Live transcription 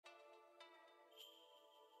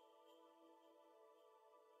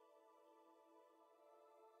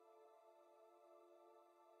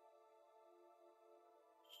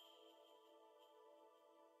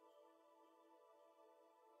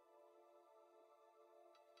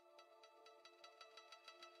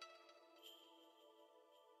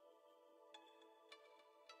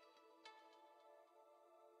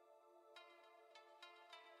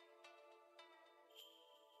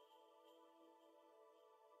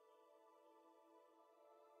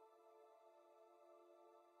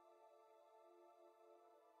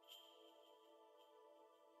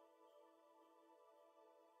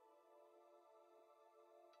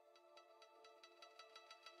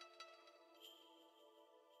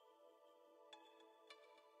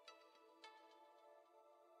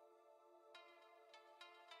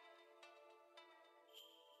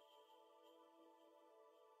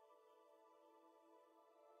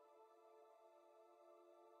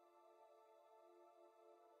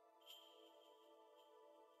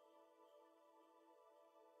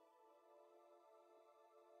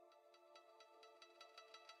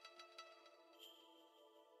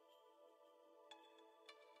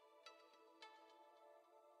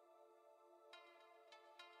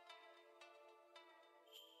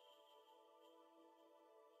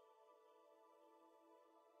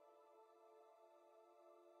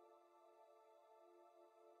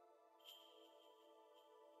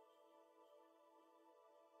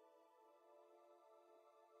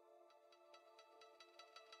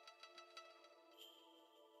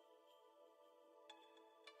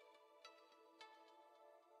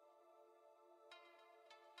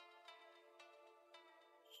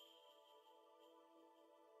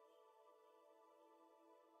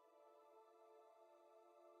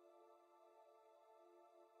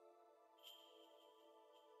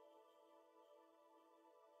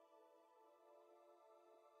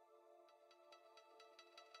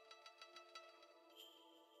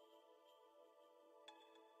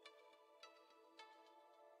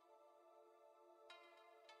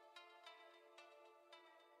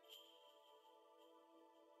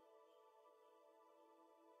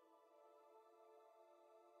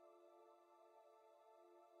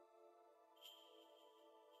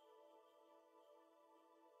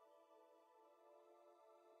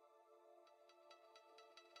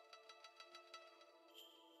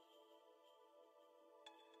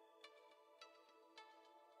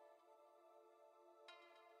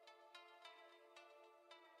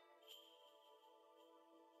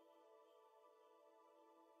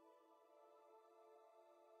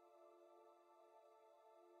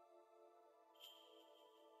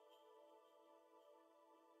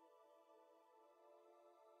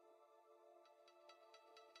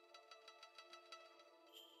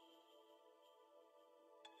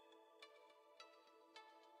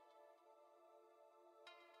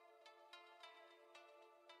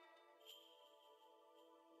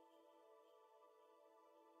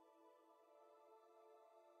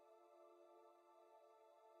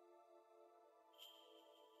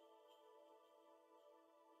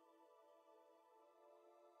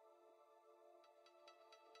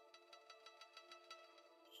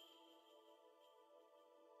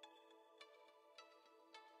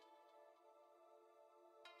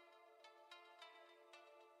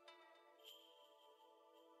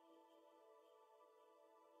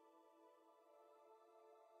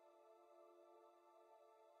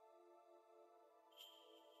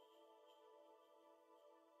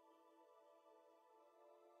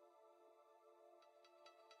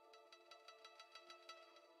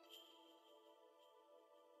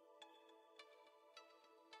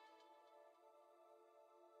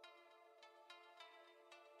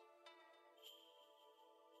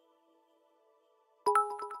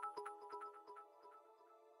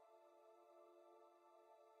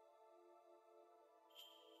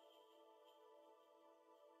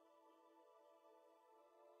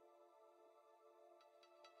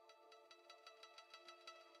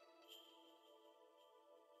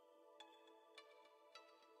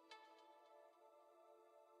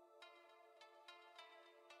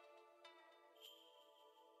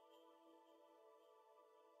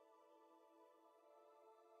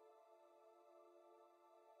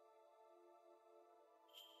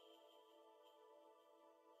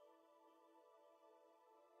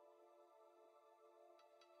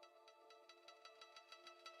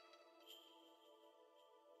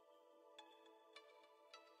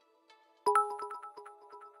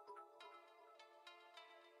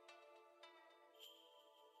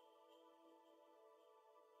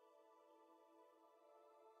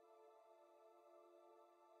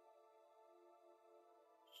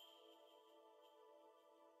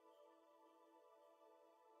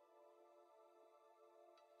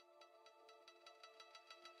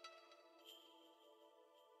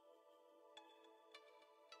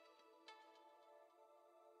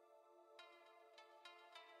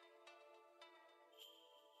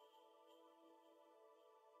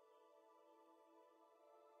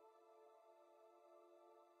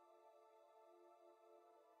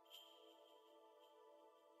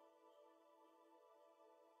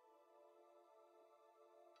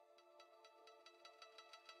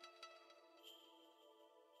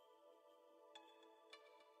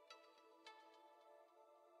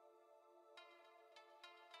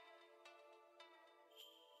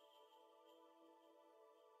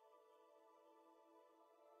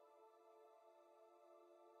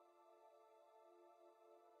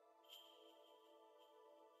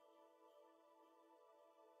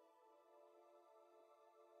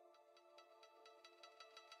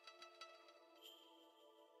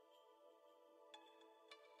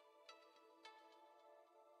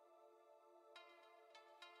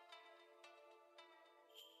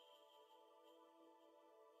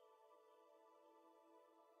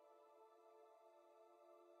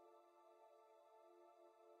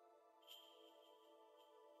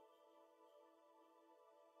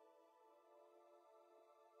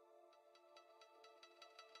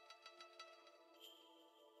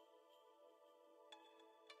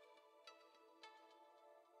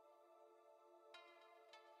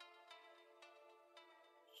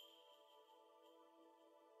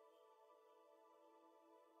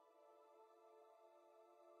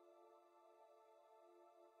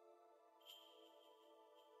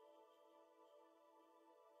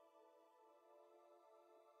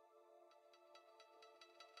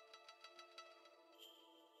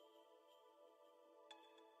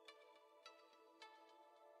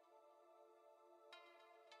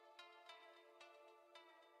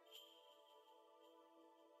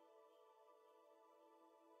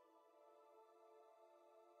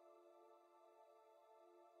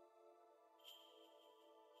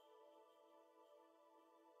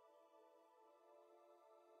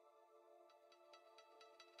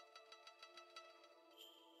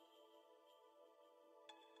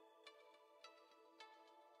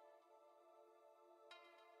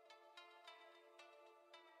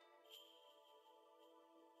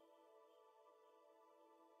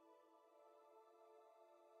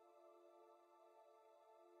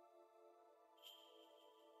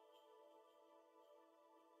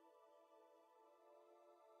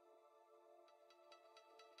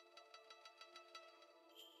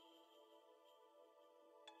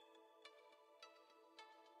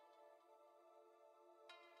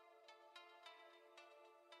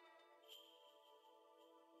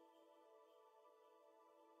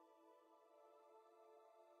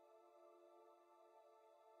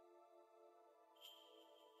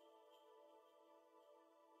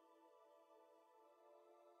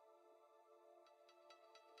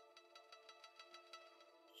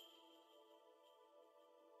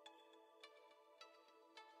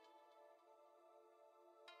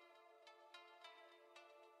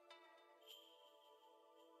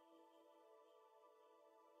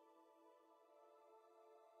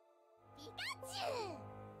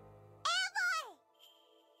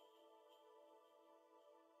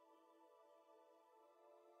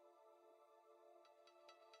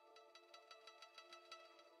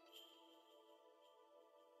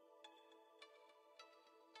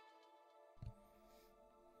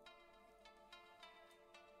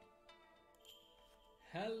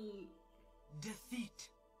Hell. Defeat.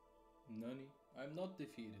 Nani? I'm not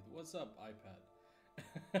defeated. What's up,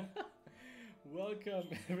 iPad? Welcome,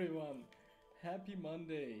 everyone. Happy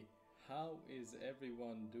Monday. How is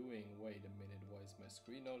everyone doing? Wait a minute. Why is my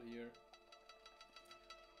screen not here?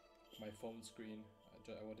 My phone screen.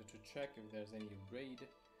 I wanted to check if there's any raid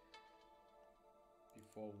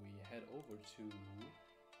before we head over to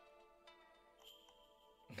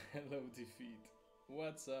Hello Defeat.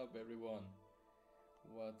 What's up, everyone?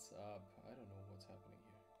 What's up? I don't know what's happening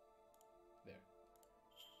here. There.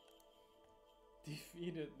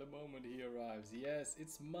 Defeated the moment he arrives. Yes,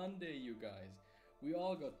 it's Monday, you guys. We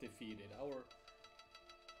all got defeated.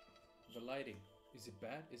 The lighting. Is it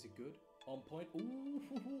bad? Is it good? On point? Ooh,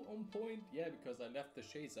 on point. Yeah, because I left the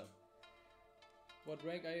shades up. What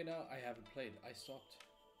rank are you now? I haven't played. I stopped.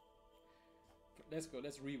 Let's go.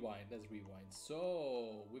 Let's rewind.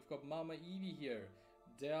 So, we've got Mama Evie here.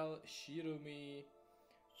 Del, Shirumi.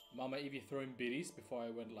 Mama Evie throwing biddies before I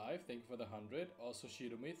went live. Thank you for the 100. Also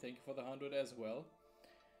Shirumi, thank you for the 100 as well.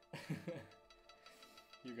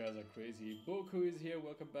 You guys are crazy. Boku is here.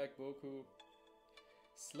 Welcome back, Boku.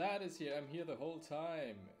 Slat is here. I'm here the whole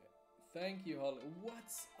time. Thank you, Holly.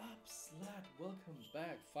 What's up, Slat? Welcome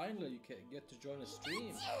back. Finally, you can get to join a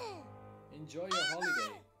stream. Enjoy your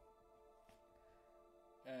holiday.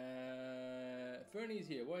 Fernie's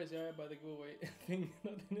here. Why is he by the giveaway thing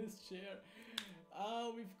not in his chair?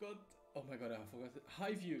 Ah, we've got... Oh my god, I forgot.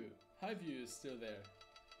 Highview. Highview is still there.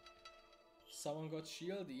 Someone got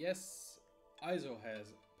shield? Yes. Iso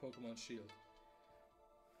has Pokemon shield.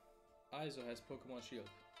 Iso has Pokemon shield.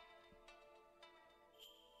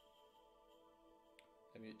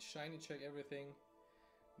 Let me shiny check everything.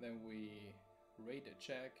 Then we rate a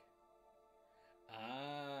check.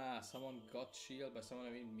 Ah, someone got shield. By someone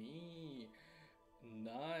I mean me.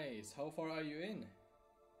 Nice. How far are you in?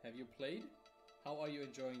 Have you played? How are you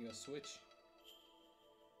enjoying your Switch?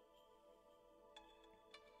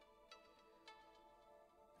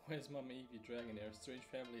 Where's Mama Evie Dragonair? Strange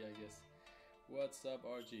family, I guess. What's up,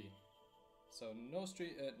 RG? So no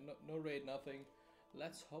street, no raid, nothing.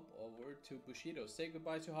 Let's hop over to Bushido. Say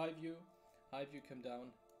goodbye to Highview. Highview, come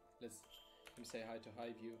down. Let me say hi to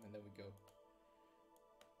Highview, and then we go.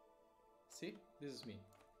 See, this is me.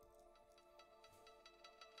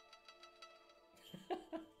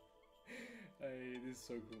 Hey, this is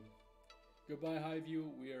so cool. Goodbye, Highview.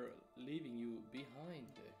 We are leaving you behind.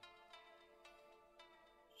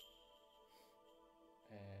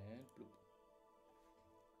 And bloop.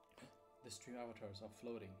 The stream avatars are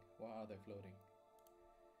floating. Why are they floating?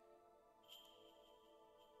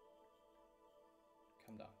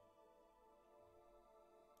 Come down.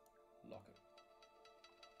 Lock it.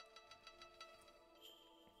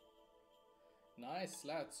 Nice,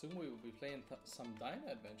 Slat. Soon we will be playing some Dino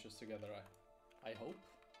adventures together. I hope.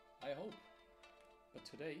 I hope. But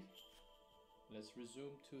today, let's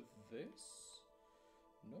resume to this.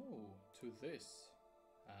 No, to this.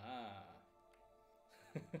 Ah.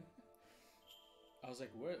 I was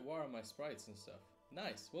like, where are my sprites and stuff?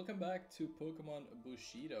 Nice. Welcome back to Pokemon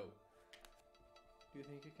Bushido. Do you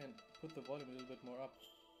think you can put the volume a little bit more up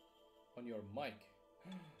on your mic?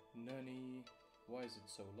 Nani. Why is it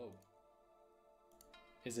so low?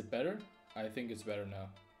 Is it better? I think it's better now.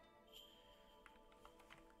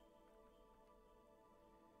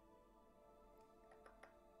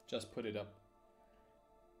 Just put it up.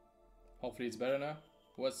 Hopefully it's better now.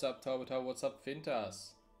 What's up, Tabata? What's up,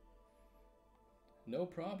 Fintas? No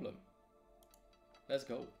problem. Let's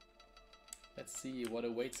go. Let's see what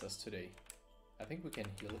awaits us today. I think we can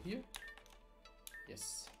heal here.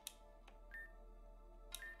 Yes.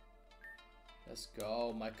 Let's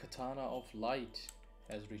go. My Katana of Light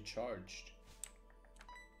has recharged.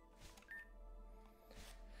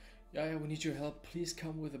 Yeah, we need your help. Please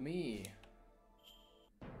come with me.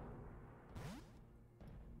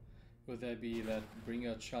 Will there be that bring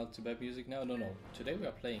your child to bed music now? No. Today we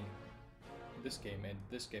are playing this game, and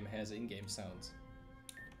this game has in-game sounds.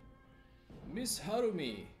 Miss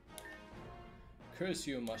Harumi! Curse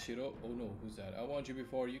you, Mashiro. Oh no, who's that? I want you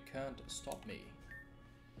before you can't stop me.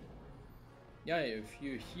 Yeah, if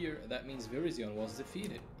you hear, that means Virizion was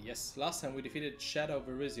defeated. Yes, last time we defeated Shadow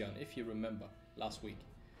Virizion, if you remember, last week.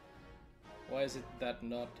 Why is it that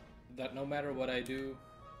no matter what I do,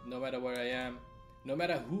 no matter where I am, no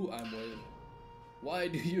matter who I'm with, Why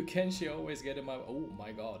do you Kenshi always get in my... Oh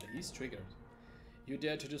my god, he's triggered. You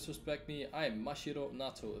dare to disrespect me? I am Mashiro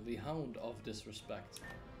Nato, the Hound of Disrespect.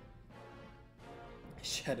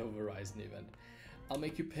 Shadow Verizon event. I'll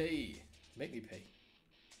make you pay. Make me pay.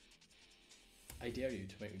 I dare you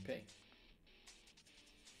to make me pay.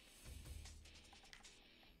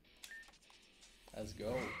 Let's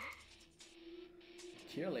go.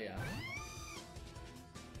 Kirlia.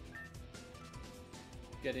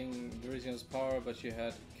 Getting Virizion's power, but you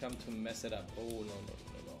had come to mess it up. Oh, no, no,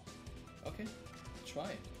 no, no. Okay, try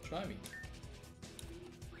it. Try me.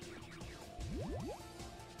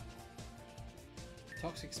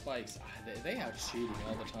 Toxic spikes. They are cheating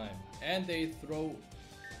all the time. And they throw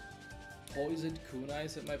poisoned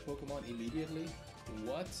kunais at my Pokemon immediately?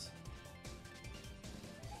 What?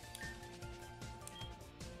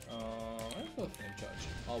 I'll go Flame Charge.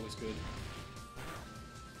 Always good.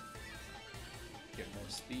 Get more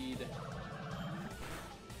speed.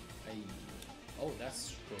 Hey. Oh,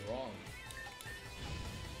 that's strong.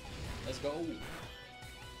 Let's go.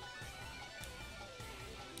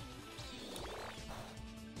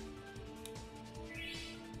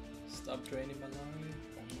 Stop draining my life.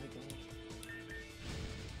 Oh my god.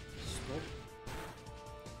 Stop.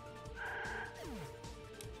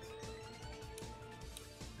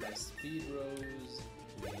 My speed rose.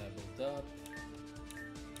 We leveled up.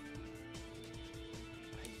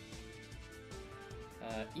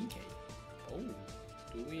 Inkay. Oh,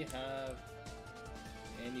 do we have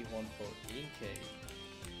anyone for Inkay?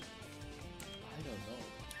 I don't know.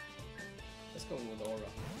 Let's go with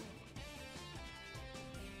Aura.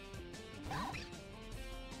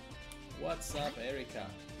 What's up, Erika?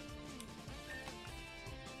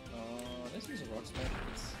 Let's use a Rock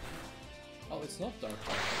Smash. Oh, it's not Dark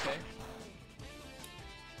Type, okay.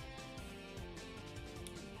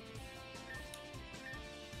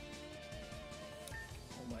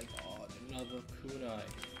 Oh my god, another kunai.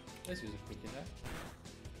 Let's use a quick attack.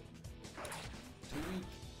 Too weak.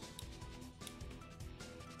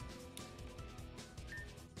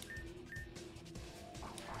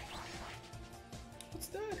 What's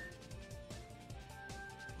that?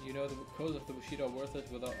 You know the codes of the Bushido are worth it.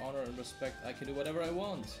 Without honor and respect, I can do whatever I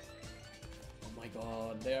want. Oh my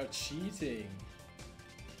god, they are cheating.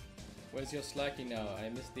 Where's your slacking now? I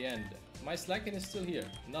missed the end. My slacking is still here.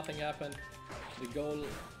 Nothing happened. The goal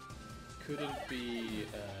couldn't be,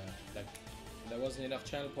 like, there wasn't enough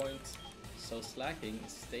channel points, so slacking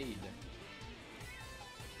stayed.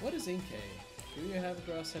 What is Inkay? Do you have a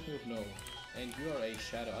grass type move? No. And you are a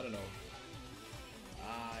shadow, I don't know.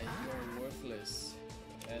 Ah, you are worthless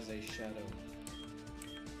as a shadow.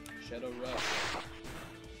 Shadow Rush.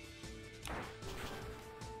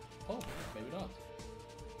 Oh, maybe not.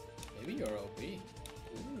 Maybe you're OP.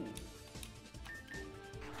 Ooh.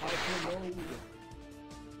 Hyper mode.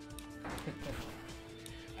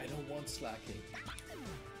 I don't want slacking.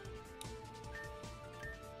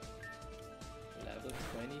 Level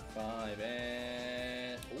 25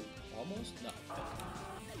 and... Oh, almost? No.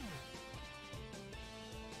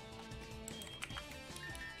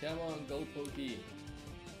 Come on, go Pokey.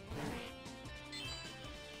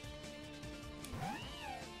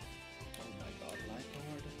 Oh my god, Light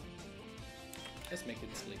Guard. Let's make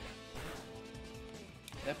it sleep.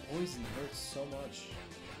 That poison hurts so much.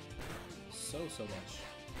 So much.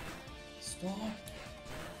 Stop!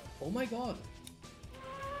 Oh my god!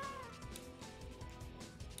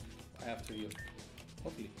 I have to heal.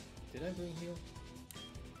 Hopefully. Did I bring heal?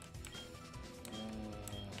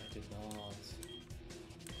 I did not.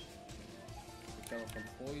 Recover from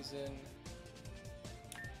poison.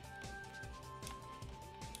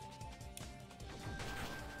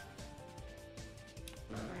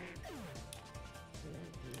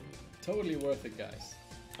 Totally worth it, guys.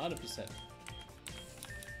 100%.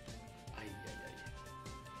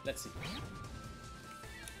 Let's see.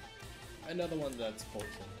 Another one that's poison.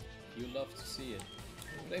 You love to see it.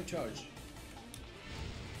 Flame Charge.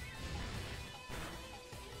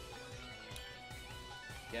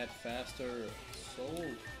 Get faster. Soul.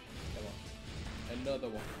 Come on. Another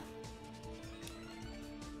one.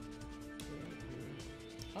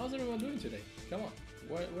 How's everyone doing today? Come on.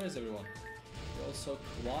 Where's everyone? You're all so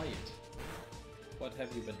quiet. What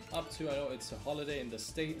have you been up to? I know it's a holiday in the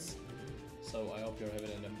States. So I hope you're having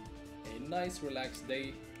a nice relaxed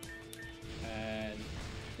day. And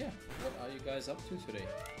yeah, what are you guys up to today?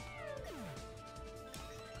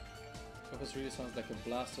 Focus really sounds like a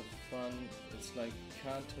blast of fun. It's like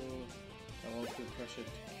Kanto. I won't feel pressure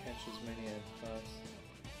to catch as many and fast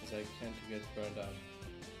as I can to get burned out.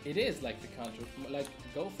 It is like the Kanto. Like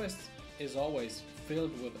GoFest is always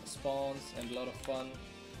filled with spawns and a lot of fun.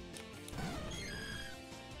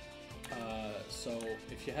 So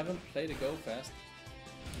if you haven't played a Go Fast,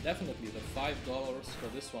 definitely the $5 for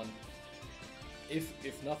this one,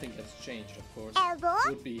 if nothing has changed, of course,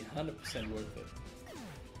 would be 100% worth it.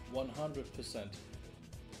 100%.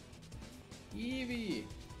 Eevee!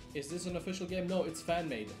 Is this an official game? No, it's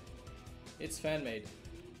fan-made. It's fan-made.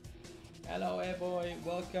 Hello, boy.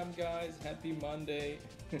 Welcome, guys. Happy Monday.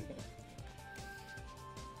 Oh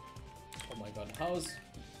my god. How's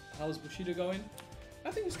Bushido going?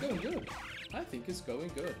 I think it's going good. I think it's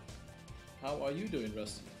going good. How are you doing,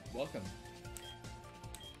 Rusty? Welcome.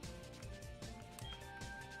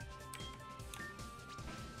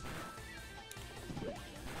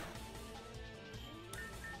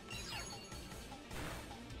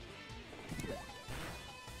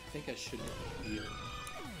 I think I should heal.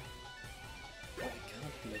 Oh, I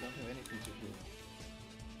can't heal. I don't have anything to heal.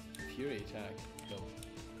 Fury attack. No.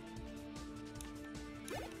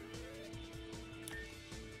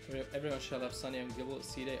 Everyone shall have Sunny and Gibble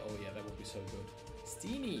C-Day. Oh yeah, that would be so good.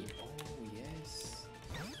 Steenie! Oh yes.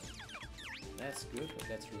 That's good, but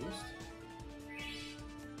that's Roost.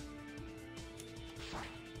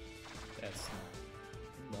 That's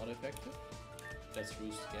not effective. That's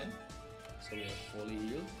Roost again. So we are fully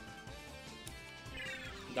healed.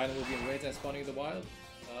 Dino will be in raids and spawning in the wild.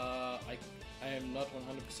 I am not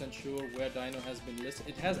 100% sure where Dino has been listed.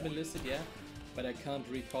 It has been listed, yeah. But I can't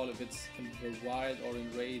recall if it's in the wild or in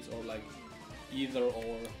raids or like either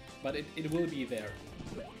or. But it will be there.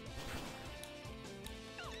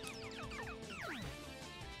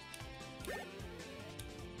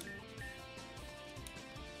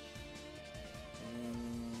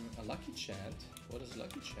 A lucky chant? What does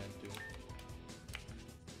lucky chant do?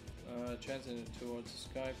 Chants towards the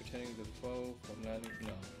sky, pretending the foe from landing.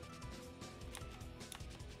 No.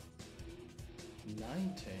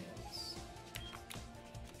 Ninetales.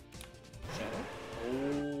 Shadow?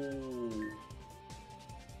 Oh.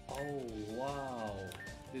 Oh, wow.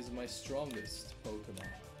 This is my strongest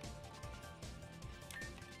Pokemon.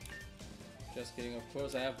 Just kidding, of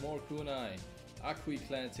course, I have more Kunai. Akui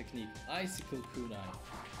Clan Technique. Icicle Kunai.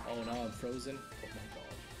 Oh, now I'm frozen. Oh my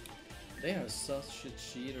god. They are such a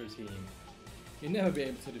cheater team. You'll never be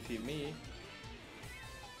able to defeat me.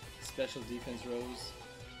 Special defense rose.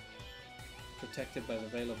 Protected by the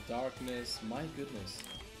Veil of Darkness. My goodness.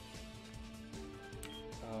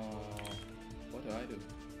 What do I do?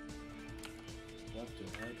 What do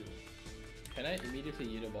I do? Can I immediately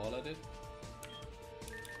eat a ball at it?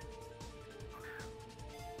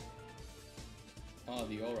 Oh,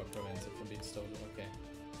 the aura prevents it from being stolen. Okay.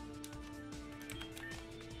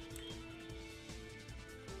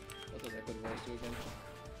 What does Echo Voice do again?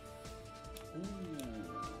 Ooh.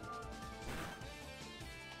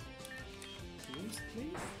 Boost,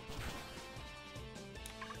 please?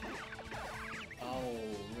 Oh,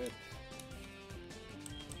 rip.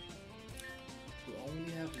 We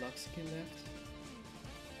only have Luxkin left?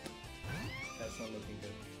 That's not looking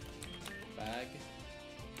good. Bag.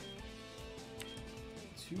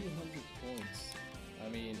 200 points. I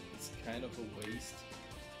mean, it's kind of a waste,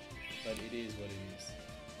 but it is what it is.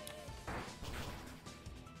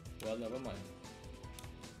 Well, never mind.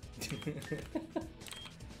 What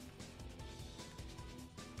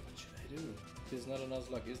should I do? This is not a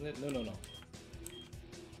Nuzlocke, isn't it? No, no, no.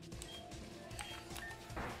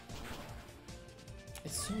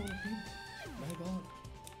 It's so open. My god.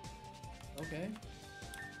 Okay.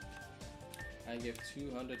 I give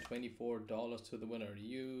 $224 to the winner.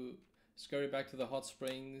 You scurry back to the hot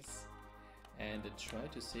springs and try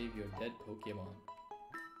to save your dead Pokemon.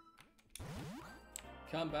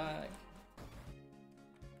 Come back!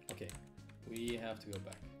 Okay, we have to go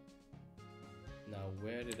back. Now,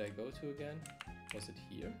 where did I go to again? Was it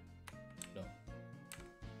here? No.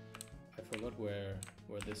 I forgot where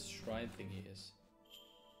this shrine thingy is.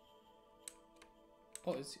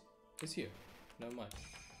 Oh, it's here. Never mind.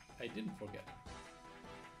 I didn't forget.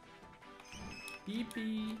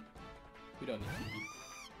 Pee-pee! We don't need pee-pee.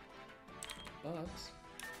 But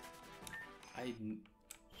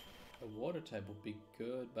a water type would be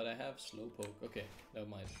good, but I have Slowpoke. Okay, never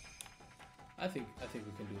mind. I think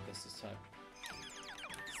we can do this time.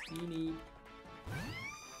 Steenie.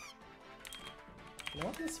 You know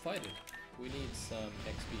what? Let's fight it. We need some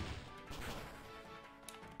XP.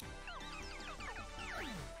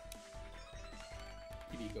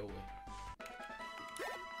 Eevee, go away.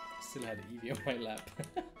 Still had an Eevee on my lap.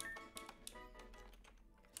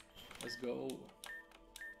 Let's go.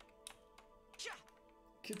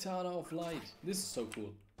 Katana of Light. This is so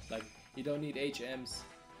cool. Like, you don't need HMs.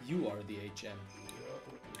 You are the HM.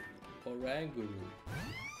 Oranguru.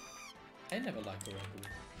 I never liked Oranguru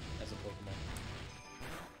as a Pokemon.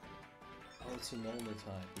 Oh, it's a normal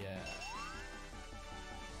type, yeah.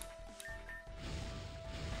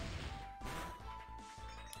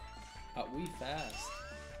 Are we fast?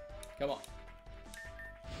 Come on.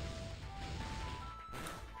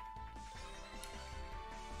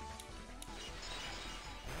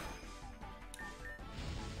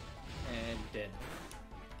 And dead.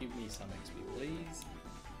 Give me some XP, please.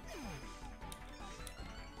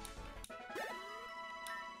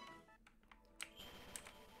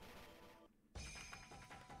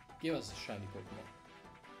 Give us a shiny Pokemon.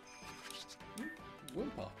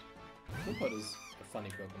 Wimpod. Wimpod is a funny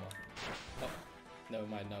Pokemon. Oh, never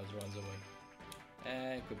mind, now it runs away.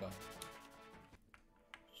 And goodbye.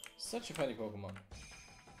 Such a funny Pokemon.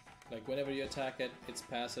 Like whenever you attack it, it's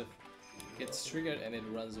passive, gets triggered and it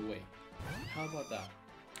runs away. How about that?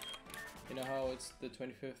 You know how it's the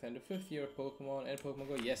 25th and the 5th year of Pokemon and Pokemon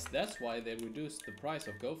Go? Yes, that's why they reduced the price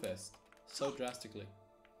of GoFest so drastically.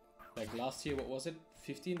 Like last year, what was it?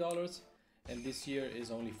 $15, and this year is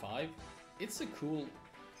only $5. It's a cool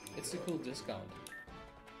discount.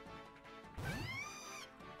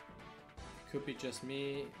 Could be just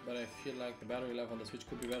me, but I feel like the battery life on the Switch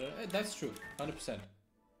could be better. That's true, 100%.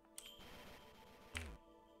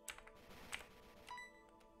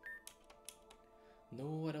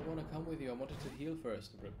 No, I don't want to come with you. I wanted to heal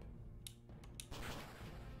first, Rip.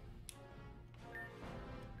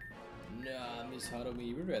 Nah, Miss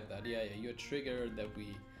Haruhi, we read that. Yeah, you're triggered that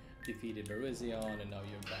we defeated Virizion and now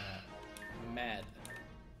you're mad.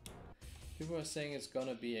 People are saying it's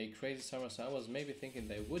gonna be a crazy summer, so I was maybe thinking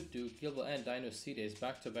they would do Gilbert and Dino Sea Days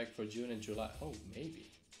back to back for June and July. Oh,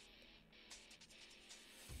 maybe.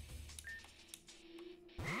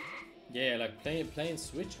 Yeah, like playing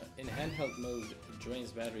Switch in handheld mode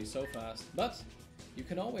drains battery so fast, but you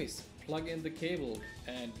can always plug in the cable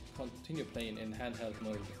and continue playing in handheld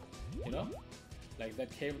mode. You know, like that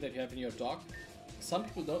cable that you have in your dock. Some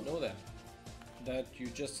people don't know that. That you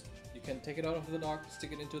can take it out of the dock,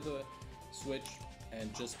 stick it into the Switch,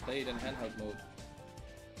 and just play it in handheld mode.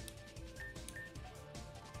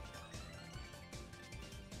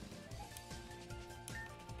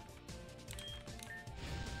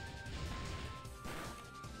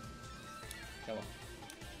 Come on.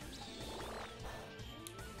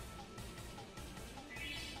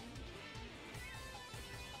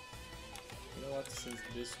 You know what, since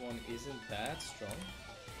this one isn't that strong,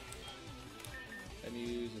 let me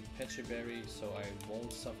use a Pecha Berry so I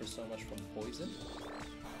won't suffer so much from poison.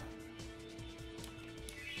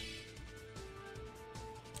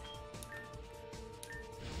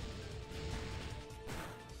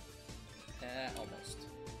 Almost.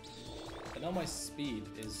 And now my speed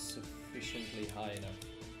is sufficiently high enough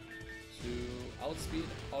to outspeed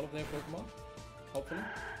all of their Pokemon, hopefully.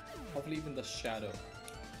 Hopefully even the Shadow.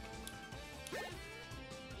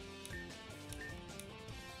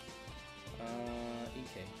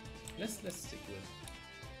 Okay, let's stick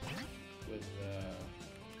with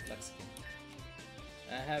Lexicon.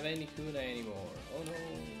 I have any Kuna anymore. Oh no,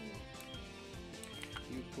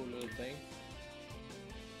 you cool little thing.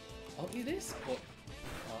 Oh, it is. Oh,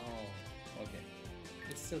 okay.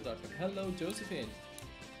 It's still dark. Hello, Josephine.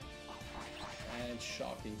 And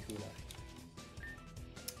shocking Kuna.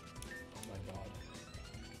 Oh my god.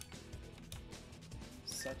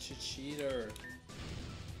 Such a cheater.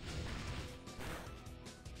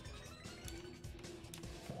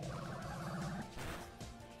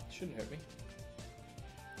 Shouldn't hurt me.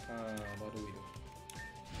 What do we do?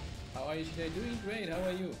 How are you today? Doing great. How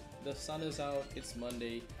are you? The sun is out. It's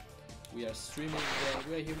Monday. We are streaming again.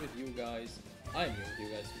 We are here with you guys. I'm here with you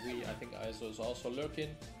guys. I think ISO is also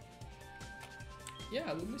lurking.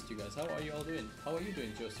 Yeah, we missed you guys. How are you all doing? How are you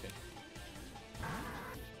doing, Josephine?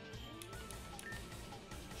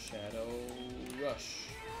 Shadow Rush.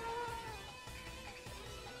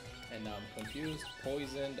 And now I'm confused.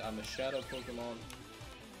 Poisoned. I'm a Shadow Pokemon.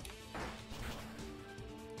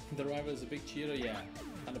 The rival is a big cheater, yeah,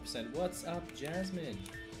 100%. What's up, Jasmine?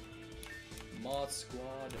 Mod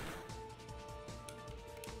Squad.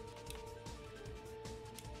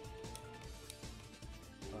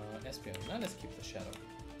 Espeon. Now let's keep the Shadow.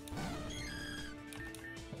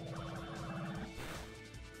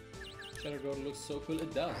 Shadow Road looks so cool.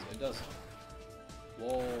 It does. It does.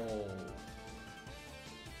 Whoa.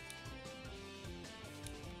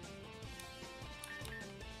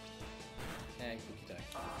 And Cookie Tag.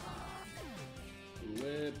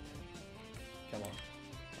 Whip. Come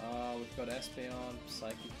on. We've got Espeon,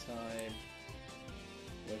 Psychic type.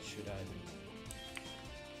 What should I do?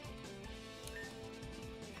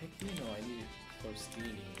 Heck, you know I need it for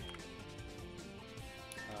Steenie.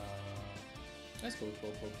 Let's go with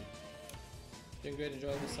Poke. Doing great,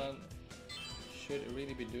 enjoying the sun. should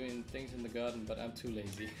really be doing things in the garden, but I'm too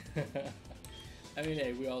lazy. I mean,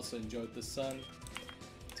 hey, we also enjoyed the sun.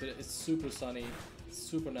 So it's super sunny,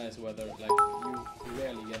 super nice weather. Like, you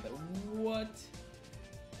rarely get that. What?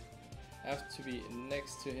 Have to be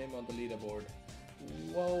next to him on the leaderboard.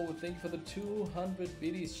 Whoa, thank you for the 200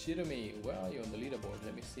 biddies, Shidomi. Where are you on the leaderboard?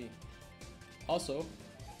 Let me see. Also,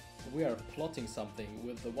 we are plotting something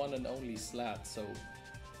with the one and only Slat, so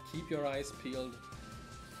keep your eyes peeled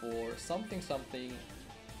for something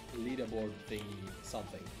leaderboard thingy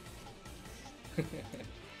something.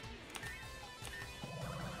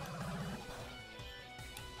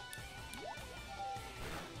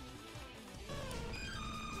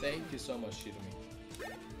 Thank you so much, Shidomi.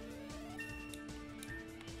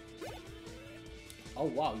 Oh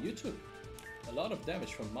wow, you took a lot of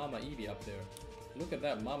damage from Mama Eevee up there. Look at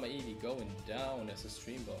that, Mama Eevee going down as a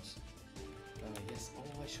stream boss. Yes,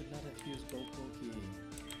 oh, I should not have used Bo Poke.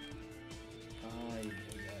 Ay,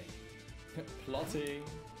 ay, ay. Plotting.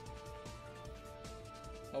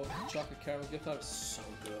 Oh, chocolate caramel gift card, so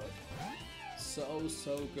good.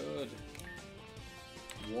 So good.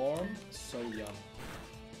 Warm, so yum.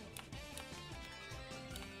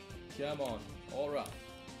 Come on, aura.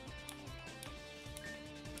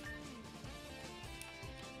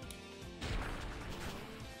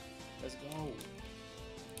 Let's go.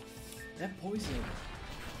 That poison.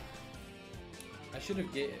 I should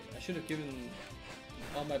have given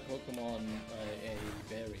all my Pokemon a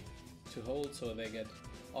berry to hold so they get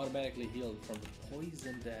automatically healed from the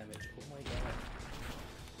poison damage. Oh my god.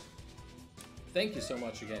 Thank you so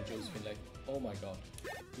much again, Josephine. Like, oh my god.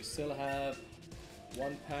 We still have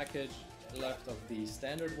one package left of the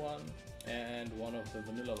standard one and one of the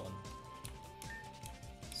vanilla one.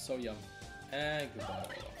 So yum. And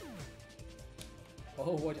goodbye.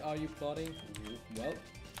 Oh, what are you plotting? Well,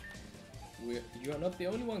 you are not the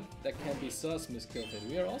only one that can be sus, Miss Kilted.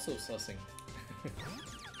 We are also sussing.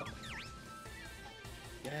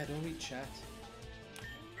 Yeah, don't read chat.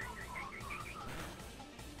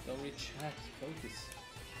 Don't read chat. Focus.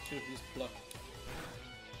 Should have used pluck.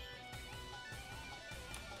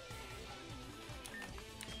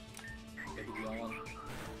 Baby, yawn.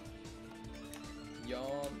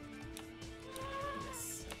 Yawn.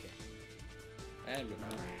 Yes. Okay. And remove.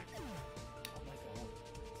 Oh my god.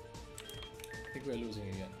 I think we're losing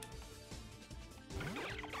again.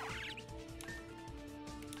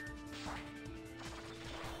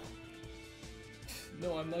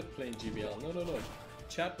 No, I'm not playing GBL. No.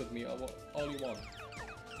 Chat with me all you want.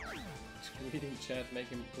 Reading chat,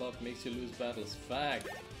 making plot makes you lose battles. Fact.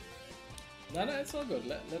 No, it's all good.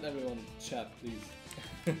 Let everyone chat, please.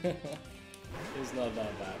 It's not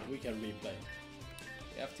that bad. We can replay.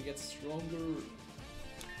 We have to get stronger.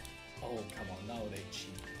 Oh, come on. Now they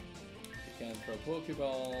cheat. You can throw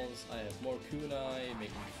Pokeballs. I have more Kunai. Make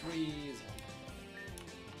me freeze.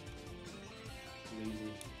 Oh my god.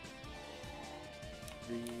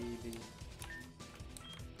 Really?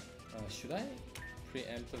 Should I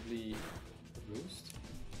preemptively boost?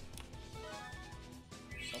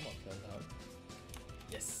 Somewhat fell out.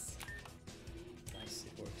 Yes. Nice,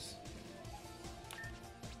 it works.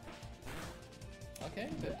 Okay,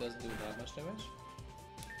 that doesn't do that much damage.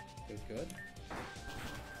 Good.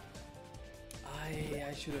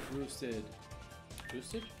 I should have roosted.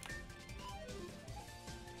 Roosted?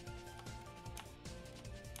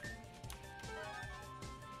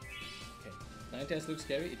 Ninetales looks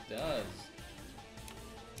scary? It does.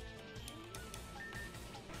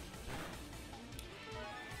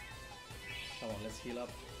 Come on, let's heal up.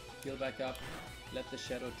 Heal back up. Let the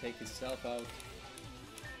shadow take itself out.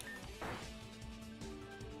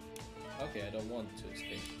 Okay, I don't want to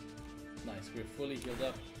escape. Nice, we're fully healed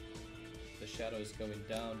up. The shadow is going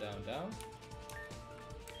down.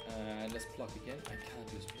 And let's pluck again. I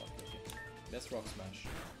can't use pluck. Okay. Let's rock smash.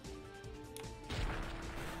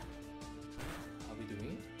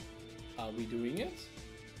 Are we doing it?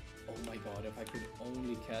 Oh my god, if I could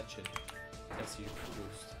only catch it. Let's use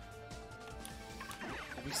boost.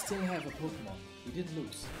 And we still have a Pokemon. We didn't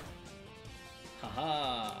lose.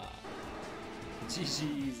 Haha! GG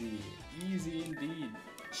easy. Easy indeed,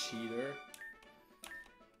 cheater.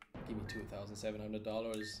 Give me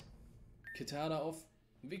 $2,700. Katana of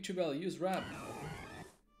Victory Bell, use Ram.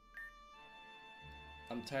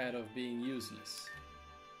 I'm tired of being useless.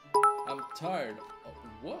 I'm tired of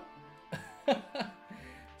what?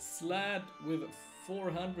 Slat with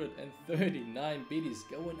 439 biddies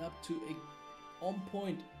going up to a on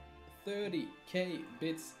point 30k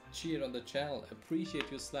bits cheer on the channel.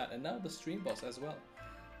 Appreciate you, Slat. And now the stream boss as well.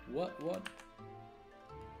 What?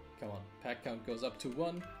 Come on, pack count goes up to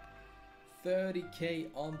 1. 30k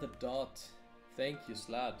on the dot. Thank you,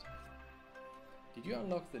 Slad. Did you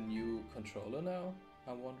unlock the new controller now?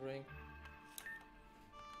 I'm wondering.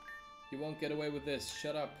 You won't get away with this.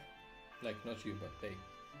 Shut up. Like, not you, but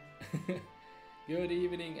they. Good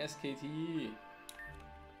evening, SKT.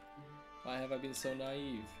 Why have I been so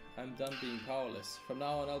naive? I'm done being powerless. From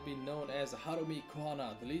now on, I'll be known as Harumi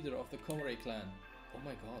Koana, the leader of the Komore clan. Oh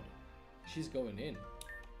my god. She's going in.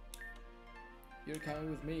 You're coming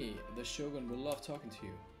with me. The Shogun will love talking to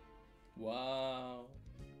you. Wow.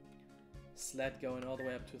 Sled going all the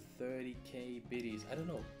way up to 30k biddies. I don't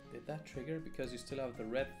know. Did that trigger? Because you still have the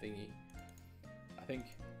red thingy. I think...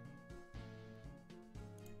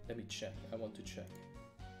 Let me check. I want to check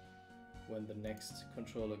when the next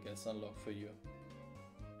controller gets unlocked for you.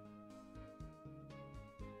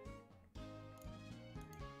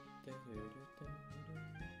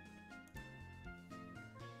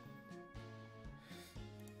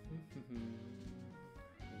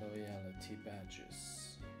 Loyalty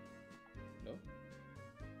badges. No?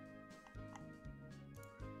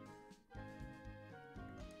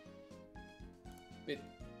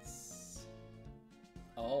 Bits.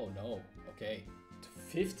 Oh no, okay.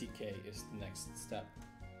 50k is the next step.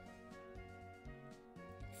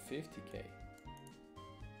 50k. It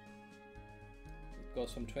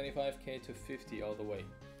goes from 25k to 50 all the way.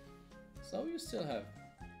 So you still have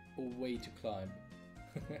a way to climb.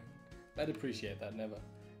 I'd appreciate that,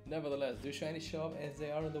 Nevertheless, do shinies show up as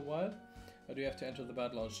they are in the wild? Or do you have to enter the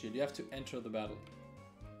battle on shield? You have to enter the battle.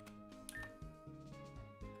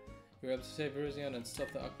 You're able to save Virizion and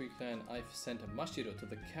stop the Akui clan. I've sent a Bushido to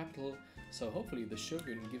the capital, so hopefully the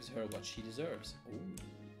Shogun gives her what she deserves. Ooh.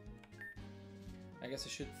 I guess I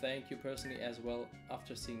should thank you personally as well.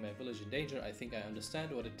 After seeing my village in danger, I think I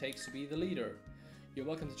understand what it takes to be the leader. You're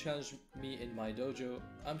welcome to challenge me in my dojo.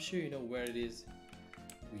 I'm sure you know where it is.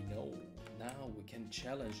 We know. Now we can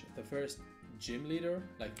challenge the first gym leader,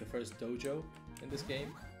 like the first dojo in this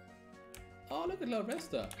game. Oh, look at La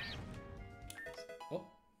Resta. Oh.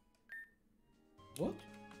 What?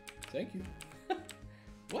 Thank you.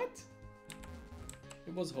 What?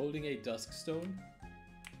 It was holding a dusk stone.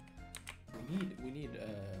 We need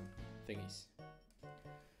thingies.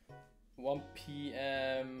 1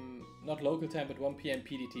 PM, not local time, but 1 PM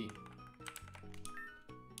PDT.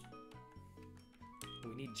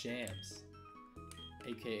 We need jams,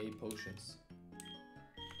 aka potions.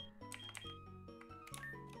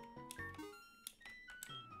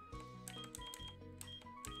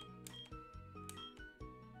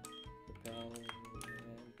 Repel and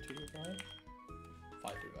 2 revive?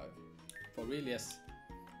 5 revive. For real, yes.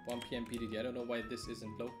 1 PM PDT. I don't know why this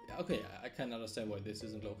isn't local. Okay, I can understand why this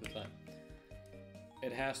isn't local time.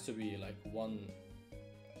 It has to be like one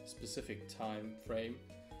specific time frame.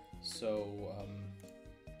 So,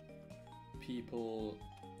 people,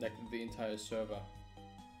 like the entire server,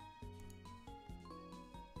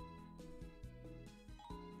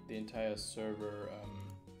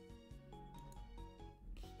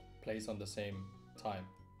 plays on the same time.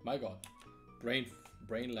 My god, brain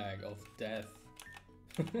lag of death.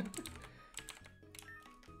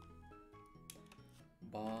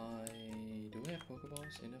 Do we have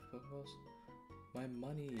Pokeballs? Enough Pokeballs? My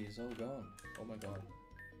money is all gone. Oh my god.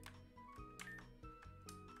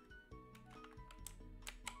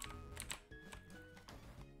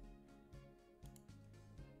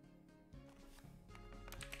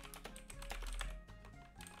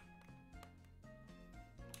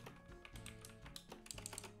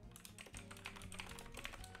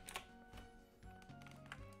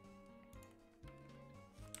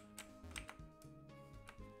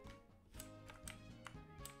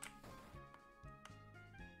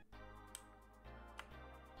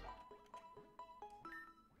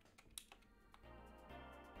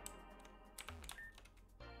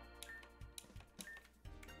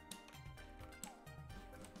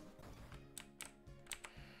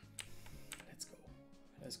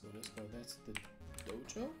 Let's go. That's the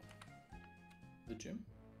dojo? The gym?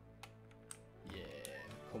 Yeah,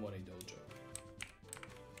 Komore dojo.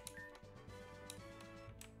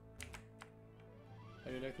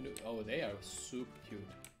 How do you like the new? Oh, they are super cute.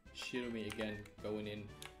 Shirumi again, going in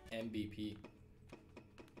MVP.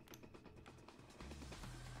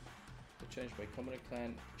 Changed by Komore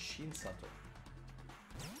clan Shinsato.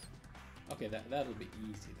 Okay, that'll be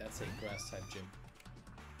easy. That's a grass type gym.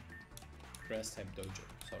 Grass type dojo,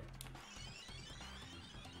 sorry.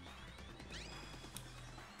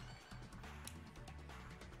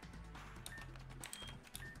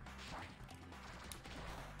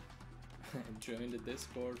 Join the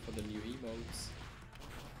Discord for the new emotes.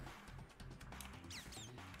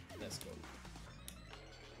 Let's go.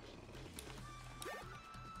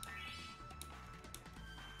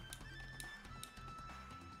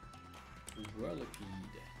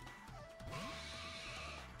 Feed.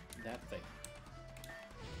 That thing.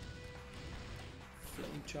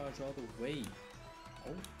 Flame charge all the way.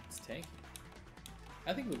 Oh, it's tanky.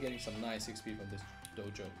 I think we're getting some nice XP from this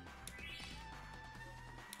dojo.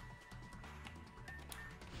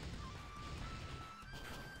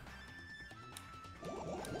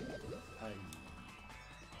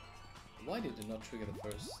 Why did it not trigger the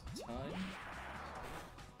first time?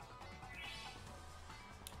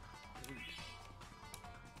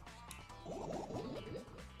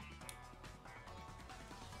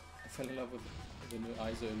 I fell in love with the new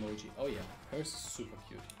ISO emoji. Oh yeah, hers is super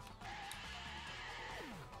cute.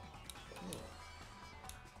 Oh.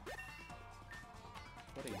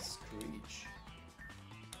 What a screech.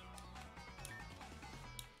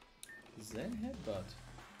 Zen headbutt.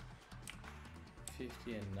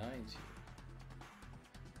 50 and 90.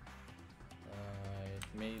 It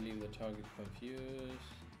may leave the target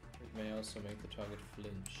confused. It may also make the target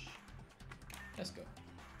flinch. Let's go.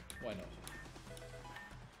 Why not?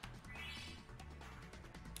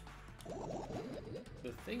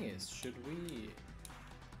 The thing is, should we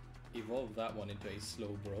evolve that one into a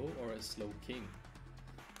slow bro or a slow king?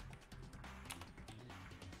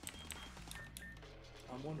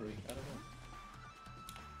 I'm wondering, I don't know.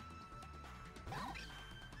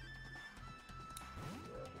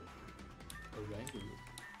 Oranguru.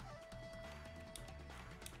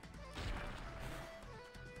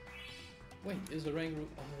 Wait, is Oranguru...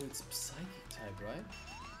 Oh, it's psychic type, right?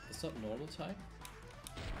 It's not normal type?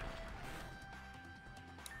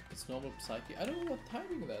 It's normal psychic. I don't know what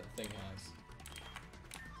typing that thing has.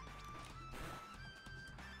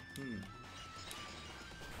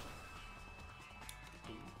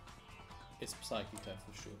 It's psychic type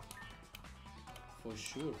for sure. For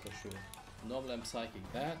sure, for sure. Normal and psychic,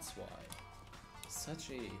 that's why.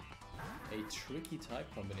 Such a tricky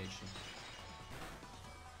type combination.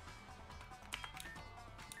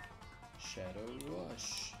 Shadow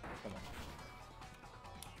Rush. Come on.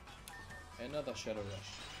 Another Shadow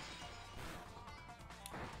Rush.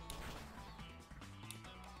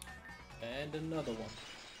 And another one.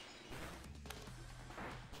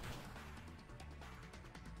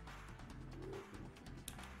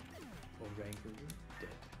 Oranguru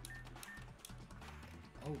dead.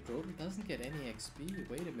 Oh, Grotle doesn't get any XP.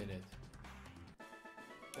 Wait a minute.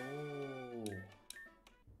 Oh.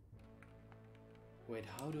 Wait,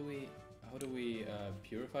 how do we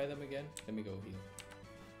purify them again? Let me go heal.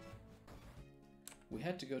 We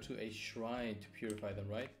had to go to a shrine to purify them,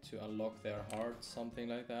 right? To unlock their heart, something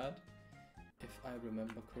like that. If I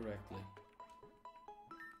remember correctly.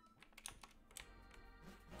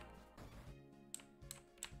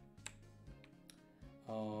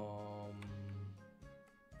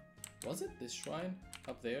 Was it this shrine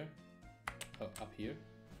up there? Oh, up here?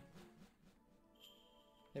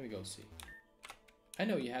 Let me go see. I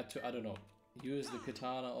know you had to, I don't know, use the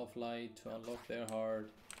Katana of Light to unlock their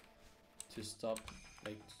heart, to stop,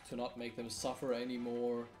 like, to not make them suffer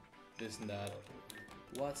anymore, this and that.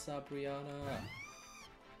 What's up, Rihanna?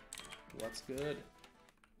 What's good?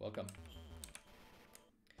 Welcome.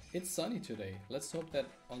 It's sunny today. Let's hope that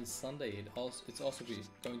on Sunday it's also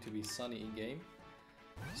going to be sunny in game,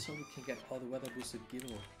 so we can get all the weather boosted gear.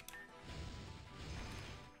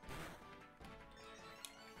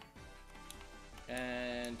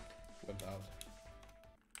 And went out.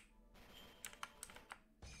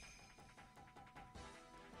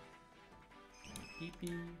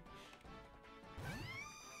 Pee-pee.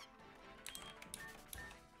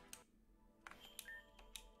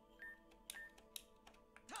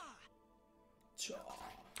 Cha.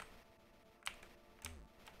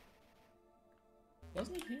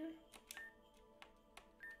 Wasn't it here?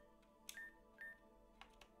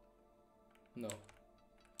 No.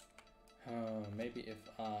 Maybe if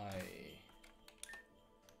I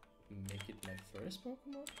make it my first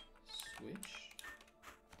Pokemon, switch,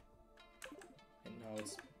 and now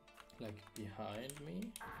it's like behind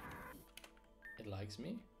me. It likes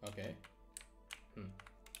me. Okay.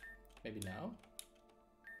 Maybe now.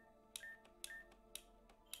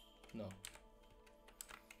 No.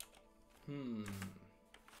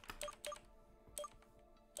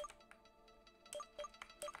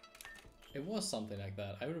 It was something like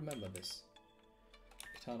that. I remember this.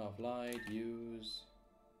 Katana of Light, use,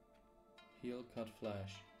 heal, cut,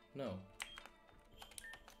 flash. No.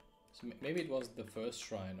 So maybe it was the first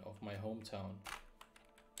shrine of my hometown.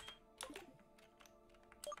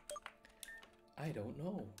 I don't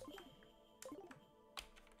know.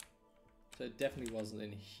 So it definitely wasn't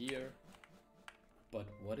in here. But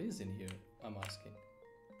what is in here? I'm asking.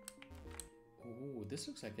 Ooh, this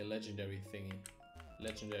looks like a legendary thingy.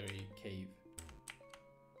 Legendary cave.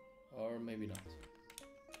 maybe not.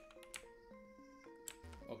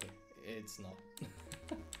 Okay, it's not.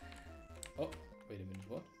 Oh, wait a minute,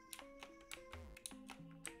 what?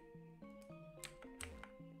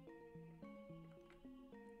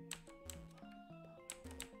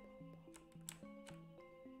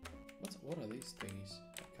 What are these thingies?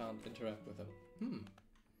 I can't interact with them.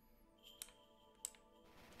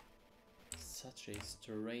 Such a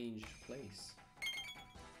strange place.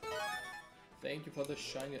 Thank you for the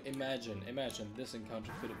shiny. Imagine this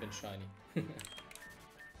encounter could have been shiny.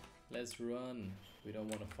 Let's run. We don't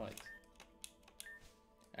want to fight.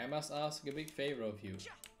 I must ask a big favor of you.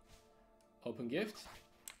 Open gift?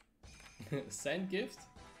 Send gift?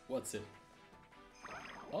 What's it?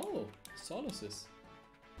 Oh, solaces.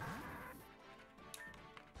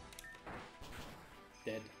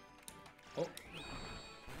 Dead. Oh.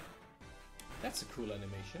 That's a cool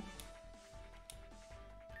animation.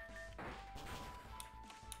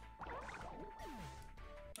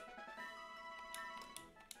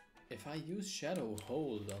 If I use Shadow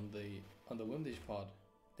Hold on the Wimdish pod,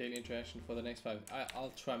 daily interaction for the next 5,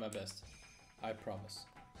 I'll try my best. I promise.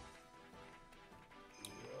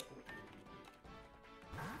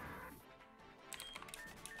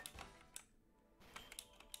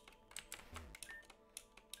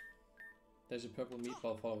 There's a purple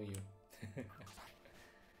meatball following you.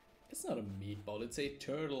 It's not a meatball, it's a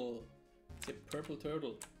turtle. It's a purple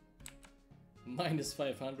turtle. Minus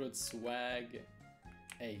 500 swag.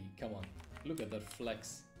 Hey, come on. Look at that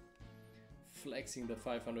flex. Flexing the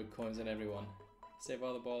 500 coins on everyone. Save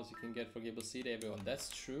all the balls you can get for Gibble Seed, everyone. That's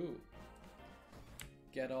true.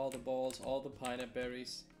 Get all the balls, all the pineapple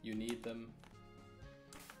berries. You need them.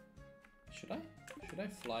 Should I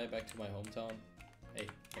fly back to my hometown? Hey,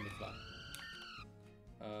 let me fly.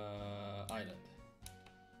 Island.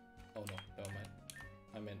 Oh no, never mind.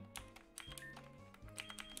 I'm in.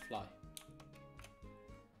 Fly.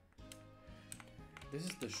 This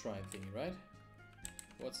is the shrine thing, right?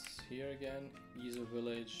 What's here again? Gizo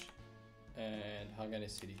Village and Hagane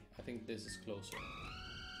City. I think this is closer.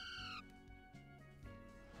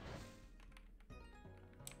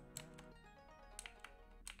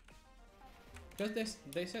 Because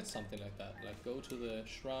they said something like that, like go to the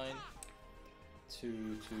shrine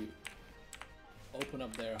to open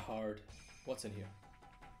up their heart. What's in here?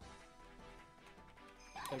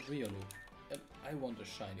 A Riolu. I want a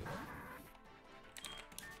shiny one.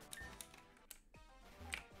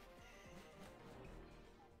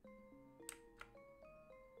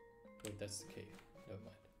 Wait, that's the cave. Never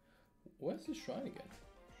mind. Where's the shrine again?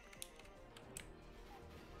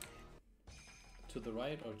 To the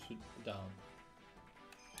right or to down?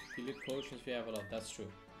 Elite potions we have a lot, that's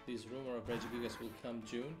true. This rumor of Regigigas will come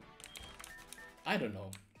June. I don't know.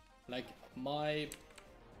 Like my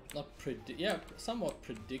somewhat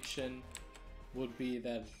prediction would be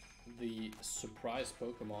that the surprise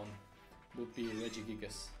Pokemon would be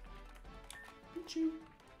Regigigas. Pichu.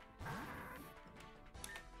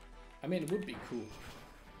 I mean, it would be cool,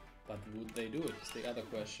 but would they do it? Is the other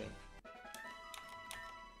question.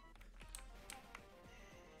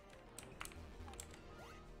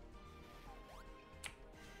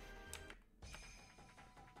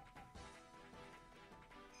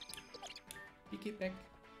 Keep back.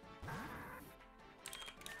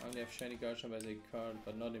 I only have Shiny Garchomp as a card,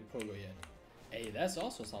 but not in Pogo yet. Hey, that's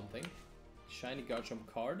also something. Shiny Garchomp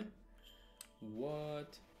card?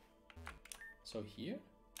 What? So here?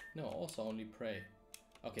 No, also only Prey.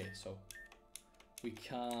 Okay, so we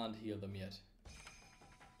can't heal them yet.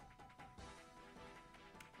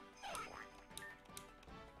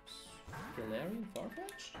 Galarian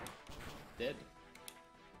Farfetch? Dead.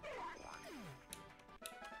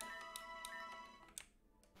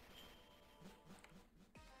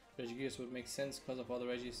 Regigigas would make sense because of other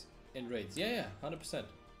Regis in raids. Yeah, 100%.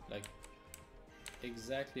 Like,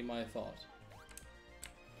 exactly my thought.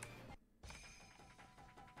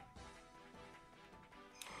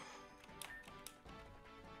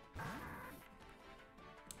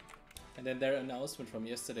 And then their announcement from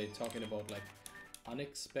yesterday talking about like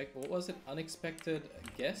what was it? Unexpected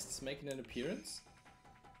guests making an appearance?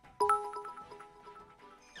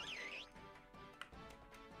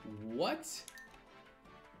 What?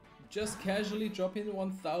 Just casually drop in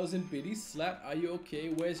 1000 biddies. Slat, are you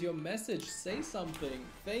okay? Where's your message? Say something.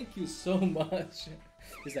 Thank you so much.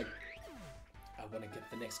 He's like, I want to get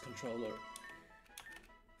the next controller.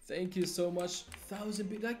 Thank you so much. 1000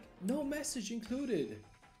 biddies. Like, no message included.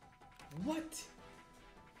 What?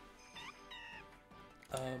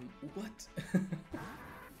 What?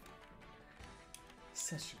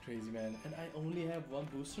 Such a crazy man. And I only have one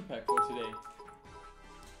booster pack for today.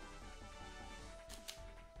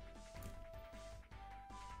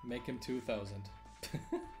 Make him 2,000.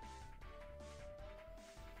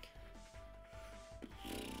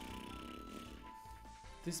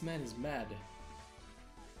 This man is mad.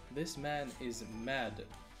 This man is mad.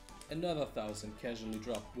 Another 1,000 casually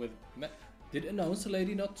dropped with... Did announcer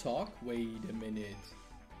lady not talk? Wait a minute.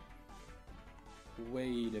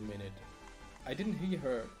 Wait a minute. I didn't hear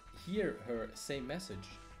her say message.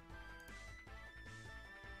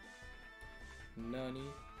 Nani?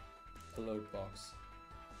 Alert box.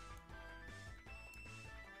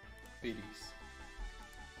 Biddies.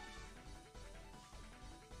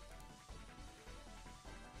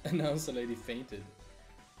 Announcer lady fainted.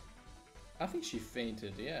 I think she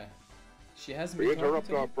fainted, yeah. She hasn't been We talking interrupt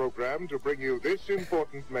to our me. program to bring you this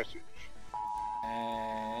important message.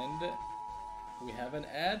 And we have an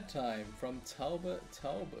ad time from Taube.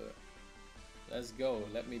 Let's go.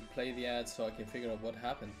 Let me play the ad so I can figure out what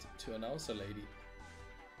happened to announcer lady.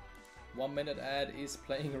 1 minute ad is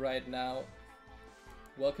playing right now.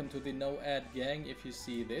 Welcome to the no ad gang if you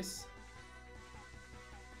see this.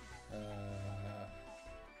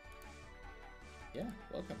 Yeah,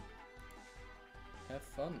 welcome. Have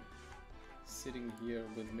fun sitting here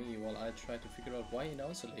with me while I try to figure out why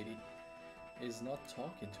announcer lady is not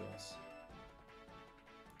talking to us.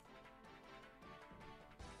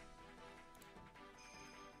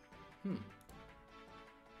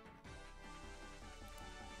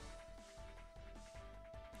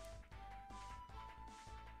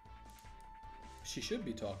 She should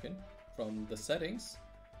be talking. From the settings,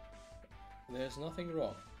 there's nothing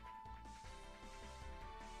wrong.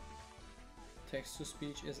 Text to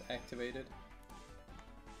speech is activated,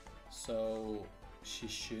 so she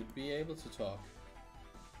should be able to talk.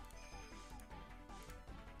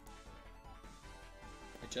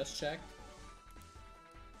 I just checked.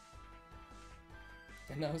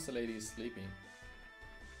 And now the lady is sleeping.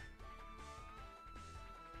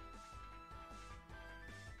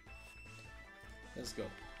 Let's go.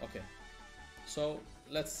 Okay. So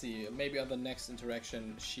let's see. Maybe on the next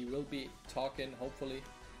interaction she will be talking, hopefully.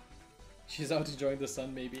 She's out enjoying the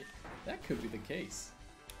sun, maybe. That could be the case.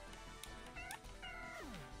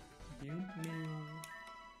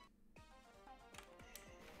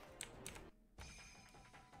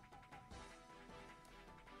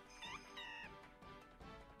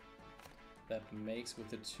 That makes with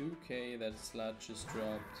the 2k that Slat just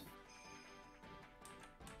dropped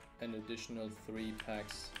an additional 3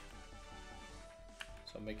 packs.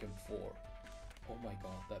 So make him 4. Oh my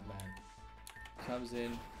god, that man comes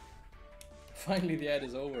in. Finally the ad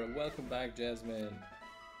is over. Welcome back, Jasmine.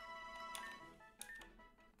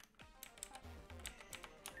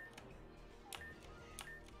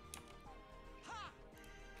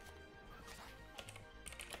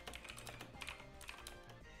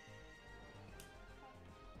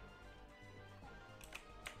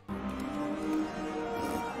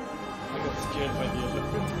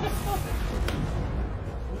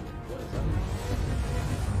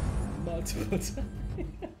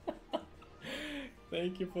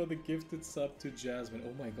 Thank you for the gifted sub to Jasmine.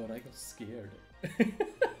 Oh my god, I got scared.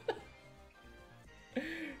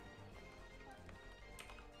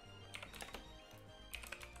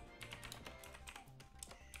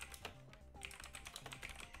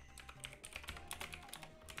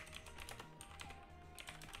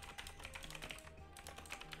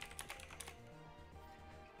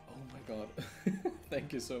 Oh my god.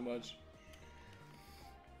 Thank you so much.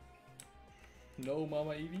 No,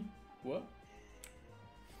 Mama Evie? What?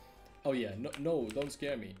 Oh yeah, no, don't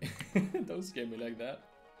scare me. Don't scare me like that.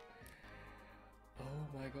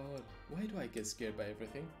 Oh my god. Why do I get scared by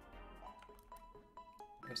everything?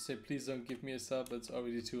 I say, please don't give me a sub, it's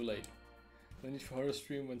already too late. No need for horror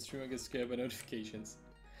stream when streamer gets scared by notifications.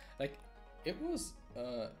 Like, it was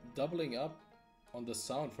doubling up on the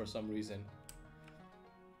sound for some reason.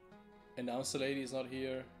 Announcer lady is not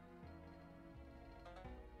here.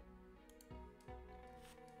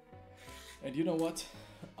 And you know what?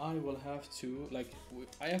 I will have to, like,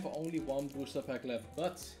 I have only 1 booster pack left,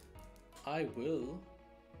 but I will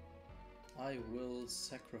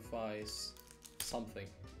sacrifice something.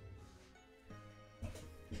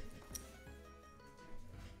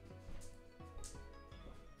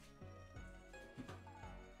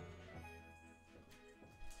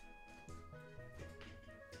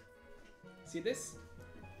 See this?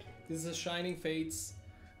 This is a Shining Fates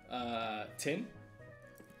tin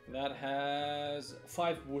that has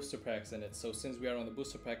 5 booster packs in it. So since we are on the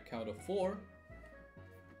booster pack count of 4,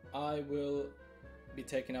 I will be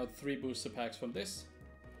taking out 3 booster packs from this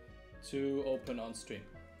to open on stream.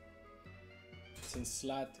 Since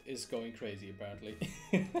Slat is going crazy apparently.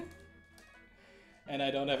 And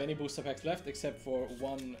I don't have any booster packs left except for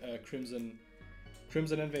one Crimson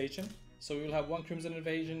Invasion. So we will have one Crimson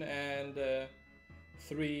Invasion and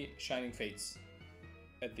 3 Shining Fates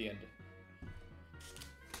at the end.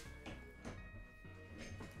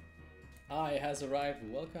 I has arrived.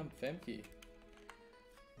 Welcome, Femke.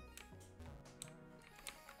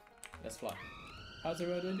 Let's fly. How's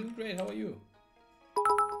everyone doing? Great. How are you?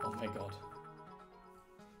 Oh my god.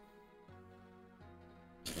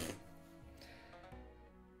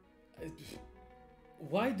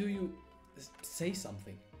 Why do you say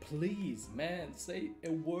something? Please, man, say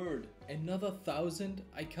a word. Another 1,000?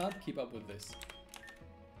 I can't keep up with this.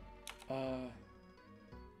 Oh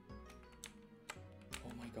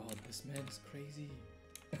my god, this man is crazy.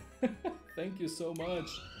 Thank you so much.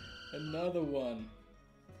 Another one.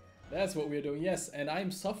 That's what we're doing. Yes, and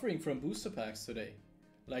I'm suffering from booster packs today.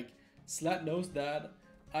 Like, Slat knows that.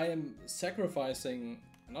 I am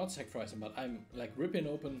not sacrificing, but I'm like ripping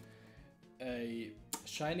open a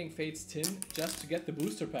Shining Fates tin just to get the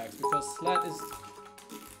booster packs because Slat is...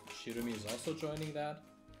 Shirumi is also joining that.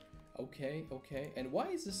 Okay, okay. And why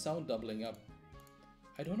is this sound doubling up?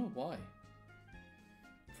 I don't know why.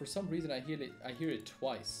 For some reason I hear it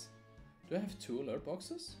twice. Do I have 2 alert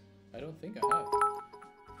boxes? I don't think I have. Oh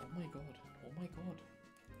my god. Oh my god.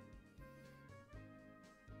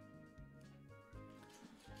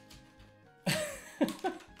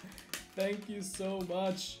 Thank you so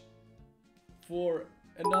much for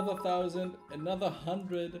another 1,000, another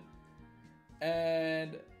 100,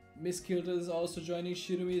 and Miss Kilda is also joining.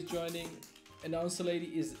 Shirumi is joining. Announcer lady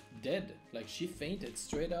is dead. Like, she fainted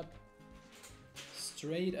straight up.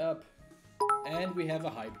 Straight up. And we have a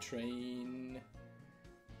hype train.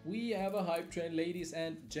 We have a hype train, ladies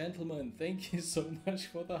and gentlemen. Thank you so much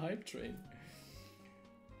for the hype train.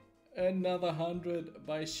 Another 100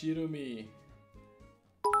 by Shirumi.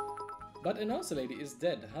 But Announcer lady is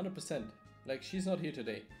dead, 100%. Like, she's not here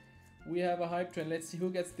today. We have a hype train. Let's see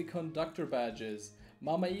who gets the conductor badges.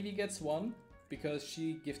 Mama Evie gets 1 because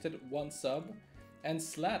she gifted 1 sub. And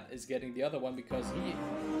Slat is getting the other one because he...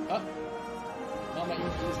 Mama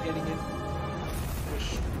Evie is getting it.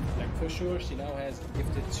 For sure, she now has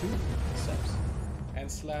gifted 2 subs.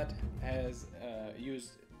 And Slat has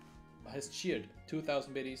cheered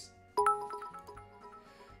 2,000 biddies.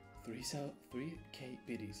 3k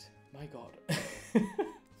biddies. My god.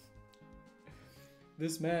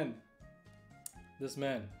 This man.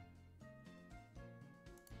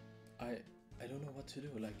 I don't know what to do.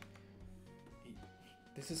 Like,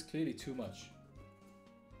 this is clearly too much.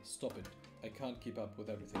 Stop it. I can't keep up with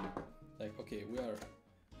everything. Like, okay, we are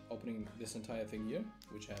opening this entire thing here,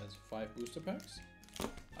 which has 5 booster packs.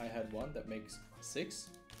 I had 1 that makes 6.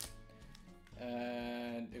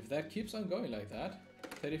 And if that keeps on going like that,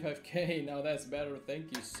 35k, now that's better.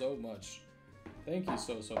 Thank you so much. Thank you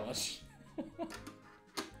so much. Oh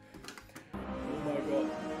my god.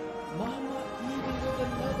 Mama Evie with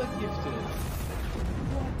another gifted.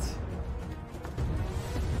 What?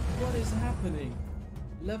 What is happening?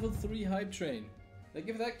 Level 3 hype train. Like,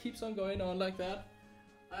 if that keeps on going on like that,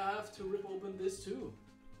 I have to rip open this too.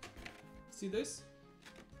 See this?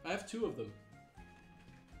 I have 2 of them.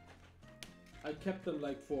 I kept them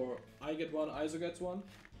like for I get 1, Iso gets 1.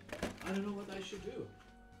 I don't know what I should do.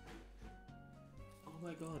 Oh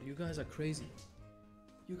my god, you guys are crazy.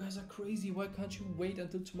 You guys are crazy. Why can't you wait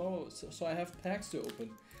until tomorrow so I have packs to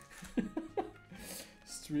open?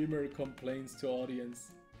 Streamer complains to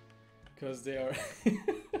audience. Because they are... Oh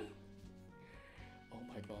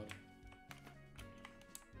my god.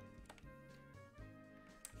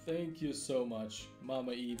 Thank you so much,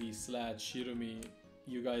 Mama Evie, Slat, Shirumi,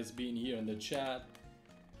 you guys being here in the chat.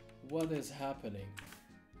 What is happening?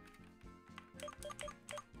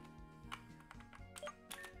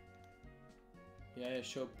 Yeah,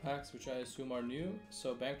 show packs which I assume are new.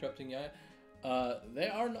 So bankrupting, yeah. They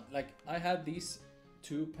are not, like, I had these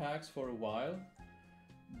 2 packs for a while.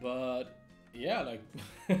 But yeah, like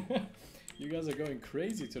you guys are going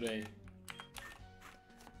crazy today.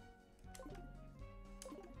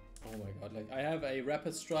 Oh my god, like I have a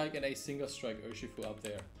Rapid Strike and a Single Strike Urshifu up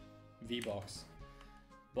there. V-Box.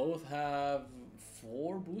 Both have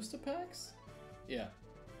 4 booster packs? Yeah.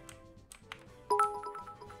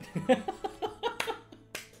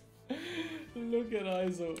 Look at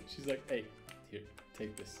Iso. She's like, hey, here,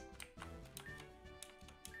 take this.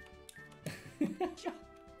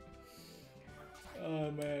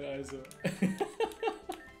 Oh man, Iso.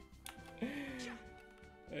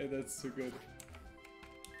 Hey, that's too good.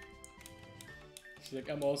 She's like,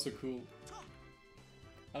 I'm also cool.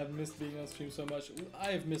 I've missed being on stream so much.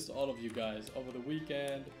 I've missed all of you guys over the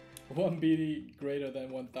weekend. 1 BD greater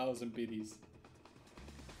than 1,000 BDs.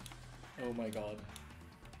 Oh my god.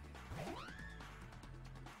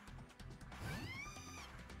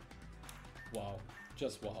 Wow.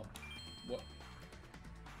 Just wow. What?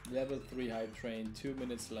 Level 3 hype train, 2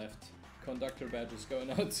 minutes left. Conductor badges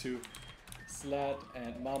going out to Slad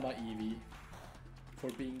and Mama Evie for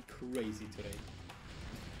being crazy today.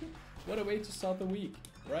 What a way to start the week,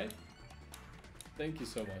 right? Thank you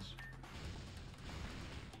so much.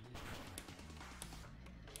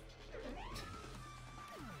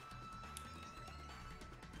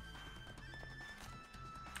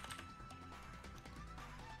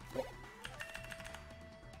 Oh.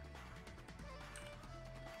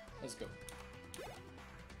 Let's go.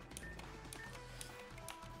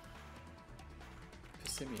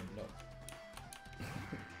 Simeon, no.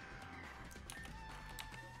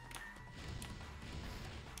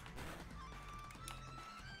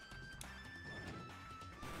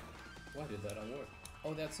 Why did that not work?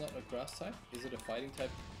 Oh, that's not a grass type? Is it a fighting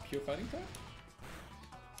type? Pure fighting type?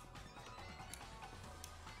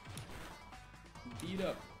 Beat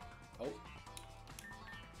up. Oh.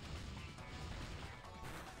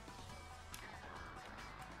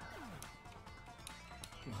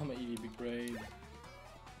 Mama Evie, big brain.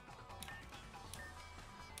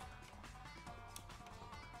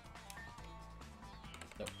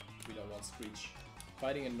 No, we don't want Screech.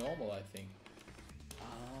 Fighting a normal, I think.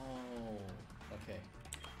 Oh, okay.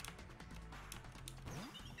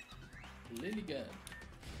 Lilligan,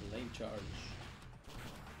 flame charge.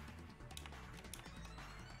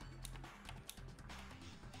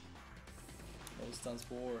 No stance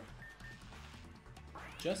for.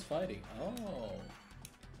 Just fighting. Oh.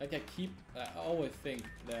 Like I always think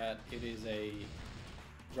that it is a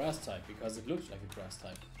grass type because it looks like a grass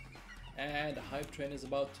type. And the hype train is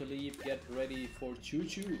about to leave. Get ready for Choo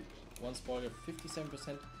Choo. One spoiler,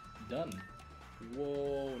 57% done.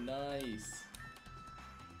 Whoa, nice.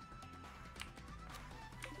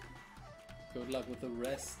 Good luck with the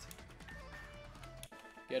rest.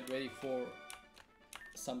 Get ready for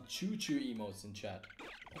some Choo Choo emotes in chat.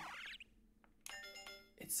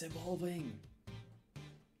 It's evolving.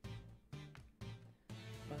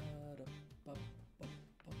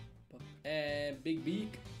 And big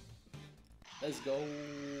beak. Let's go.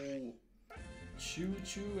 Choo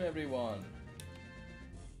choo, everyone.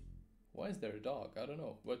 Why is there a dog? I don't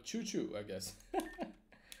know. But choo choo, I guess.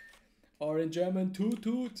 Or in German, toot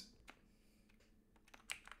toot.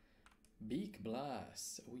 Beak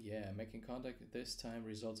blast. Oh yeah, making contact this time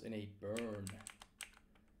results in a burn.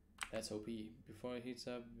 That's OP. Before it heats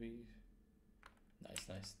up, nice,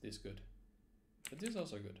 nice. This good. But this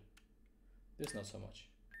also good. This not so much.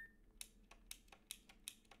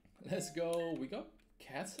 Let's go. We got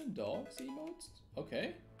cats and dogs emotes?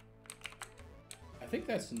 Okay. I think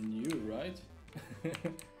that's new, right?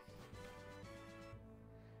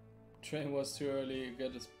 Train was too early.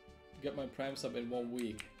 Get my prime sub in 1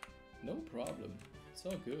 week. No problem. It's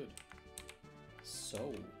all good.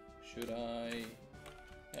 So, should I...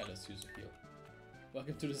 Yeah, let's use a heal.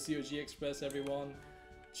 Welcome to the COG Express, everyone.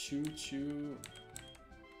 Choo choo.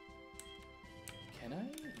 Can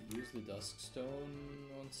I use the Dusk Stone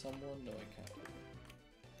on someone? No, I can't.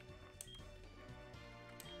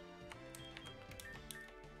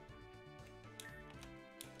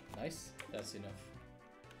 Nice, that's enough.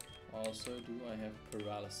 Also, do I have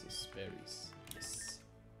paralysis berries? Yes.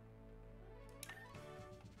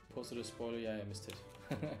 Posted a spoiler, yeah, I missed it.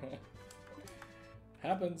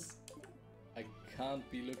 Happens. I can't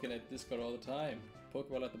be looking at Discord all the time.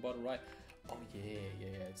 Pokeball at the bottom right. Oh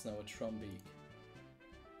yeah, it's now a Trumbeak.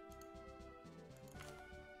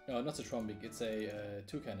 No, not a Trumbeak, it's a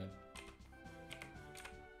Toucannon.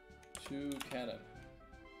 Toucannon.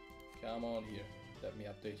 Come on here, let me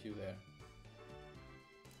update you there.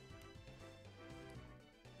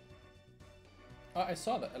 Oh, I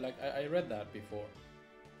saw that, like, I read that before.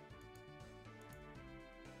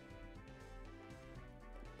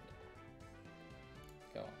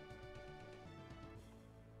 Go on.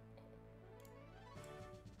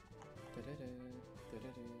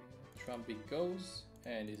 Trumbeak goes.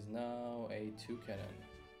 And is now a Toucannon.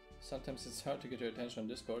 Sometimes it's hard to get your attention on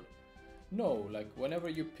Discord. No, like whenever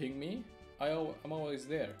you ping me, I'm always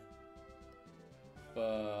there.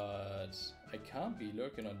 But I can't be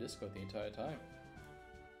lurking on Discord the entire time.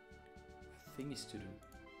 Things to do.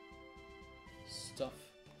 Stuff.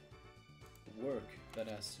 Work that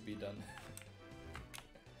has to be done.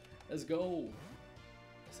 Let's go!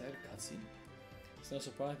 Is that a cutscene? It's no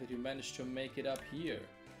surprise that you managed to make it up here.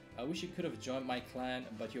 I wish you could have joined my clan,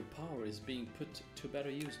 but your power is being put to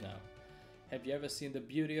better use now. Have you ever seen the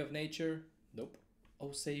beauty of nature? Nope.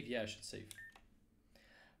 Oh, save. Yeah, I should save.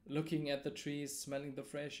 Looking at the trees, smelling the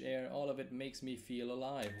fresh air, all of it makes me feel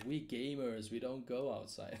alive. We gamers, we don't go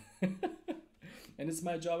outside. And it's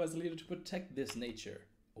my job as a leader to protect this nature.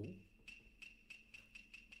 Oh.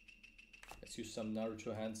 Let's use some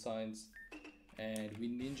Naruto hand signs. And we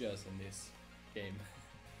ninjas in this game.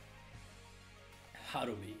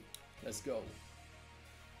 Haruhi. Let's go.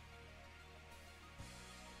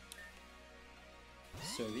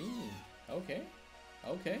 Serene. Okay.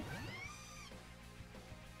 Okay.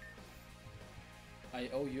 I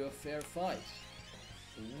owe you a fair fight.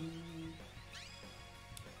 Ooh.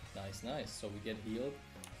 Nice, nice. So we get healed.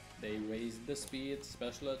 They raise the speed,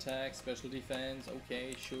 special attack, special defense.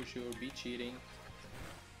 Okay, sure, sure. Be cheating.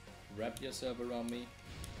 Wrap yourself around me.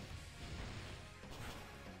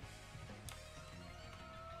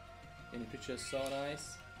 In the picture, so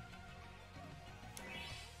nice.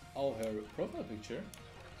 Oh, her profile picture?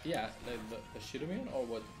 Yeah, the Shidomian or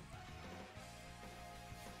what?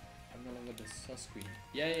 I'm no longer the sus screen.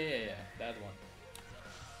 Yeah, that one.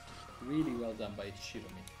 Really well done by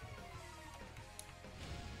Shidomi.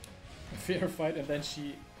 Fair fight, and then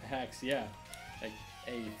she hacks, yeah. Like,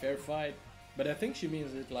 a fair fight. But I think she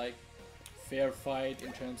means it like fair fight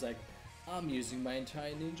in terms like, I'm using my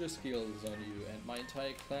entire ninja skills on you, and my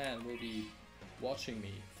entire clan will be watching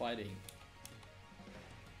me fighting.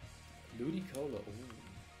 Ludicolo. Ooh.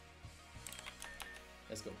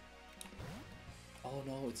 Let's go. Oh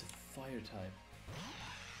no, it's a fire type.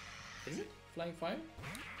 Is it? Flying fire?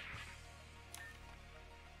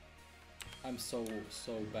 I'm so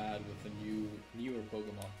bad with the newer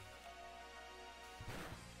Pokemon.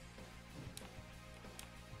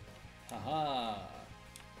 Haha!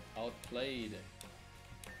 Outplayed.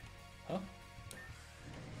 Huh?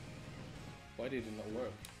 Why did it not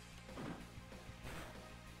work?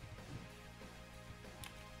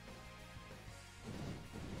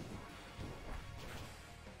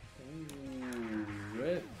 Ooh,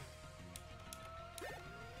 rip.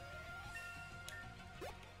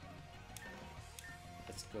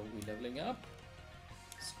 Let's go, we're leveling up.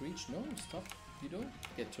 Screech, no, stop. You don't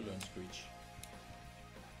get to learn Screech.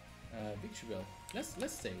 Victory Bell.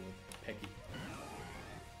 Let's stay with Peggy.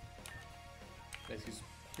 Let's use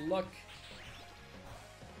Pluck.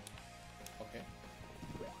 Okay.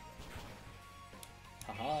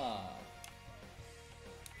 Haha.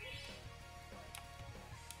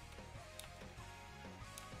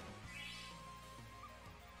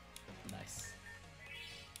 Nice.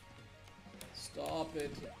 Stop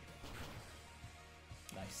it.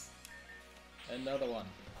 Nice. Another one.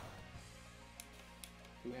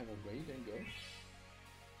 Do we have a raid and go?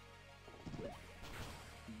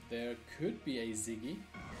 There could be a Ziggy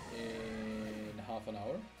in half an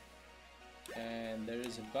hour. And there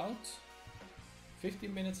is about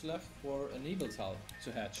 15 minutes left for an Eagletal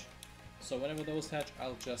to hatch. So whenever those hatch,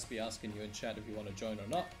 I'll just be asking you in chat if you want to join or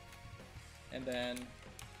not. And then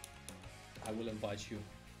I will invite you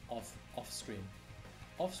off stream.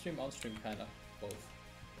 Off stream, on stream, kinda, both.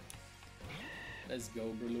 Let's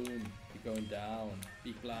go, Breloom. You're going down.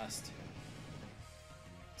 Big blast.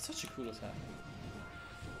 Such a cool attack.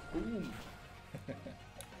 Boom. I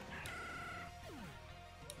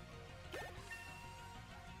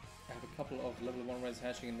have a couple of level 1 raids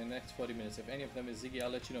hatching in the next 40 minutes. If any of them is Ziggy, I'll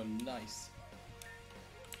let you know. Nice.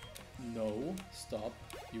 No, stop.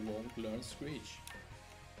 You won't learn Screech.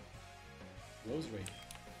 Rosary.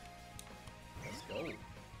 Let's go.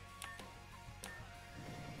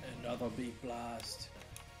 Another big blast.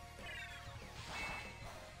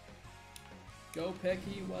 Go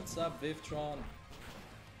Pecky, what's up Vivtron?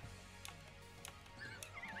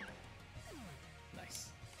 Nice.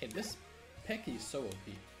 Hey, this Pecky is so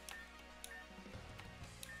OP.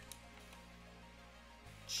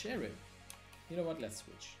 Cherry. You know what, let's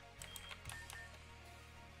switch.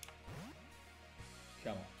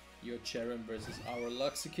 Come on. Your Cherim versus our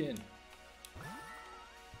Luxikin.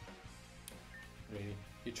 Really?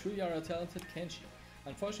 You truly are a talented Kenshi.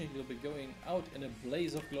 Unfortunately, you'll be going out in a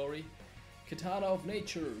blaze of glory. Katana of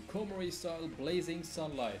nature, Komori style blazing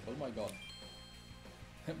sunlight. Oh my god.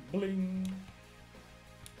 Bling!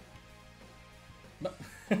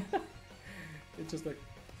 It's just like...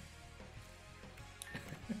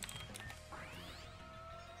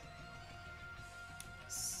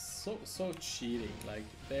 so cheating. Like,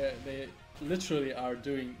 they literally are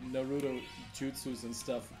doing Naruto jutsus and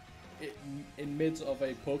stuff in midst of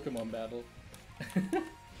a Pokemon battle. And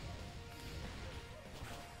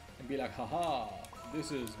be like, haha,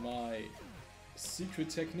 this is my secret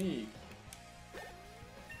technique.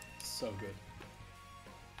 So good.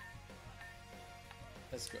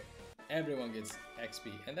 Let's go. Everyone gets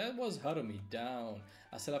XP. And that was Harumi down.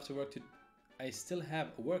 I still have to work to I still have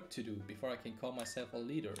work to do before I can call myself a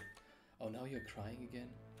leader. Oh, now you're crying again?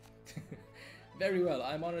 Very well,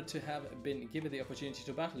 I'm honored to have been given the opportunity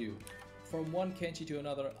to battle you. From one Kenshi to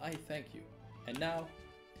another, I thank you. And now,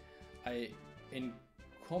 in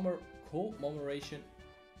commemoration,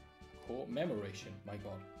 my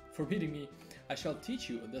god, for beating me, I shall teach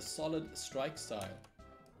you the solid strike style.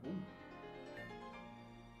 Ooh.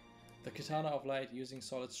 The Katana of Light using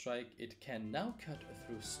solid strike, it can now cut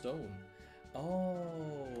through stone.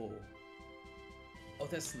 Oh. Oh,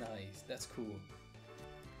 that's nice. That's cool.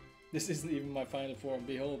 This isn't even my final form.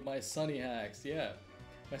 Behold my sunny hacks. Yeah.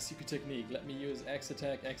 My secret technique. Let me use X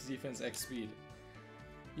attack, X defense, X speed.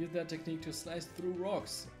 Use that technique to slice through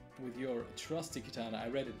rocks with your trusty katana. I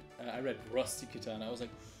read rusty katana. I was like,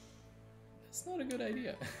 that's not a good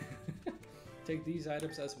idea. Take these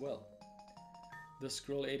items as well. The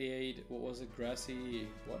scroll 88, what was it? Grassy,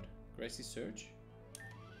 what? Grassy Surge?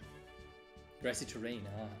 Grassy Terrain,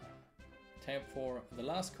 ah. Time for the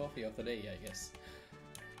last coffee of the day, I guess.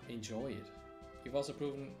 Enjoy it. You've also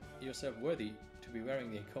proven yourself worthy to be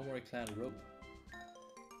wearing the Komori clan robe.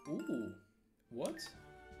 Ooh, what?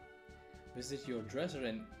 Visit your dresser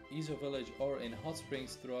in Izo village or in hot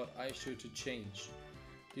springs throughout Aishu to change.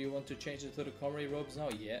 Do you want to change it to the Komori robes now?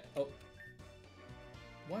 Yeah. Oh.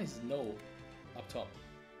 Why is no up top?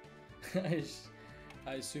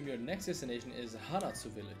 I assume your next destination is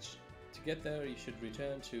Hanatsu village. To get there, you should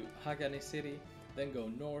return to Hagane City, then go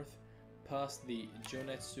north past the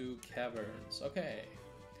Jonetsu Caverns. Okay.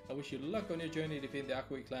 I wish you luck on your journey to defeat the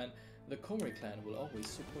Akui clan. The Komori clan will always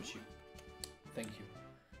support you. Thank you.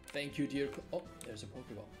 Thank you, dear. Oh, there's a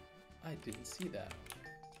Pokeball. I didn't see that.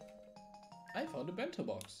 I found a bento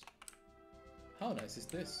box. How nice is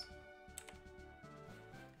this?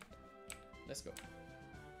 Let's go.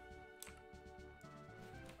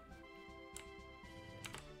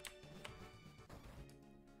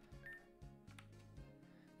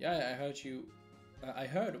 Yeah, I heard you. I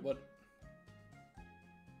heard what.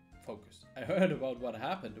 Focus. I heard about what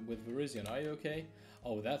happened with Virizion. Are you okay?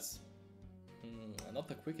 Oh, that's not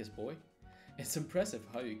the quickest, boy. It's impressive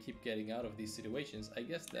how you keep getting out of these situations. I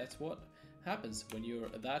guess that's what happens when you're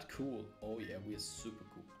that cool. Oh yeah, we're super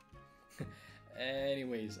cool.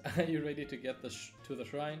 Anyways, are you ready to get to the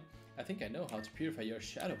shrine? I think I know how to purify your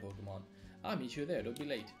shadow Pokemon. I'll meet you there, don't be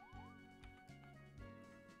late.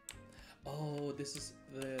 Oh, this is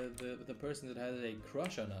the person that has a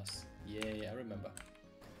crush on us. Yeah, I remember.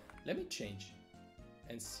 Let me change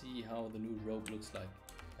and see how the new robe looks like.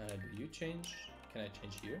 Do you change? Can I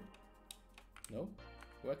change here? No?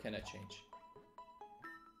 Where can I change?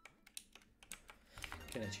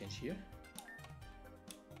 Can I change here?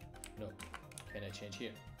 No. Can I change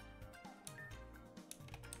here?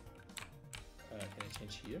 Can I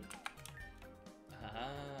change here?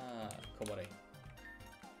 Ah, Komore.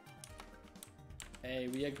 Hey,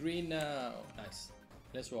 we are green now. Nice.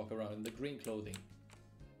 Let's walk around in the green clothing.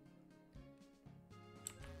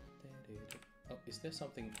 Oh, is there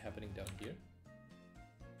something happening down here?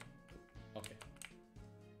 Okay.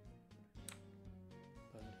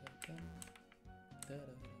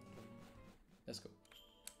 Let's go.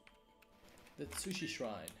 The Tsushi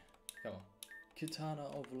Shrine. Come on. Katana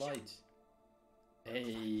of Light.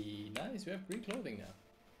 Hey, nice. We have green clothing now.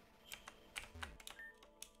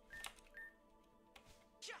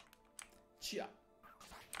 Chia.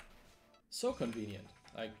 So convenient.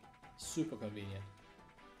 Like, super convenient.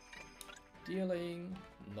 Dealing.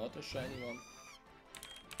 Not a shiny one.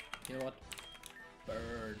 You know what?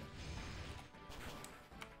 Burn.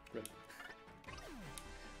 Rip.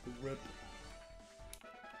 Rip.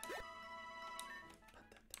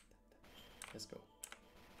 Let's go.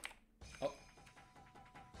 Oh.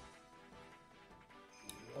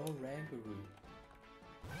 Oh, Rangaroo.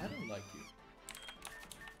 I don't like you.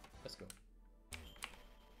 Let's go.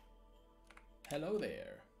 Hello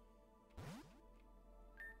there.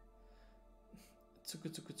 Tsuku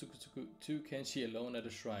tsuku tsuku tsuku. Two Kenshi alone at a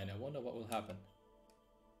shrine. I wonder what will happen.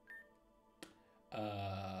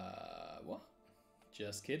 What?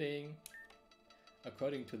 Just kidding.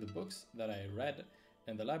 According to the books that I read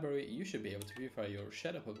in the library, you should be able to purify your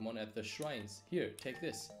shadow Pokemon at the shrines. Here, take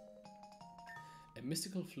this. A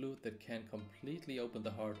mystical flute that can completely open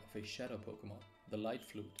the heart of a shadow Pokemon. The light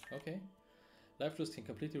flute. Okay. Light flutes can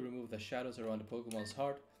completely remove the shadows around a Pokemon's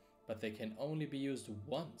heart, but they can only be used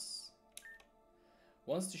once.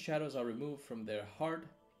 Once the shadows are removed from their heart,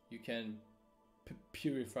 you can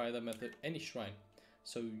purify them at any shrine.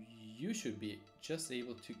 So you should be just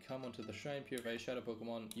able to come onto the shrine, purify a shadow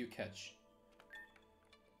Pokemon you catch.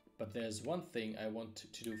 But there's one thing I want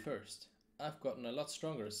to do first. I've gotten a lot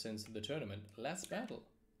stronger since the tournament. Let's battle.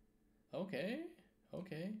 Okay,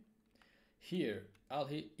 okay. Here, I'll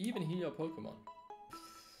even heal your Pokemon.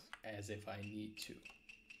 As if I need to.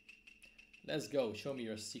 Let's go, show me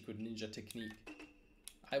your secret ninja technique.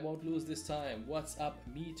 I won't lose this time. What's up,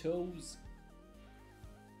 Mitos?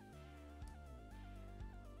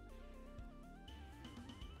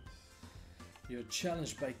 You're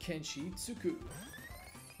challenged by Kenshi Tsuku.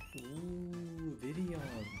 Ooh, Virizion.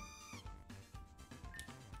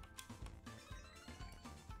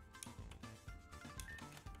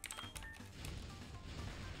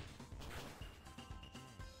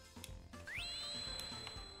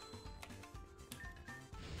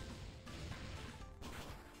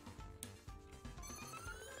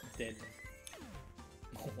 Dead.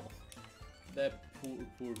 That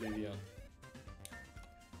poor Virizion.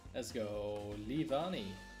 Let's go,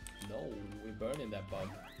 Livani. No, we're burning that bug.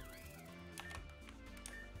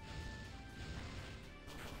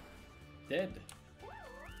 Dead.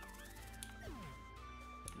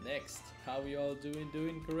 Next, how we all doing?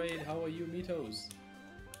 Doing great. How are you, Mitos?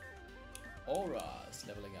 Aura's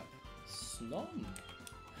leveling up. Snom.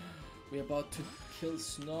 We're about to kill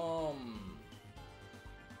Snom.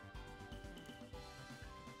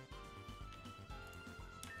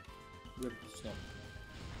 Rip Snom.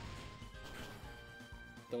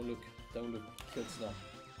 Don't look, kill Snom.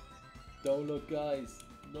 Don't look, guys,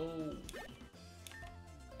 no.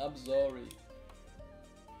 I'm sorry,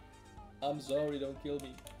 don't kill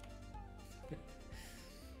me.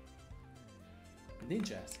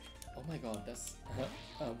 Ninjas, oh my god, that's,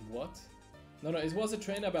 what? No, it was a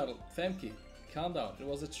trainer battle, Famke, calm down, it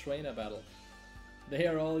was a trainer battle. They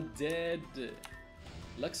are all dead.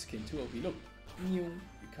 Luxkin too OP, look, you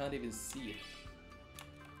can't even see it.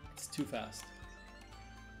 It's too fast.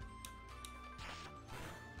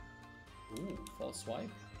 Ooh, false swipe.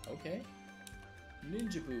 Okay.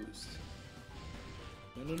 Ninja boost.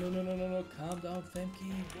 No. Calm down, Famke.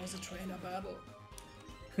 It was a trainer battle.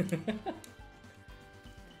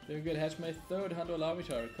 Doing good. Hatch my third Hundo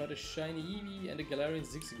Larvitar. Caught a shiny Eevee and a Galarian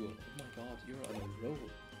Zigzagoon. Oh my god, you're on a roll.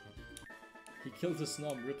 He killed the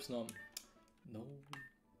Snom. Rip Snom. No.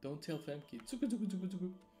 Don't tell Famke.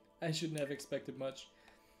 Tsuku. I shouldn't have expected much.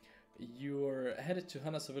 You're headed to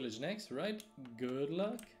Hanasa village next, right? Good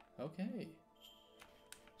luck. Okay.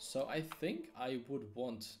 So I think I would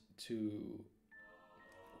want to...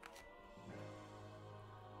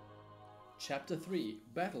 Chapter 3.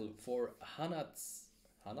 Battle for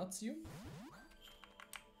Hanatsu?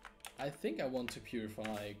 I think I want to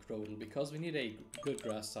purify Grotle because we need a good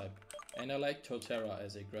grass type. And I like Torterra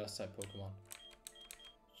as a grass type Pokemon.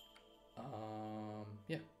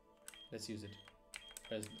 Yeah. Let's use it.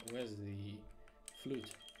 Where's the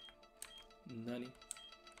flute? Nani?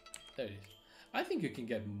 There it is. I think you can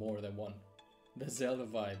get more than one. The Zelda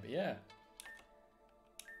vibe, yeah.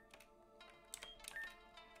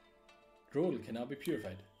 Grotle can now be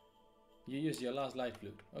purified. You use your last life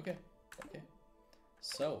flute. Okay.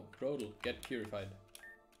 So, Grotle, get purified.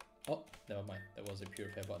 Oh, never mind. There was a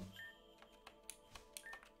purify button.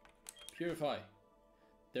 Purify.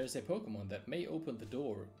 There's a Pokemon that may open the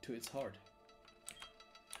door to its heart.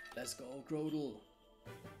 Let's go, Grotle.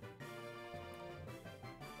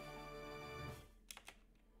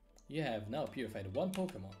 You have now purified one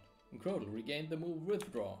Pokemon. Grotle regained the move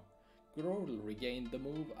Withdraw. Grotle regained the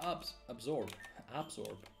move Absorb.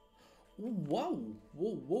 Whoa.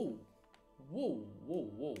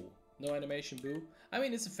 No animation, boo. I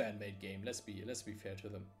mean, it's a fan-made game. Let's be fair to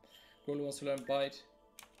them. Grotle wants to learn Bite.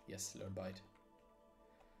 Yes, learn Bite.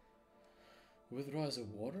 Withdraw is a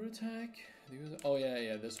water attack. Oh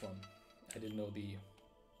yeah, this one. I didn't know the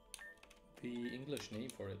English name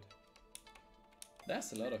for it.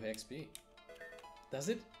 That's a lot of XP. Does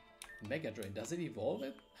it? Mega Drain. Does it evolve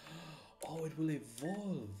it? Oh, it will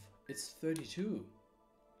evolve. It's 32.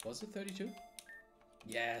 Was it 32?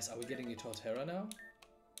 Yes. Are we getting a Torterra now?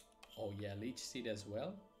 Oh yeah, Leech Seed as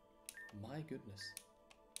well. My goodness.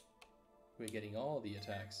 We're getting all the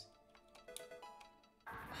attacks.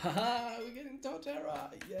 Haha, we're getting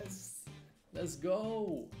Torterra. Yes. Let's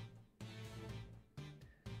go.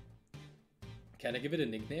 Can I give it a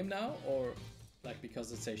nickname now, or like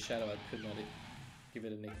because it's a shadow, I could not give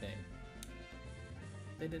it a nickname?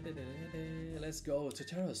 Let's go.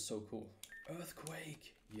 Torterra is so cool.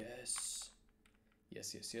 Earthquake. Yes.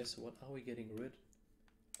 What are we getting rid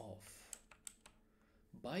of?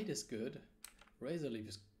 Bite is good. Razor Leaf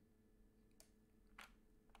is...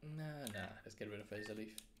 Nah. Let's get rid of Razor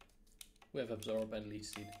Leaf. We have Absorb and Leech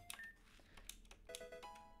Seed.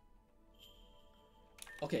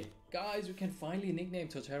 Okay, guys, we can finally nickname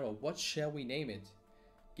Torterra. What shall we name it?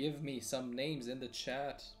 Give me some names in the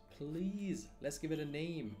chat, please. Let's give it a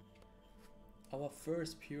name. our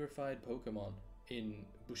first purified Pokemon in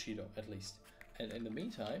Bushido, at least. And in the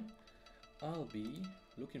meantime, I'll be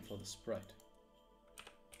looking for the sprite.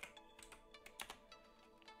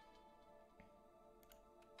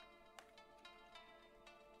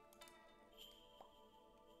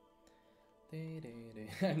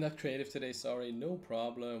 I'm not creative today, sorry, no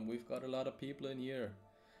problem. We've got a lot of people in here.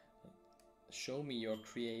 Show me your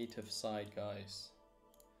creative side, guys.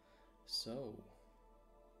 So,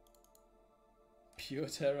 Pure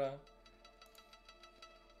Terra.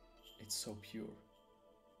 It's so pure.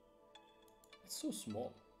 It's so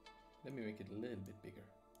small. Let me make it a little bit bigger.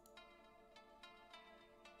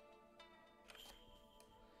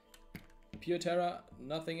 Pure Terra,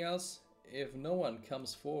 nothing else. If no one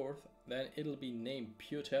comes forth, then it'll be named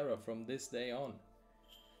Pure Terra from this day on.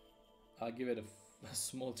 I'll give it a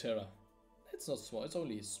small Terra. It's not small, it's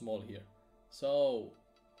only small here. So,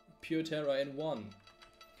 Pure Terra in 1.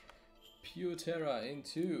 Pure Terra in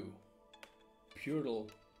 2. Puretle.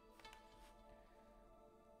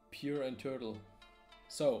 Pure and Turtle.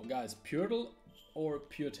 So, guys, Puretle or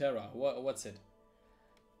Pure Terra? What's it?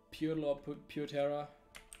 Puretle or Pure Terra?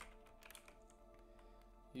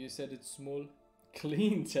 You said it's small.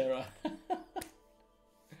 Clean Terra.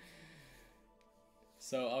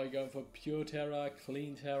 So are we going for Pure Terra,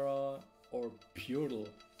 Clean Terra, or Puretle?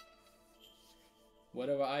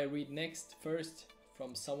 Whatever I read next first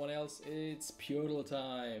from someone else, it's Puretle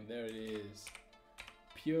time. There it is.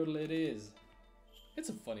 Puretle it is. It's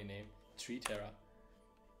a funny name. Tree Terra.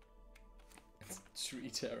 Tree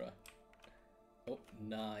Terra. Oh,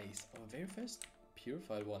 nice. Our very first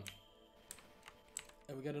purified one.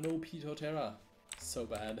 And we got an OP Torterra. So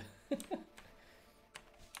bad.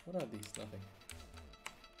 What are these? Nothing.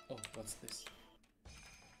 Oh, what's this?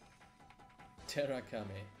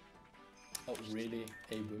 Terrakame. Oh, really?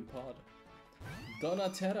 A Wimpod?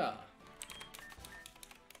 Donaterra.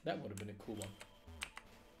 That would have been a cool one.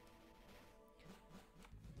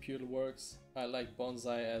 Puretle works. I like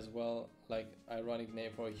Bonsai as well. Like, ironic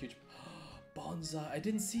name for a huge... Bonsai! I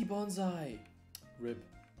didn't see Bonsai! Rip.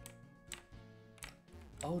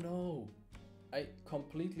 Oh no! I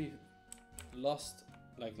completely lost,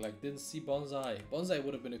 like didn't see Bonsai. Bonsai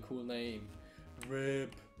would have been a cool name.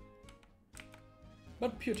 Rip.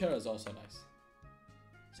 But Pure Terra is also nice.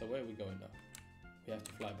 So where are we going now? We have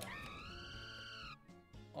to fly back.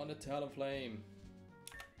 On a Talonflame.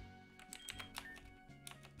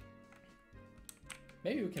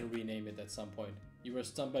 Maybe we can rename it at some point. You were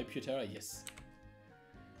stunned by Pure Terra? Yes.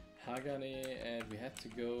 Hagane, and we have to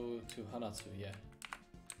go to Hanatsu, yeah.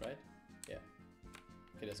 Right? Yeah.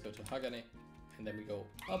 Okay, let's go to Hagane, and then we go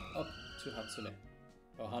up to Hatsune,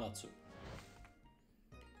 or Hanatsu.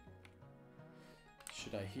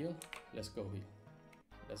 Should I heal? Let's go heal.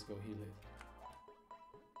 Let's go heal it.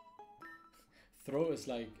 Throw is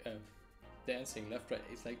like dancing left, right.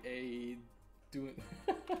 It's like a doing.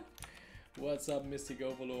 What's up, Mystic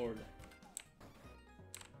Overlord?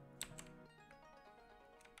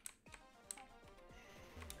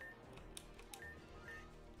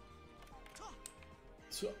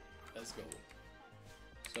 Let's go.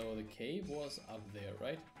 So the cave was up there,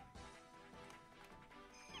 right?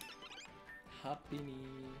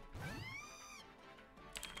 Happiny.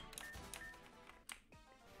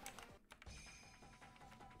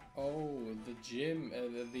 Oh, the gym,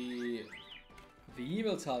 the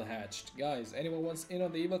Eviltal hatched. Guys, anyone wants in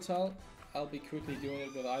on the Eviltal? I'll be quickly doing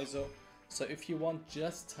it with ISO. So if you want,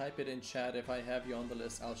 just type it in chat. If I have you on the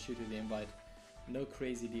list, I'll shoot you the invite. No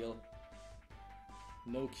crazy deal.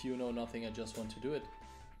 No queue, no nothing, I just want to do it.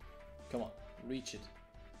 Come on, reach it.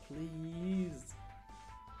 Please.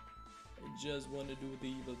 I just want to do the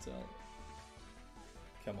Eviltal.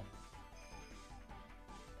 Come on.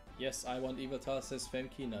 Yes, I want Eviltal, says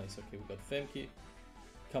Femke. Nice, okay, we got Femke.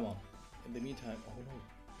 Come on. In the meantime, oh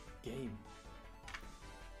no. Game.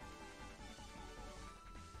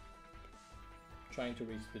 Trying to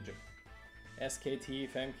reach the gym. SKT,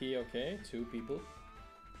 Femke, okay, 2 people.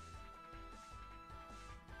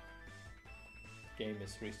 Game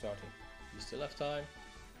is restarting. You still have time.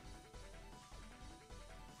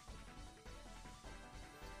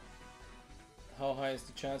 How high is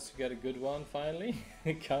the chance to get a good one finally?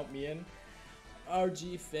 Count me in.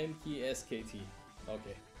 RG Femke SKT.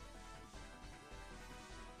 Okay.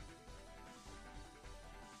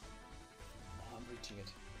 Oh, I'm reaching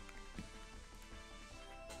it.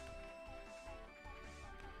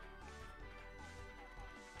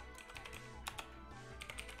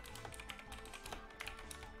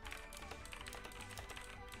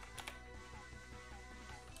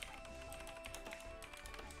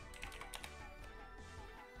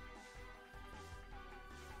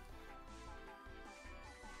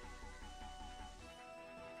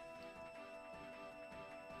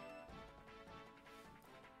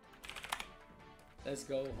 Let's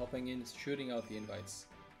go, hopping in, shooting out the invites.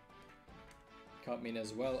 Count me in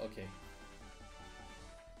as well, okay.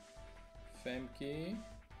 Femke,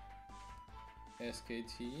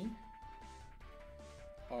 SKT,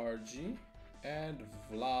 RG, and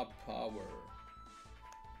Vla Power.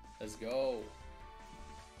 Let's go.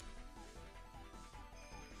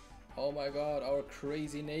 Oh my god, our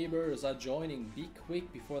crazy neighbors are joining. Be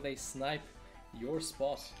quick before they snipe your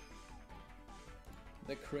spot.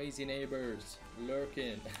 The crazy neighbors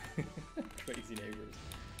lurking. Crazy neighbors.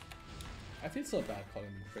 I feel so bad calling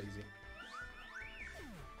them crazy.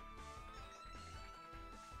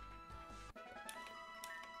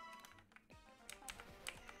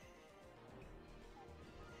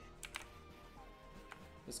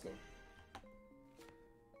 Let's go.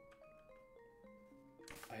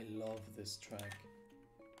 I love this track.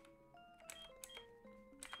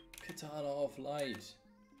 Katana of Light.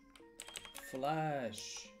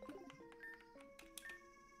 Flash.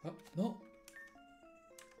 Huh? No.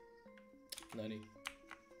 Nani.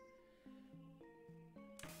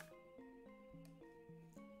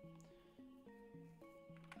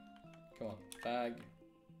 Come on. Bag.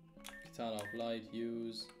 Katana of Light.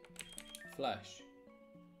 Use. Flash.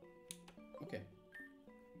 Okay.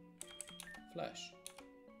 Flash.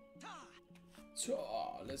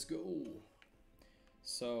 Let's go.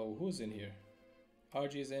 So who's in here?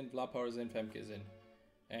 RG is in, Vlapower is in, Femke is in,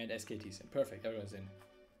 and SKT is in. Perfect, everyone's in.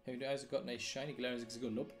 Have you guys gotten a shiny glaring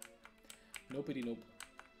Zigzagoon? Nope. Nopey nope.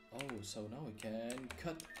 Oh, so now we can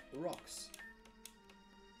cut rocks.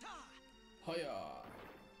 Hiya!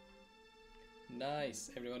 Nice,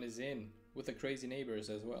 everyone is in, with the crazy neighbors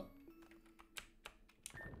as well.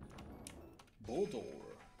 Boldor.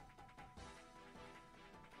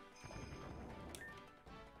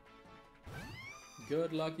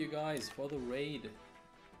 Good luck, you guys, for the raid.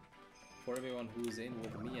 For everyone who's in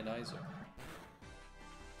with me and Iso.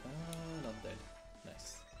 Ah, not dead.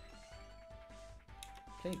 Nice.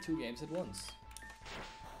 Playing 2 games at once.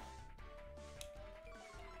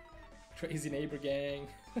 Crazy neighbor gang.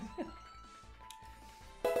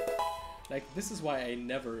 Like, this is why I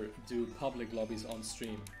never do public lobbies on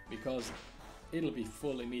stream. Because it'll be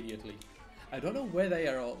full immediately. I don't know where they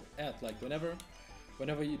are all at. Like, whenever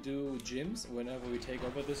you do gyms, whenever we take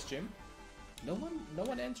over this gym, no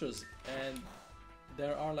one enters, and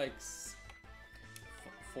there are like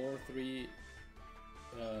 4-3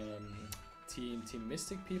 team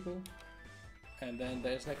Mystic people, and then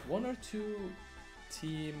there's like 1 or 2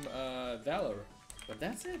 team Valor, but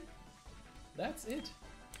that's it.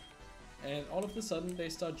 And all of a sudden they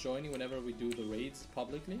start joining whenever we do the raids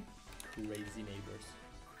publicly. Crazy neighbors,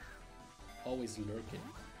 always lurking.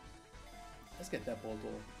 Let's get that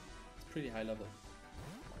Boldor. It's pretty high level.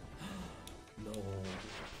 No.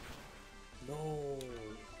 No.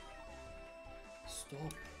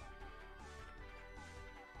 Stop.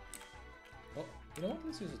 Oh, you know what?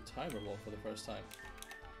 Let's use a timer wall for the first time.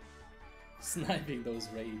 Sniping those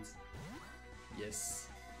raids. Yes.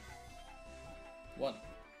 1,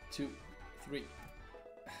 2, 3.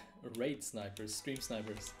 Raid snipers, stream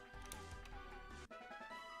snipers.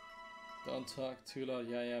 Don't talk too loud.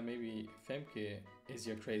 Yeah, maybe Femke is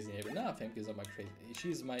your crazy neighbor. Nah, Femke is not my crazy.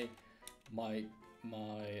 She's my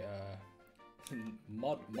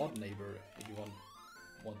mod neighbor, if you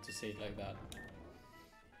want to say it like that.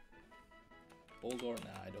 Boldor?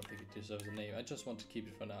 Nah, I don't think it deserves a name. I just want to keep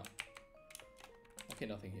it for now. Okay,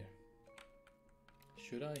 nothing here.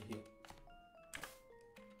 Should I heal?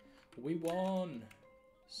 We won!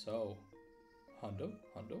 So, Hondo.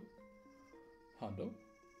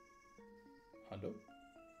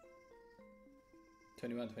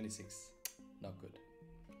 21, 26. Not good.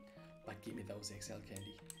 But give me those XL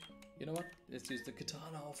candy. You know what? Let's use the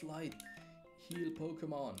Katana of Light. Heal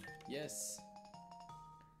Pokemon. Yes.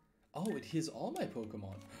 Oh, it heals all my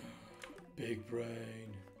Pokemon. Big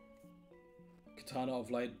brain. Katana of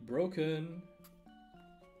Light broken.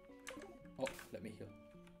 Oh, let me heal.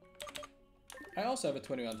 I also have a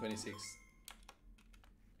 21, 26.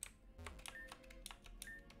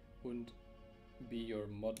 Wouldn't be your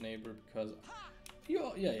mod neighbor because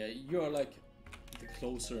you're like the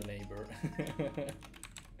closer neighbor.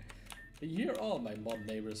 You're all my mod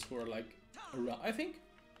neighbors who are like around.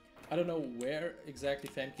 I don't know where exactly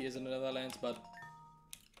Femke is in the Netherlands, but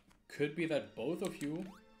could be that both of you,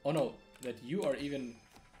 oh no, that you are even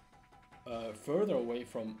further away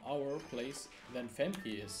from our place than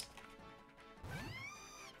Femke is.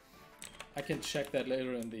 I can check that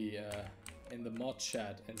later in the mod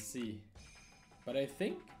chat and see. But I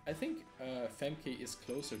think Femke is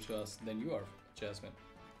closer to us than you are, Jasmine.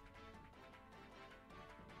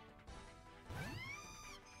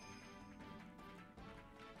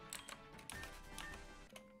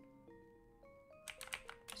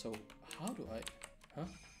 So how do I... Huh?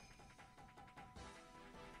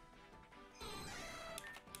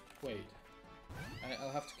 Wait. I'll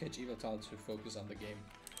have to catch Eviltal to focus on the game.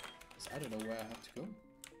 'Cause I don't know where I have to go.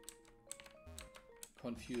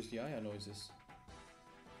 Confused Yaya noises.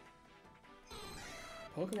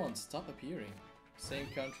 Pokemon, stop appearing. Same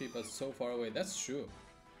country but so far away. That's true.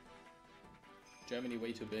 Germany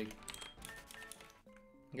way too big.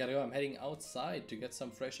 Gotta go, I'm heading outside to get some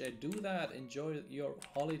fresh air. Do that, enjoy your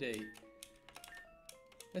holiday.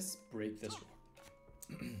 Let's break this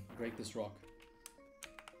rock. Break this rock.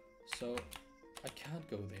 So, I can't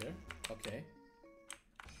go there. Okay.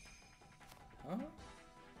 Huh?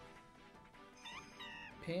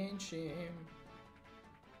 Pinch him.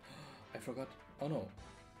 I forgot. Oh no.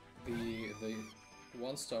 The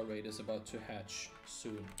 1-star raid is about to hatch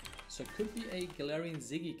soon. So could be a Galarian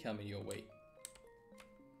Ziggy coming your way.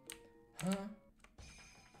 Huh?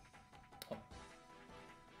 Oh.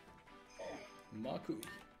 Makui.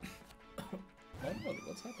 Oh no,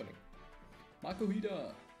 what's happening?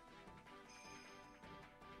 Makuhida!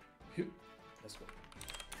 Let's go.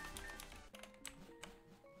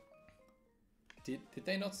 Did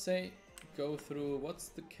they not say go through, what's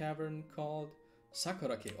the cavern called?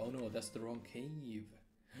 Sakura Cave. Oh no, that's the wrong cave.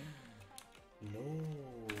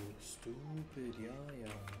 No, stupid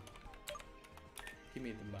Yaya. Give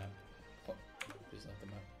me the map. Oh, this is not the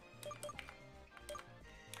map.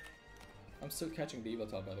 I'm still catching the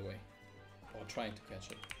Eviltal, by the way. Or trying to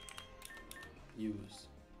catch it. Use.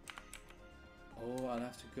 Oh, I'll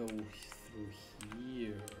have to go through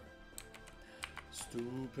here.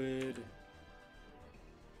 Stupid.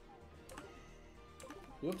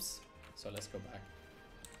 Whoops. So let's go back.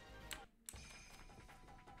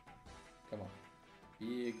 Come on.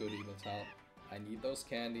 Be a good Eviltal. I need those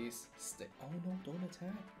candies. Stay. Oh no, don't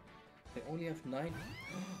attack. They only have 9.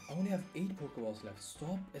 I only have 8 Pokeballs left.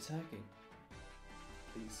 Stop attacking.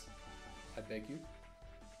 Please. I beg you.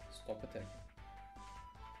 Stop attacking.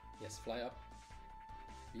 Yes, fly up.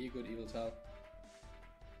 Be a good Eviltal.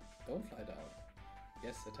 Don't fly down.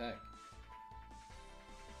 Yes, attack.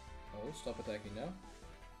 Oh, stop attacking now.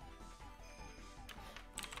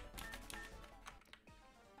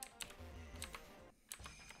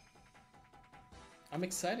 I'm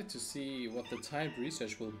excited to see what the timed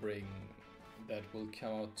research will bring that will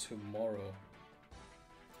come out tomorrow.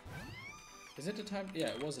 Is it a timed? Yeah,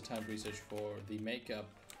 it was a timed research for the makeup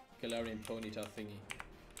Galarian Ponyta thingy.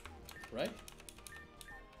 Right?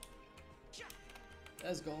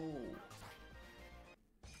 Let's go!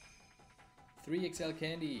 3XL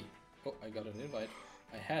candy! Oh, I got an invite.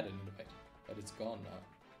 I had an invite, but it's gone now.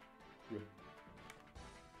 Rip.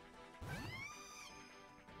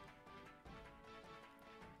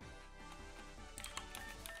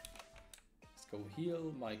 Go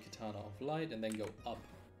heal my Katana of Light and then go up.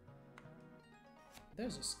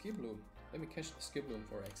 There's a Skibloom. Let me catch the Skibloom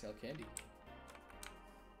for XL candy.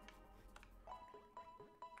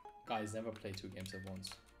 Guys, never play 2 games at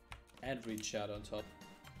once. And reach Shadow on top.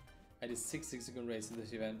 I did 6 6-second raids in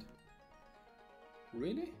this event.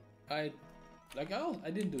 Really? I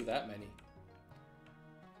didn't do that many.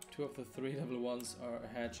 2 of the 3 level 1s are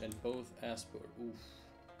hatch and both Asper. Oof.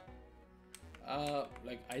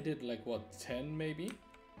 Like I did like what, 10 maybe?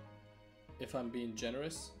 If I'm being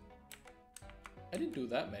generous. I didn't do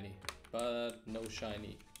that many, but no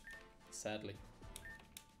shiny, sadly.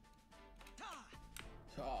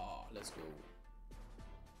 Ah, let's go.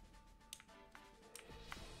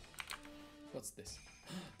 What's this?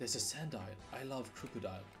 There's a Sandile. I love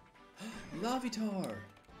Crocodile. Larvitar!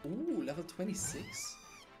 Ooh, level 26.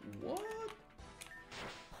 What?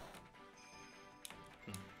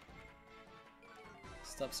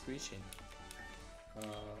 Stop screeching.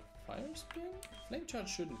 Fire Spin? Flame Charge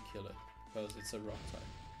shouldn't kill it, because it's a rock type.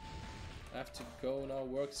 I have to go now,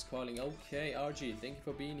 work is calling. Okay, RG, thank you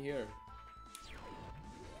for being here.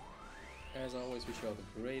 As always, wish you all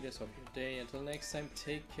the greatest of your day. Until next time,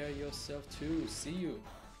 take care of yourself too. See you.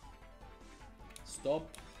 Stop.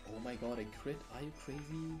 Oh my god, a crit. Are you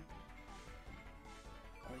crazy?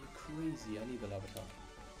 Are you crazy? I need the Larvitar.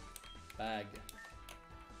 Bag.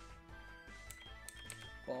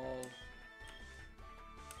 Ball.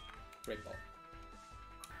 Great ball.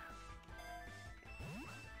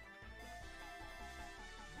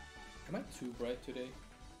 Am I too bright today?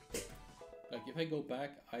 Like if I go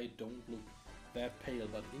back, I don't look that pale,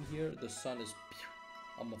 but in here the sun is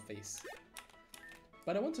on my face.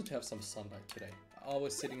 But I wanted to have some sunlight today.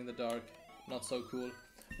 Always sitting in the dark, not so cool.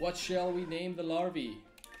 What shall we name the larvae?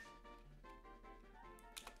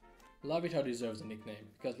 Larvitar deserves a nickname,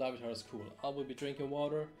 because Larvitar is cool. I will be drinking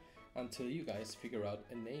water until you guys figure out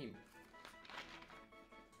a name.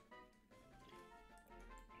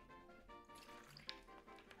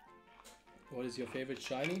 What is your favorite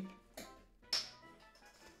shiny?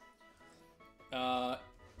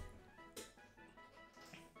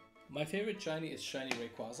 My favorite shiny is shiny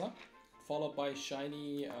Rayquaza, followed by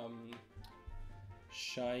shiny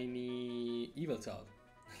shiny Yveltal.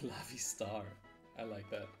 Lovey Star. I like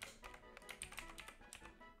that.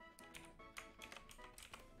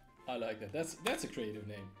 I like that. That's a creative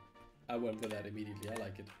name. I went with that immediately. I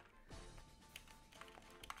like it.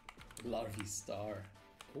 Larvy Star.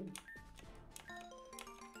 Oh.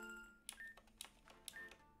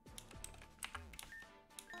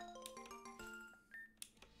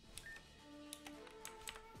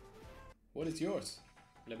 What is yours?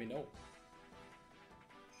 Let me know.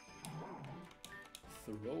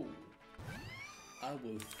 Throw. I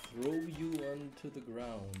will throw you onto the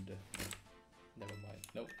ground. Never mind.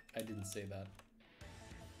 Nope, I didn't say that.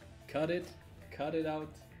 Cut it. Cut it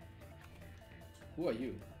out. Who are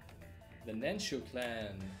you? The Nenshu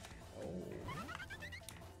clan. Oh.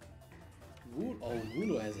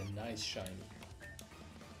 Woolo has a nice shiny.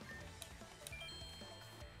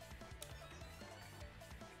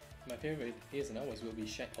 My favorite is and always will be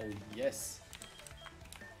shiny. Oh yes.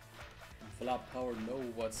 Flop Power know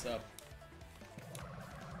what's up.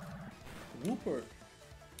 Wooper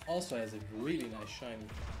also has a really nice shiny.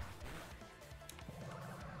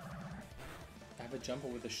 I have a jumper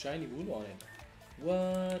with a shiny Woolo on it.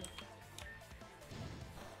 What?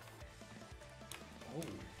 Oh.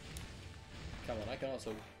 Come on, I can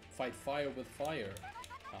also fight fire with fire.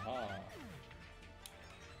 Aha.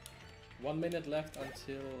 1 minute left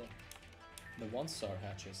until the 1-star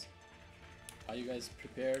hatches. Are you guys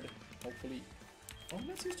prepared? Hopefully. Oh,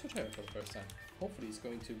 let's use Torterra for the first time. Hopefully it's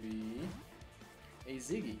going to be a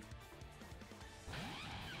Ziggy.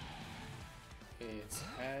 It's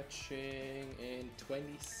hatching in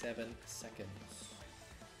 27 seconds.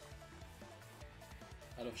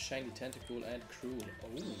 Out of Shiny Tentacool and Cruel.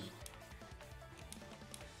 Oh.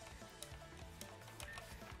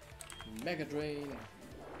 Mega Drain.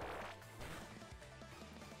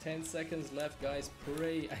 10 seconds left, guys.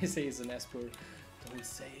 Pray. I say it's an Esper. Don't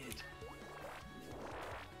say it.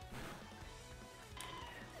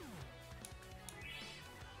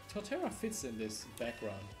 Torterra fits in this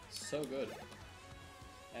background. So good.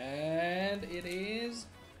 And it is...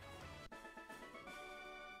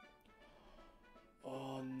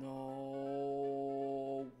 Oh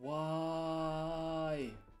no. Why?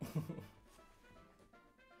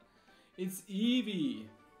 It's Eevee.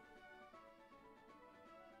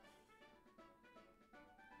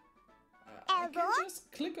 I can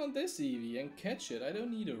just click on this Eevee and catch it. I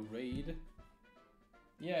don't need a raid.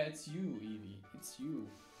 Yeah, it's you, Eevee. It's you.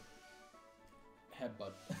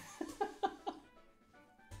 Headbutt.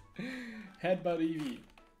 Headbutt Eevee.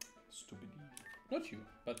 Stupid Eevee. Not you,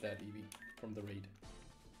 but that Eevee from the raid.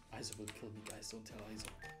 Iso will kill me, guys. Don't tell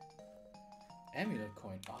Iso. Amulet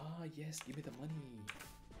coin. Ah, yes. Give me the money.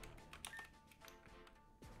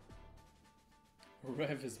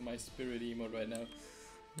 Rev is my spirit emote right now.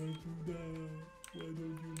 My Buddha, why don't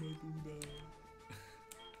you, my Buddha?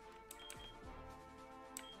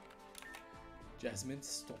 Jasmine,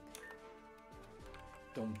 stop.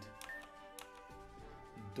 Don't.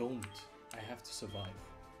 Don't. I have to survive.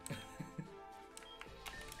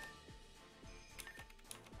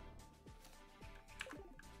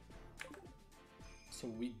 So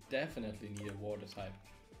we definitely need a water type.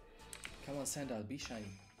 Come on, Sandal, be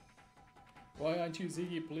shiny. Why aren't you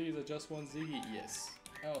Ziggy, please? I just want Ziggy. Yes.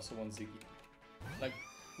 I also want Ziggy. Like,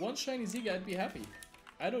 one shiny Ziggy, I'd be happy.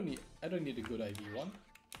 I don't need a good IV one.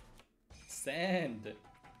 Sand.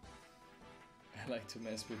 I like to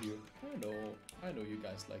mess with you. I know you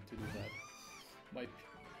guys like to do that.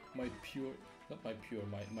 My pure, not my pure,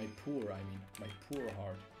 my poor. I mean, my poor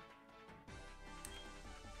heart.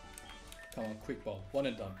 Come on, quick ball, one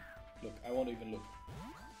and done. Look, I won't even look.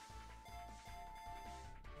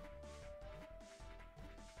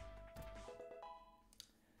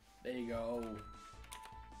 There you go.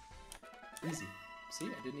 Easy. See,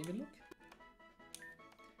 I didn't even look.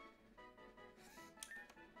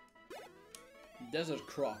 Desert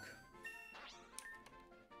Croc.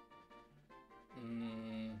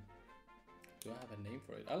 Do I have a name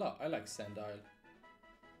for it? I like Sandile.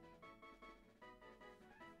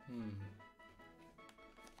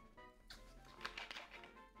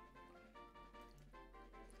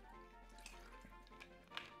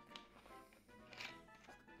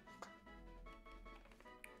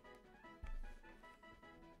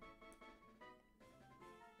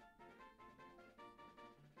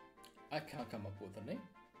 I can't come up with a name,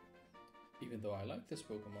 even though I like this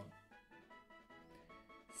Pokemon.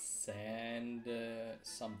 Sand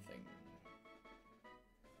something.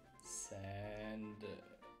 Sand.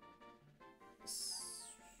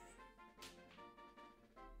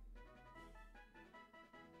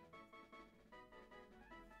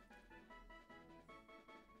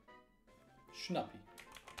 Schnappy.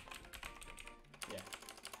 Yeah.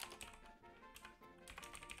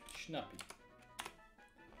 Schnappy.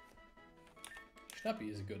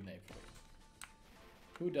 Schnappy is a good name for it.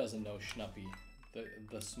 Who doesn't know Schnappy?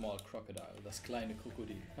 The small crocodile. Das kleine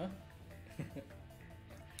Krokodil, huh?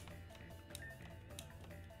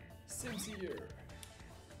 Sincere.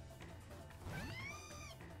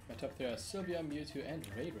 My top 3 are Sylvia, Mewtwo, and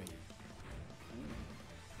Ray Ray.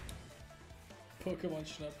 Pokémon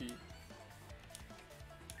Schnappy.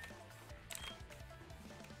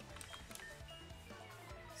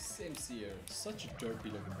 Sincere. Such a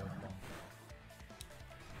derpy looking Pokemon.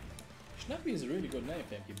 Schnappy is a really good name,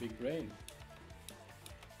 Famke. Big brain.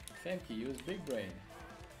 Famke, use big brain.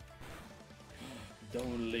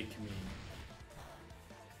 Don't lick me.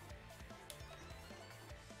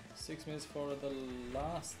 6 minutes for the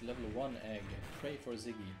last level 1 egg. Pray for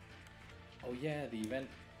Ziggy. Oh yeah, the event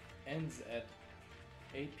ends at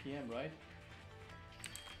 8 PM, right?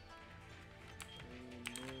 Oh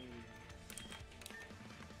no.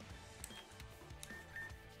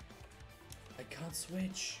 I can't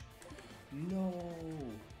switch. No.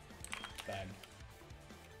 Bag.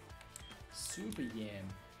 Super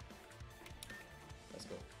Yam. Let's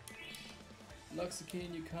go.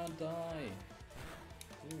 Luxicane, you can't die.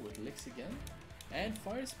 Ooh, it licks again. And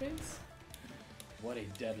fire spins? What a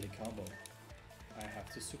deadly combo. I have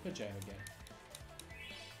to super jam again.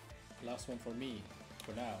 Last one for me,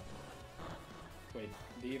 for now. Wait,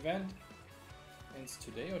 the event ends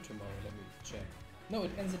today or tomorrow? Let me check. No,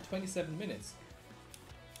 it ends in 27 minutes.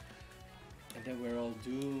 And then we're all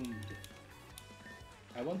doomed.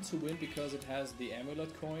 I want to win because it has the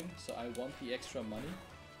amulet coin, so I want the extra money.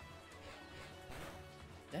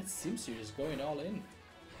 That seems serious, going all in.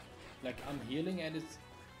 Like I'm healing and it's...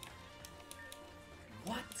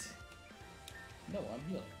 What? No, I'm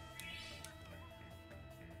healing.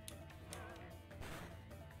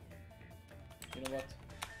 You know what?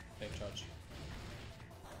 Take charge.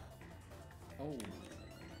 Oh,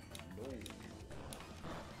 no.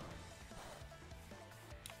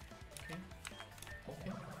 Okay.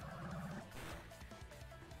 Okay.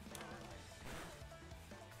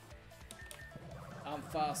 I'm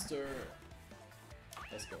faster.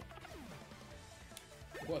 Let's go.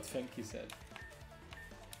 What Famke said.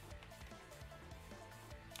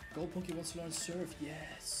 Gold Poké wants to learn Surf.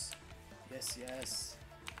 Yes. Yes, yes.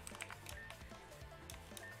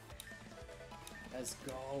 Let's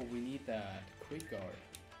go. We need that. Quick guard.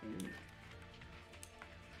 Ooh.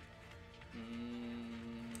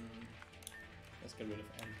 Let's get rid of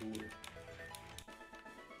Ampoule.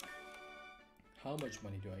 How much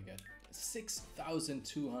money do I get?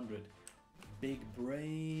 6,200. Big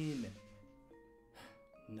brain.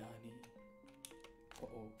 Nani.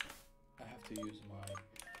 Uh-oh. I have to use my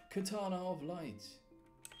Katana of Light.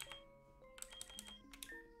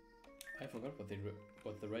 I forgot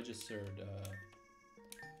what the registered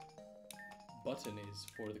button is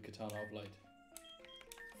for the Katana of Light.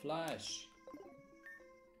 Flash.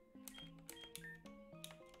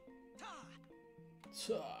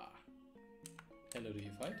 Ta. Hello, do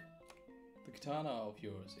you fight? The katana of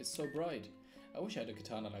yours, it's so bright. I wish I had a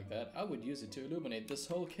katana like that. I would use it to illuminate this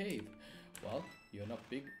whole cave. Well, you're not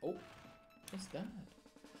big. Oh, what's that?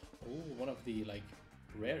 Oh, one of the like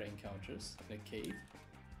rare encounters in a cave.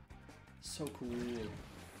 So cool.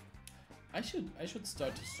 I should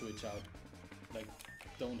start to switch out. Like,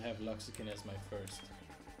 don't have Luxicane as my first.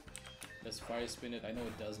 Let's fire spin it. I know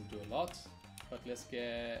it doesn't do a lot, but let's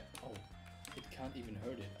get. Oh, it can't even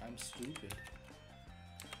hurt it. I'm stupid.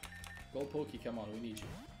 Gold Pokey, come on, we need you.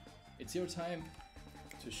 It's your time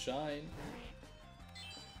to shine.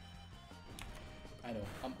 I know,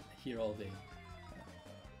 I'm here all day.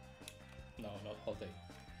 No, not all day.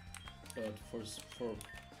 But for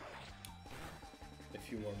a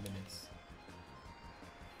few more minutes.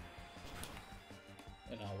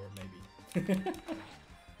 An hour, maybe.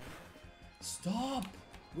 Stop!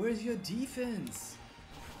 Where's your defense?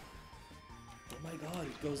 Oh my god,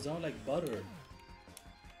 it goes down like butter.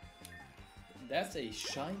 That's a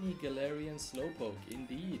shiny Galarian Slowpoke,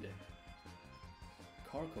 indeed.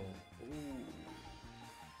 Carco. Ooh.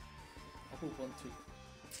 I would want to...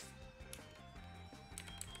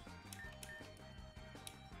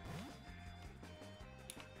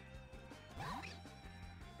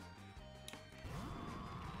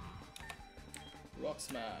 Rock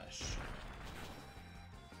Smash.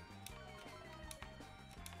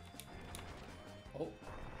 Oh.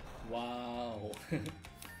 Wow.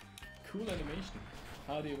 Cool animation.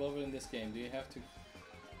 How do you evolve it in this game? Do you have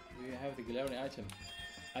the Galarian item?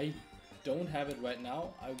 I don't have it right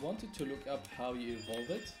now. I wanted to look up how you evolve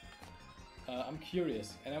it. I'm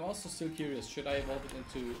curious, and I'm also still curious, should I evolve it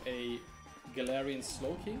into a Galarian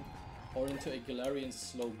Slowking or into a Galarian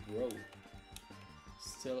Slowbro?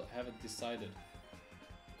 Still haven't decided.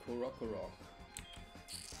 Korokorok.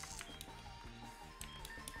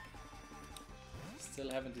 Still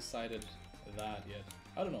haven't decided that yet.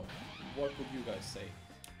 I don't know. What would you guys say?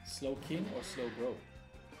 Slowking or Slowbro?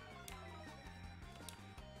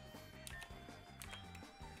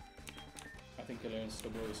 I think Galarian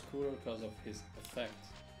Slowbro is cooler because of his effect.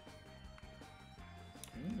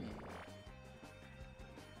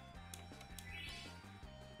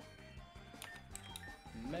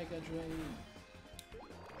 Mega Drain.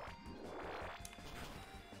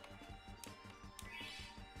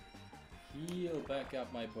 Heal back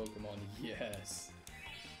up my Pokemon. Yes.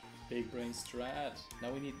 Big brain strat.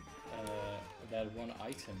 Now we need that one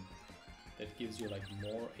item that gives you like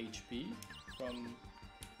more HP from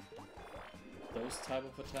those type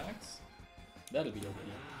of attacks. That'll be okay.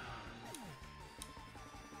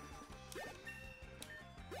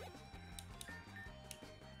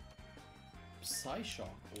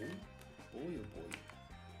 Psyshock. Oh boy, oh boy.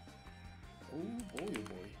 Oh boy, oh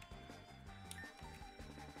boy.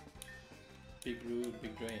 Big Root,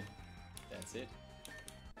 Big Drain. That's it.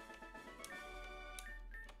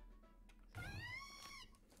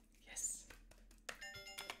 Yes.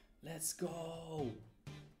 Let's go.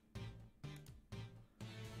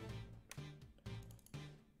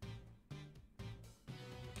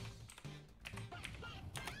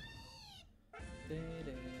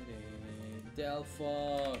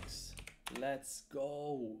 Delphox, let's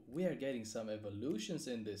go. We are getting some evolutions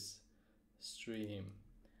in this stream.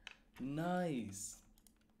 Nice.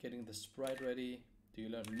 Getting the sprite ready. Do you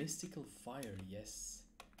learn Mystical Fire? Yes.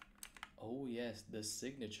 Oh yes, the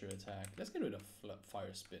signature attack. Let's get rid of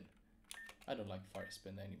Fire Spin. I don't like Fire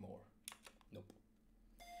Spin anymore. Nope.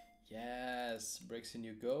 Yes, Braixen,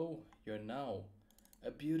 you go. You're now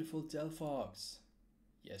a beautiful Delphox.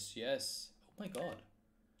 Yes, yes. Oh my god.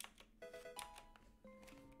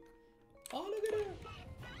 Oh, look at her!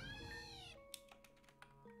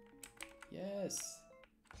 Yes.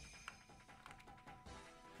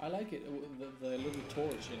 I like it, the little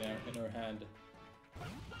torch in her hand.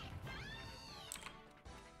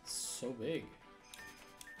 So big.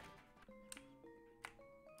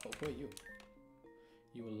 Oh, who are you?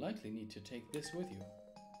 You will likely need to take this with you.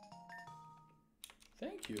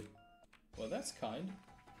 Thank you. Well, that's kind.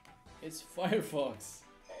 It's Firefox.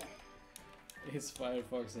 It's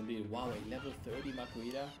Firefox indeed. Wow, a level 30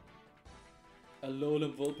 Makuhita. A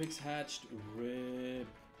Alolan Vulpix hatched. RIP.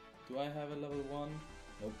 Do I have a level 1?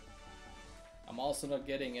 Nope. I'm also not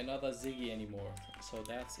getting another Ziggy anymore. So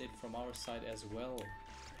that's it from our side as well.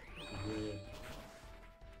 RIP.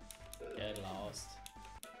 Get lost.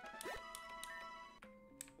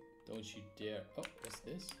 Don't you dare. Oh, what's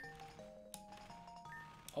this?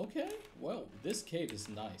 Okay, well, this cave is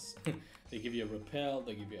nice. They give you a repel,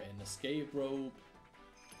 they give you an escape rope.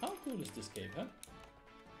 How cool is this cave, huh?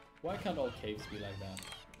 Why can't all caves be like that?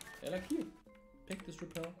 They're like, here, pick this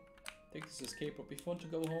repel, take this escape rope. If you want to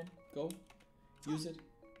go home, go, use it.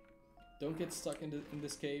 Don't get stuck in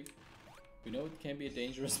this cave. We know it can be a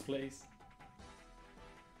dangerous place.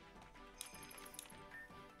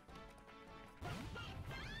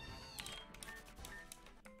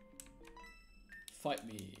 Fight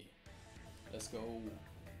me. Let's go.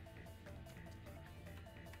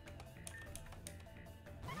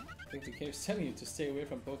 I think the cave's telling you to stay away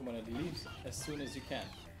from Pokemon and leave as soon as you can.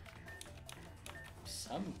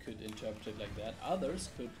 Some could interpret it like that. Others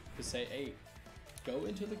could say, hey, go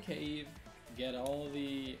into the cave, get all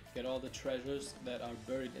the treasures that are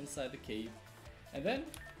buried inside the cave, and then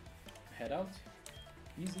head out.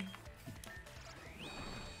 Easy.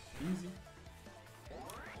 Easy.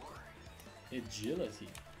 Agility.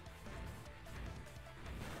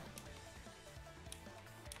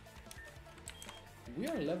 We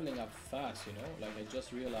are leveling up fast, you know, like I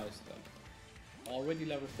just realized that. Already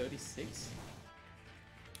level 36?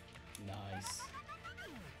 Nice.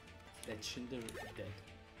 Legendary dead.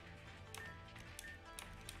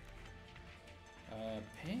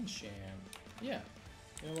 Pancham. Yeah.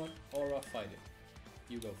 You know what? Aura, fight it.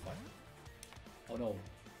 You go fight it. Oh no.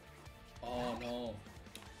 Oh no.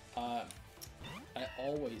 I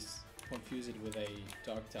always confuse it with a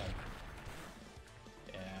dark type.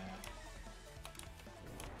 Yeah.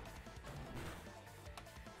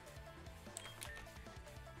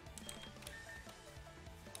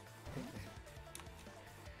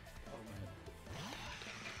 Oh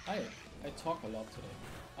man. I talk a lot today.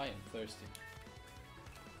 I am thirsty.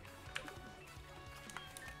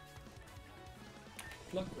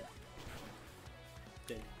 Pluck.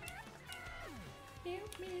 Dead.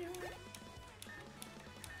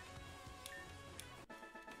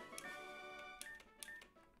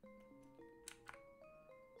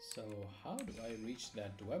 So how do I reach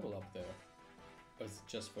that dwebble up there? Or is it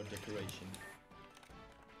just for decoration?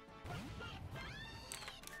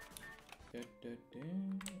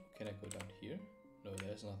 Can I go down here? No,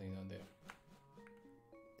 there's nothing down there.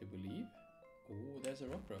 Did we leave? Oh, there's a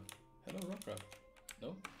rockruff. Hello, rockruff.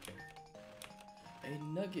 No? Okay. A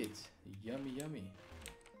nugget! Yummy, yummy.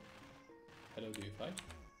 Hello, do you fight?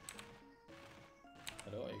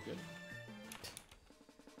 Hello, are you good?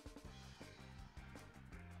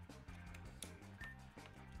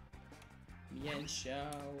 Mian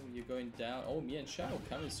Xiao, you're going down. Oh, Mian Xiao,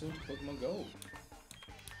 coming soon to Pokemon Go.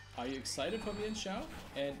 Are you excited for Mian Xiao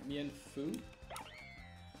and Mian Fu?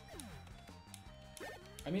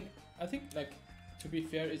 I mean, I think, like, to be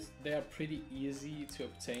fair, they are pretty easy to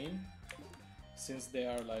obtain, since they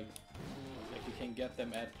are like you can get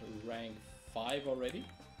them at rank 5 already.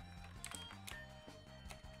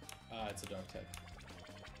 Ah, it's a dark type.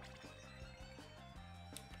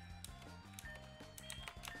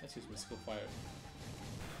 Let's use Mystical Fire.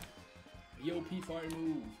 EOP fire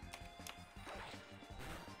move!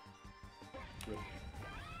 Rip.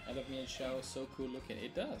 I love Mian Xiao, so cool looking.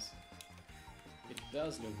 It does. It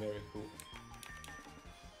does look very cool.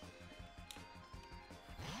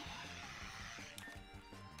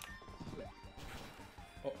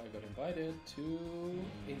 Oh, I got invited to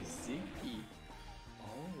a Ziggy.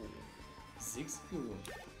 Oh, Zigzagoon.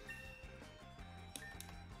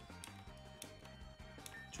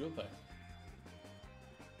 Drill pack.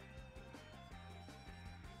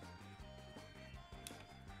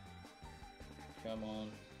 Come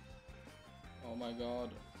on. Oh my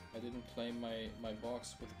god. I didn't claim my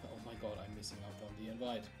box with... Oh my god, I'm missing out on the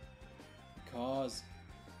invite. Because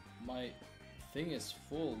my thing is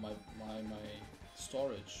full, my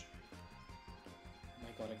storage. Oh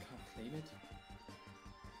my god, I can't claim it.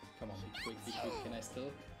 Come on, be quick, be quick. Can I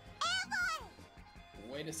still?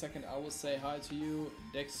 Wait a second, I will say hi to you,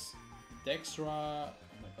 Dexra. Oh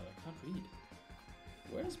my god, I can't read.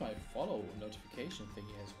 Where's my follow notification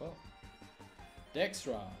thingy as well?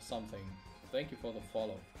 Dexra something. Thank you for the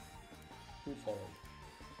follow. Who followed?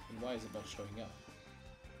 And why is it not showing up?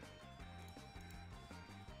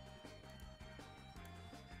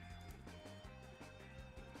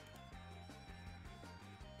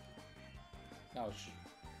 Now it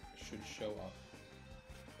should show up.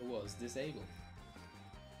 It was disabled.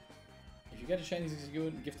 If you get a shiny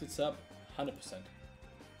Zigzagoon gifted sub, 100%.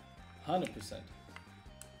 100%.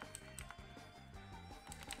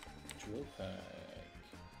 Drill pack.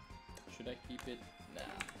 Should I keep it? Nah,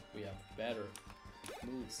 we have better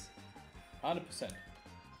moves. 100%.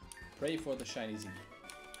 Pray for the shiny Ziggy.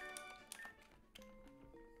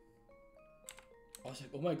 I was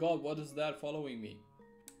like, oh my god, what is that following me?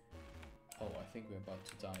 Oh, I think we're about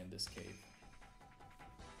to die in this cave.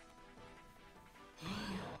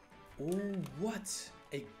 Oh, what?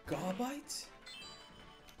 A Garbite?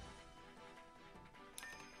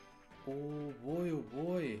 Oh boy, oh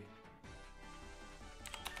boy.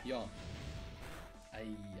 Yawn. Ay,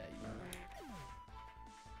 ay.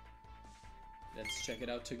 Let's check it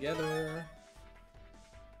out together.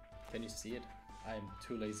 Can you see it? I'm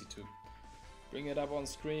too lazy to bring it up on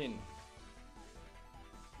screen.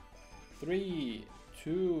 3,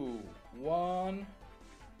 2, 1.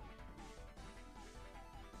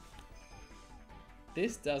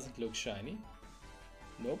 This doesn't look shiny.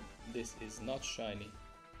 Nope, this is not shiny.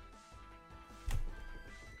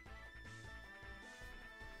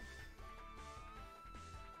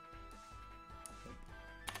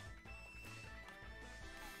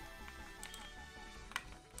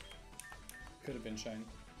 Could have been shiny,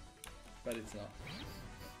 but it's not.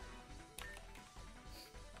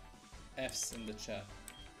 F's in the chat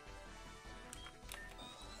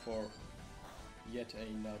for yet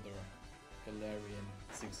another Galarian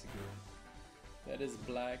Zigzagoon. That is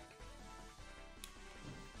black.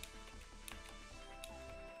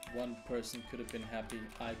 One person could have been happy,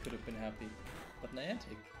 I could have been happy, but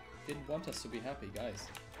Niantic didn't want us to be happy, guys.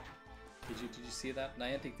 Did you see that?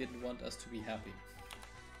 Niantic didn't want us to be happy.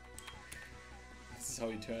 This is how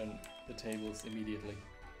you turn the tables immediately.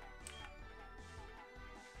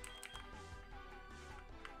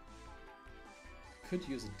 Could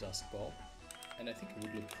use a Dusk Ball, and I think it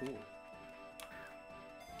would look cool.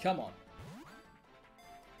 Come on.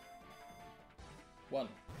 1.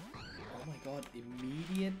 Oh my god,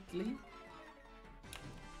 immediately?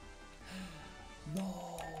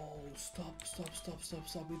 No! Stop, stop, stop, stop,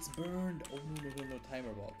 stop. It's burned. Oh no, no, no, no.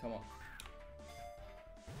 Timer ball. Come on.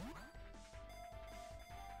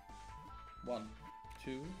 1.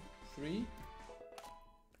 2, 3.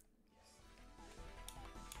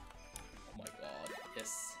 Oh my god,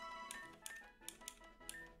 yes.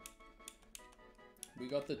 We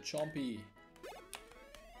got the Chompy.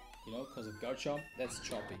 You know, because of Garchomp, that's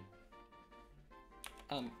Chompy.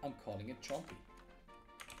 I'm calling it Chompy.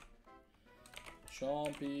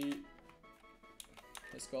 Chompy.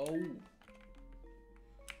 Let's go.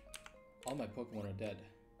 All my Pokemon are dead.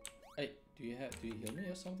 Hey, do you heal me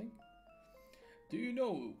or something? Do you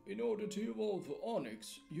know, in order to evolve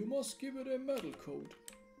Onix, you must give it a metal coat?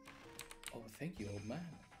 Oh, thank you, old man.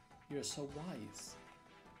 You're so wise.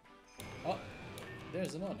 Oh,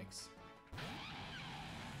 there's an Onix.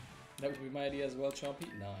 That would be my idea as well, Chompy.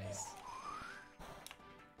 Nice.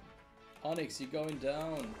 Onix, you're going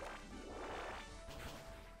down.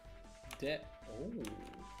 Oh.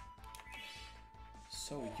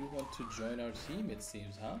 So you want to join our team, it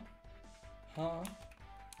seems, huh? Huh?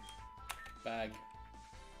 Bag.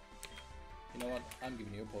 You know what? I'm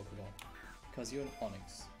giving you a Pokeball. Because you're an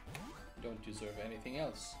Onix. You don't deserve anything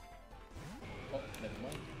else. Oh, never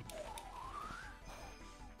mind.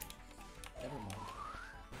 Never mind.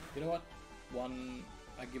 You know what?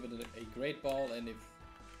 I give it a great ball, and if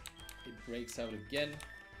it breaks out again,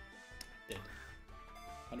 dead.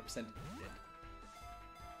 100% dead.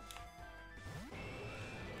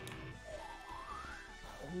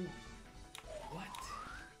 Oh, what?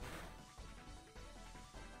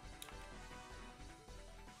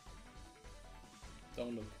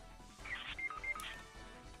 Don't look.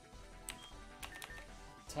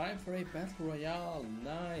 Time for a battle royale.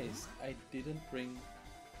 Nice. I didn't bring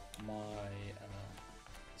my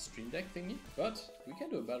stream deck thingy, but we can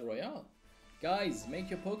do a battle royale. Guys, make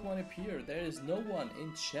your Pokemon appear. There is no one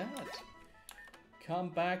in chat. Come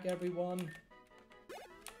back, everyone.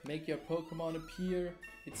 Make your Pokemon appear.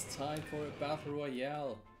 It's time for a battle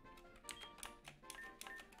royale.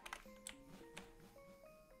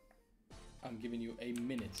 I'm giving you a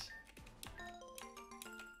minute.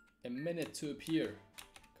 A minute to appear.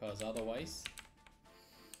 Cause otherwise...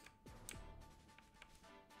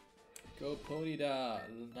 Go Ponyta.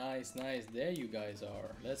 Nice, nice. There you guys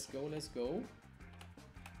are. Let's go, let's go.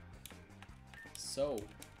 So,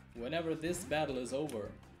 whenever this battle is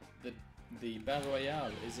over, the battle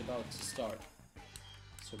royale is about to start.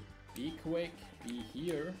 So be quick, be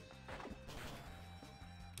here,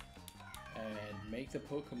 and make the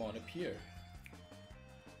Pokemon appear.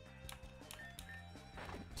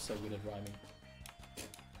 So good at rhyming.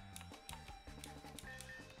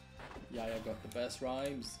 Yeah, I got the best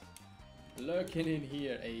rhymes. Lurking in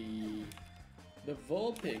here, the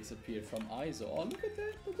Vulpix appeared from Iso. Oh, look at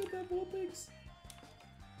that Vulpix.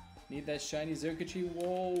 Need that shiny Zerkachi.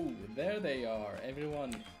 Whoa, there they are.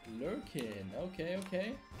 Everyone lurking. Okay,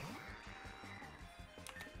 okay.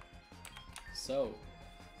 So,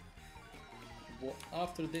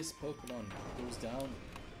 after this Pokemon goes down,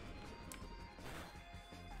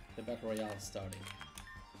 the Battle Royale is starting.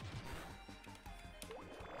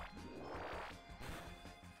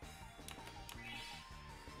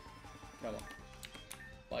 Come on.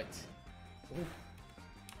 Bite. Ooh.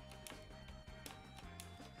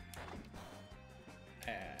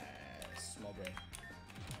 Small brain.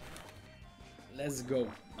 Let's go.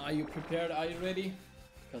 Are you prepared? Are you ready?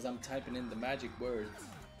 Because I'm typing in the magic words.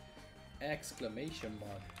 Exclamation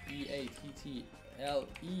mark.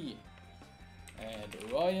 E-A-T-T-L-E.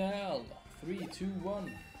 And Royale. 3, 2,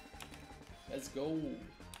 1. Let's go.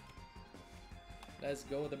 Let's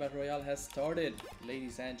go, the Battle Royale has started,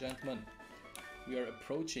 ladies and gentlemen. We are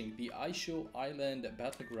approaching the Aisho Island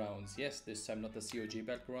Battlegrounds. Yes, this time not the COG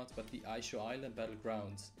Battlegrounds, but the Aisho Island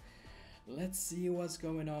Battlegrounds. Let's see what's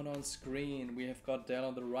going on screen. We have got Dell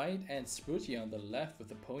on the right and Spruty on the left with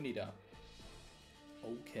the Ponyta.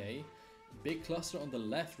 Okay, big cluster on the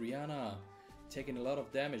left, Rihanna taking a lot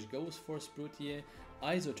of damage, goes for Spruty.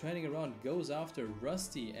 Iso turning around, goes after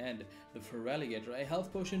Rusty and the Feraligatr. A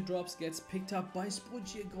health potion drops, gets picked up by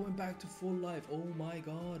Spruty, going back to full life. Oh my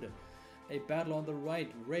god. A battle on the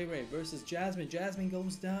right, Ray Ray versus Jasmine. Jasmine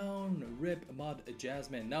goes down. Rip Mud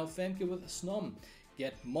Jasmine. Now Femke with Snom.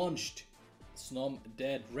 Get munched. Snom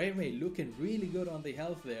dead. Ray Ray looking really good on the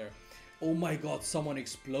health there. Oh my god, someone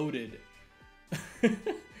exploded.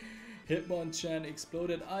 Hitmonchan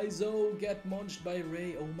exploded. Iso get munched by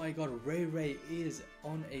Ray. Oh my god, Ray Ray is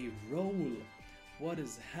on a roll. What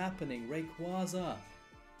is happening? Rayquaza.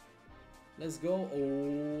 Let's go.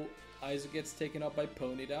 Oh, Iso gets taken up by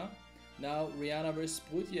Ponyta. Now Rihanna versus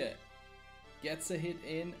Spruty. Gets a hit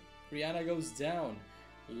in. Rihanna goes down.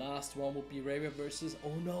 Last one will be Ray Ray versus...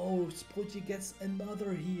 Oh no, Spruty gets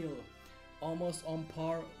another heal. Almost on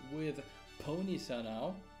par with Ponyta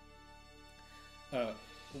now.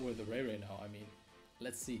 With the Ray Ray now, I mean.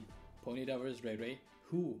 Let's see. Ponyta versus Ray Ray.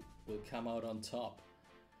 Who will come out on top?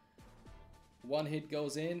 One hit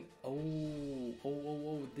goes in.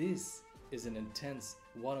 Oh, this is an intense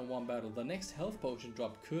one-on-one battle. The next health potion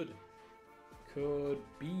drop could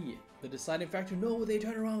be the deciding factor. No, they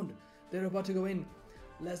turn around. They're about to go in.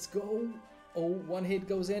 Let's go. Oh, one hit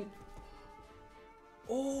goes in.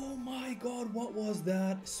 Oh my god, what was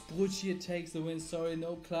that? Spruchia takes the win. Sorry,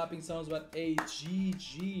 no clapping sounds, but a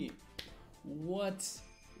GG. What?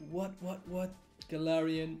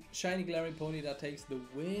 Galarian, shiny Galarian pony that takes the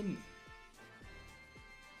win.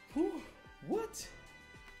 Whew, what?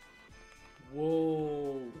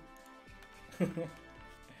 Whoa.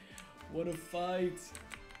 What a fight.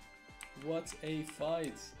 What a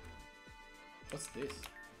fight. What's this?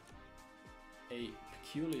 A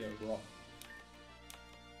peculiar rock.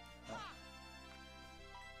 Huh?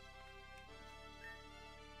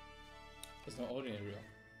 It's not ordinary rock.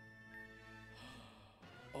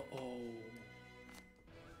 Uh-oh.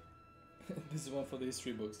 This is one for the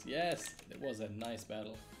history books. Yes, it was a nice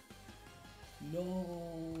battle.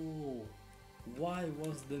 No. Why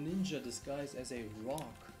was the ninja disguised as a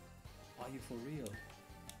rock? Are you for real?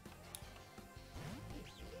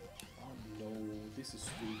 Oh no, this is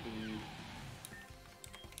stupid.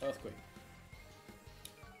 Earthquake.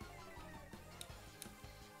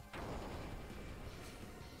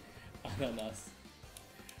 Ananas.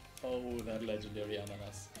 Oh, that legendary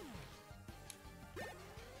ananas.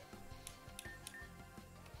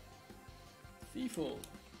 Thieful.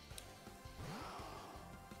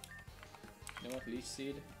 You know what? Leech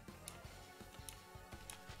Seed.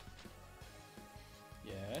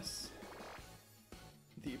 Yes.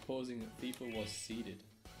 The opposing Thieful was seeded.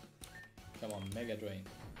 Come on, Mega Drain.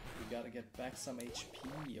 We gotta get back some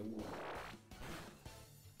HP. Ooh.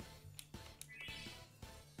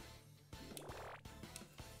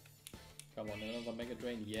 Come on, another Mega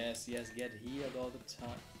Drain. Yes, get healed all the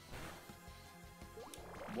time.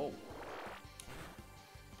 Whoa.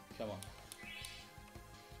 Come on.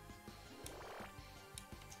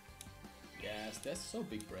 Yes, that's so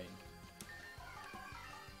big brain.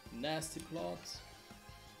 Nasty plot.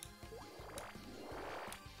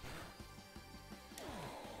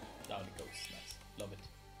 Down it goes. Nice. Love it.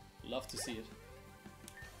 Love to see it.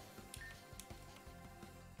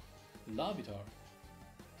 Larvitar.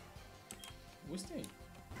 Wisting.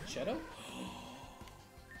 Shadow?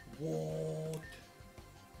 What?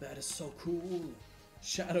 That is so cool.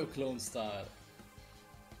 Shadow clone style.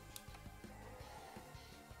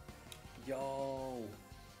 Yo.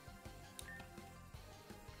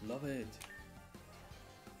 Love it.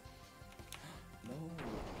 No.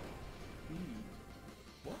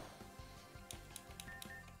 What?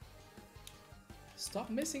 Stop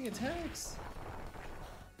missing attacks.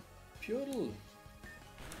 Purtle.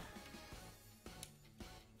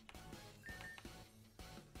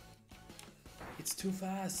 It's too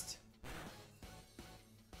fast.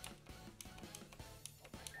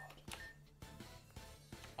 Oh my god.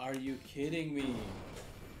 Are you kidding me?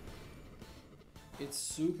 It's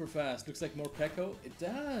super fast. Looks like more Pekko. It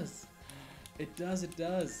does. It does.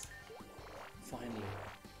 Finally.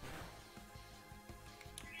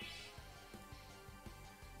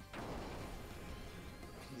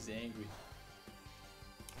 He's angry.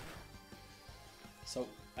 So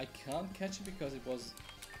I can't catch it because it was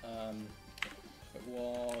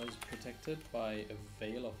protected by a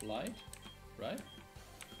veil of light, right?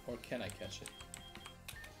 Or can I catch it?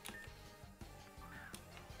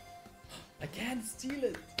 I can't steal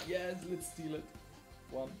it! Yes, let's steal it.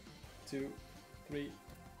 1, 2, 3.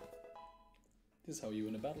 This is how you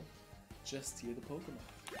win a battle. Just steal the Pokemon.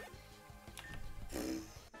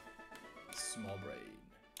 Small brain.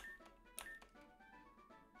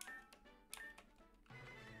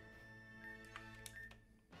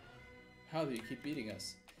 How do you keep beating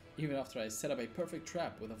us? Even after I set up a perfect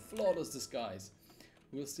trap with a flawless disguise.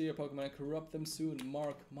 We'll steal your Pokemon and corrupt them soon.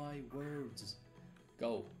 Mark my words.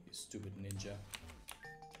 Go, you stupid ninja.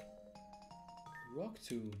 Rock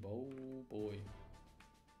Tomb, oh boy.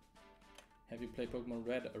 Have you played Pokemon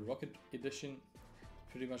Red, a Rocket Edition?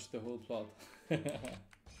 Pretty much the whole plot.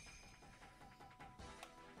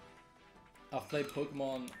 I've played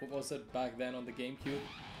Pokemon, what was it back then on the GameCube?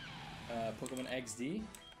 Pokemon XD?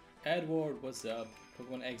 Edward, what's up?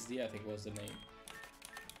 Pokemon XD I think was the name.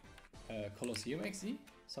 Colosseum XD?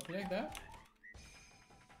 Something like that?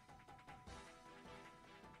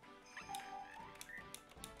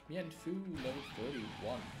 Mienfoo, level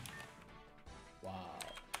 31. Wow.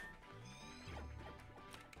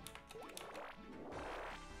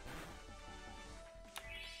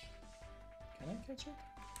 Can I catch it?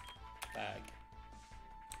 Bag.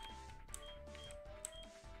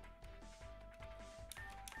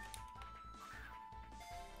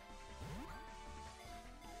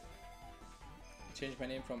 changed my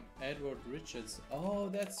name from Edward Richards. Oh,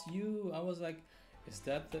 that's you. I was like, is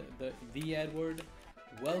that the Edward?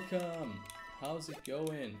 Welcome. How's it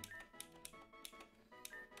going?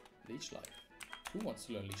 Leech Life. Who wants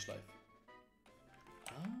to learn Leech Life?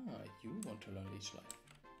 Ah, you want to learn Leech Life.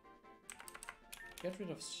 Get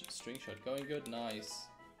rid of String Shot. Going good, nice.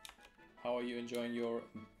 How are you enjoying your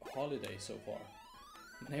holiday so far?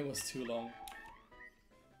 My name was too long.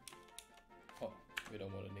 Oh, we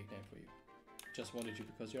don't want a nickname for you. Just wanted you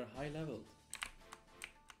because you're high leveled.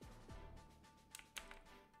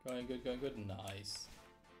 Going good, nice.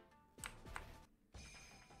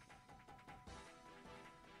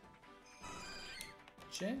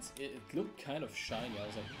 Chance, it looked kind of shiny. I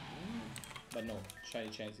was like, but no, shiny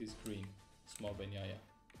Chance is green. Small Benyaya.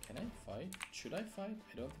 Can I fight? Should I fight?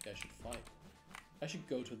 I don't think I should fight. I should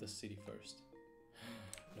go to the city first.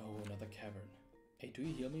 No, another cavern. Hey, do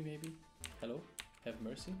you heal me maybe? Hello? Have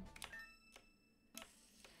mercy?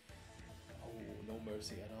 Oh, no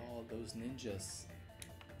mercy at all. Those ninjas.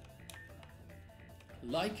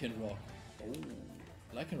 Lycanroc. Oh,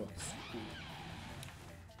 Lycanroc is cool.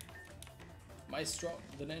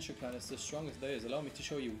 The Nensho clan is the strongest there is. Allow me to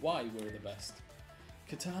show you why we're the best.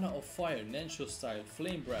 Katana of Fire, Nensho style,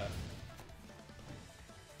 Flame Breath.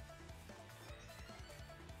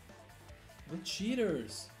 The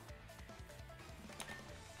cheaters!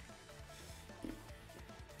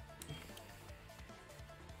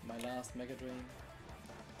 My last Mega Drain.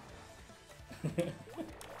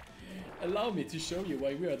 Allow me to show you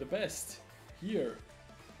why we are the best. Here,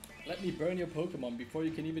 let me burn your Pokemon before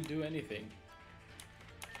you can even do anything.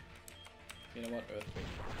 You know what? Earthquake.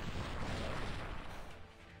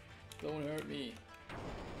 Don't hurt me.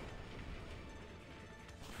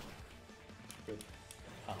 Good.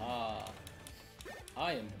 Haha.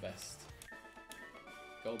 I am the best.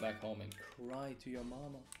 Go back home and cry to your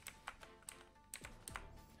mama.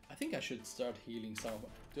 I think I should start healing some.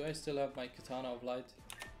 Do I still have my Katana of Light?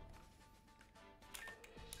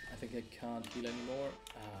 I think I can't heal anymore.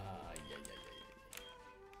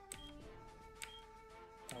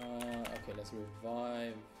 Okay, let's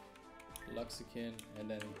revive Luxikin and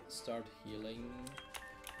then start healing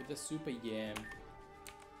with the Super Yam.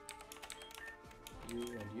 You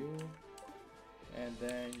and you. And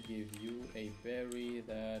then give you a berry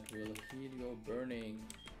that will heal your burning.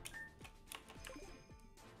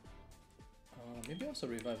 Maybe also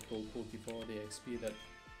revive Gold Pokey for the XP that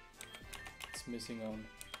it's missing on.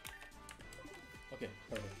 Okay,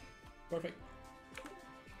 perfect. Perfect.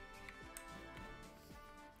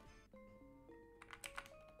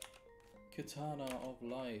 Katana of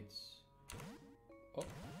Lights. Oh.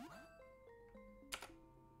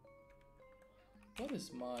 What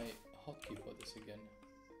is my hotkey for this again?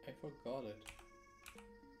 I forgot it.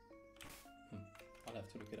 I'll have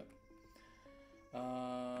to look it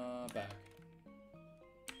up. Back.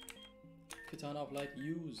 Katana of Light,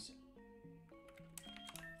 use.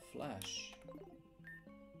 Flash.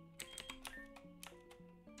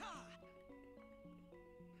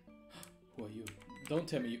 Who are you? Don't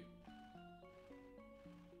tell me you...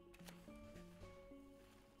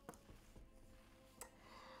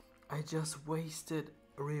 I just wasted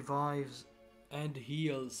revives and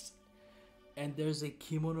heals, and there's a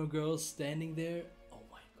kimono girl standing there. Oh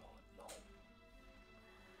my god, no.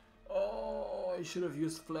 Oh, I should have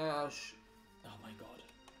used flash. Oh my god.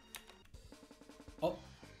 Oh.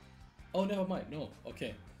 Oh, never mind. No.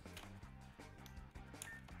 Okay.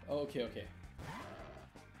 Okay, okay.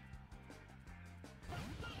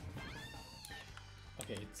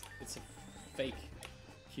 Okay, it's a fake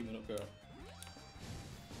kimono girl.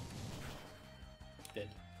 Dead.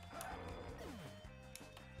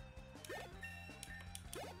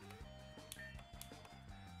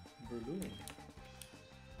 Balloon.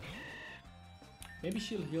 Maybe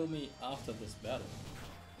she'll heal me after this battle.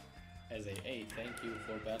 As a, hey, thank you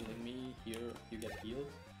for battling me. Here, you get healed.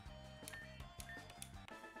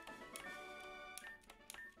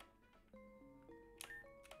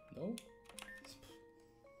 No?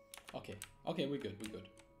 Okay. Okay, we're good, we're good.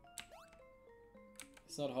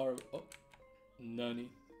 It's not horrible. Oh. Nani?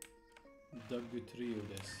 Dagu trio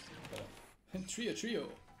this. Trio!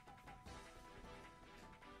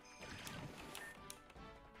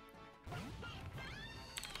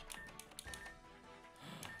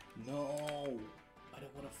 No! I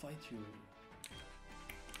don't want to fight you.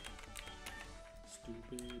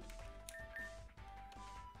 Stupid.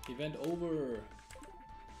 Event over!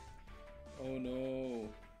 Oh no!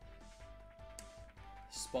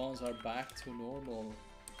 Spawns are back to normal.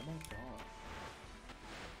 Oh my god.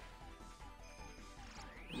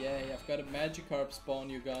 Yay, I've got a Magikarp spawn,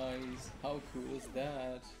 you guys. How cool is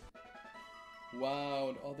that?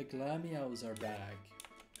 Wow, all the Glameows are back.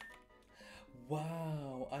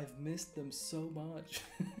 Wow, I've missed them so much.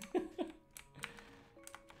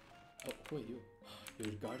 Oh, who are you?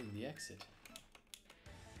 You're guarding the exit.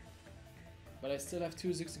 But I still have 2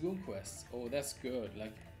 Zigzagoon quests. Oh, that's good.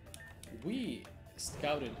 Like, we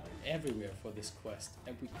scouted everywhere for this quest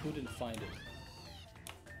and we couldn't find it.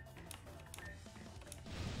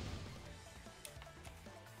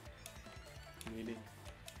 Really?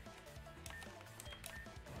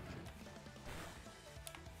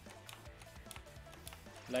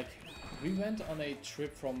 Like, we went on a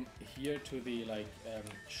trip from here to the like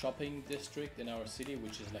shopping district in our city,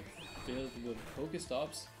 which is like filled with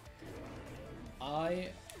Pokestops. I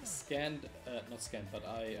scanned, not scanned, but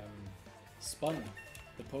I spun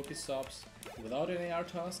the Pokestops without an AR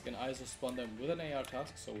task, and I also spun them with an AR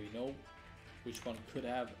task, so we know which one could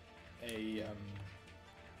have a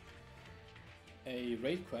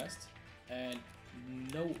raid quest, and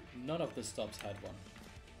none of the stops had one.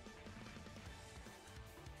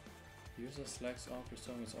 User slacks off,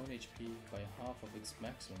 restoring its own HP by half of its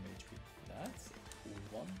maximum HP. That's a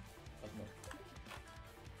cool one, but no.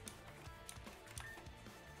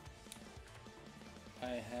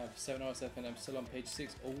 I have 7 hours left and I'm still on page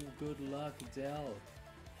 6. Oh, good luck, Del.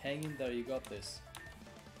 Hang in there, you got this.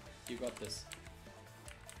 You got this.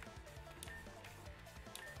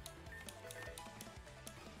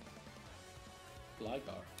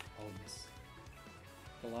 Gligar. Oh, yes.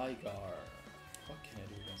 Gligar. What can I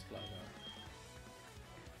do against Gligar?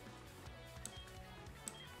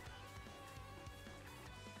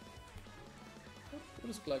 What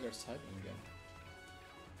is Gligar's typing again?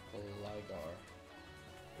 Gligar.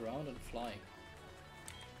 Ground and flying.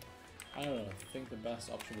 I don't know, I think the best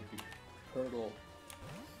option would be Purtle.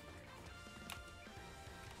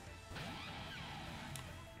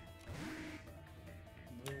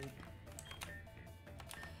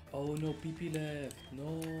 Oh no, PP left.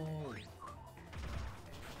 No.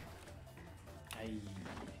 Aye.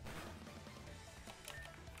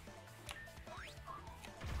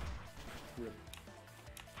 Rip.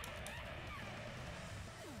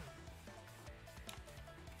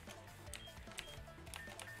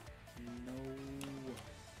 No.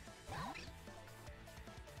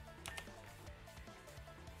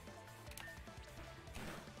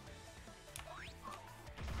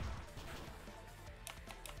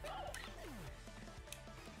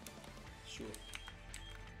 Sure.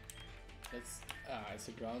 It's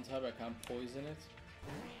a ground type, I can't poison it.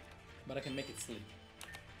 But I can make it sleep.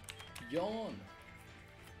 Yawn!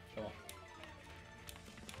 Come on.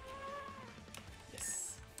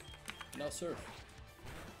 Yes. Now surf.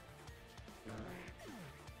 Oh.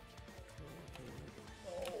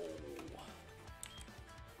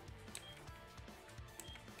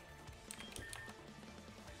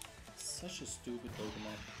 Such a stupid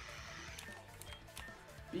Pokemon.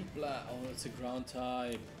 Big Blah. Oh, it's a ground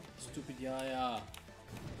type. Stupid Yaya.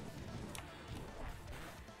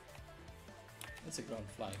 It's a ground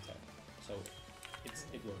flying type, so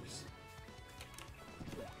it works.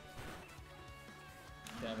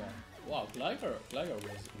 Come on. Wow, Gligar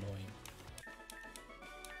was annoying.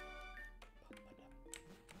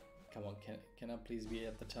 Come on, can I please be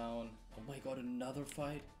at the town? Oh my god, another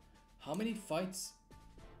fight? How many fights?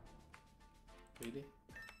 Really?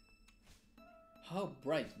 How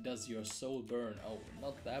bright does your soul burn? Oh,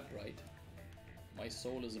 not that bright. My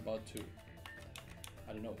soul is about to,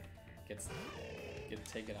 I don't know, get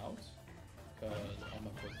taken out because all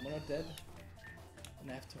my Pokemon are dead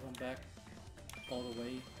and I have to run back all the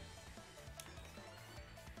way.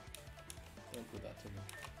 Don't do that to me.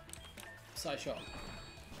 Psyshock.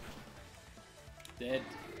 Dead.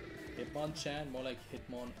 Hitmonchan, more like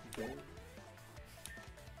Hitmon Go.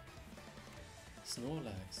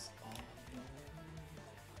 Snorlax. Oh no.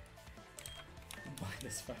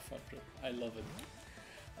 Minus 500. I love it.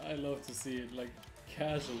 I love to see it, like,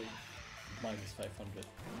 casually. Minus 500.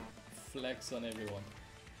 Flex on everyone.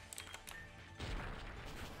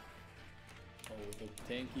 Oh, the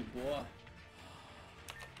tanky boy.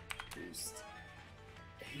 Boost.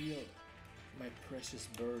 Heal my precious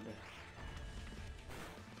bird.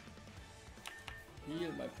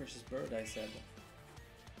 Heal my precious bird, I said.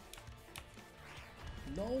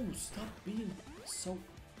 No, stop being so...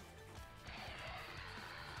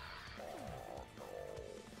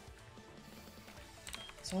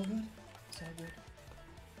 It's all good. It's all good.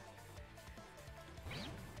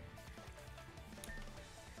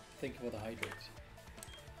 Think about the hydrate.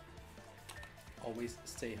 Always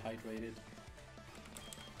stay hydrated.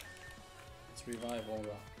 Let's revive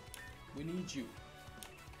Aura. We need you.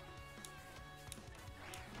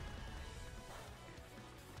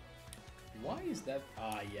 Why is that?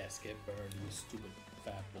 Ah, yes, get burned, you stupid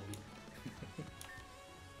fat boy.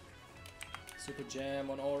 Super Jam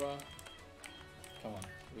on Aura. Come on,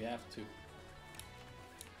 we have to.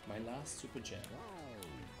 My last Super Jam.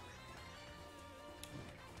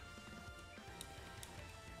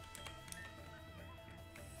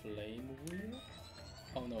 Flame Wheel?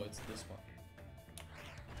 Oh no, it's this one.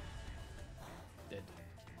 Dead.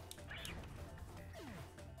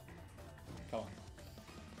 Come on.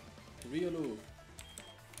 Riolu,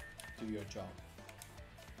 do your job.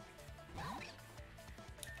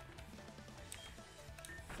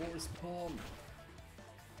 Force Palm.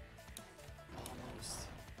 Almost.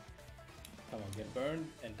 Come on, get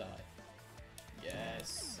burned and die.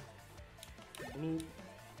 Yes. Bloop.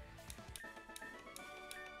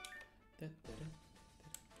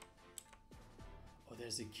 Oh,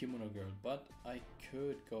 there's a kimono girl, but I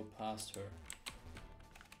could go past her.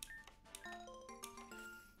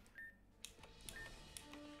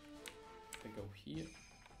 I go here.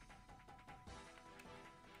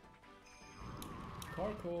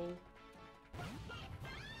 Carcoal.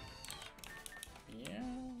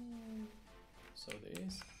 Yeah. So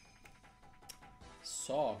this.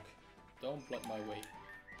 Sock. Don't block my way.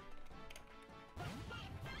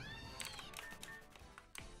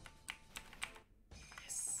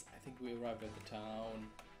 Yes, I think we arrived at the town.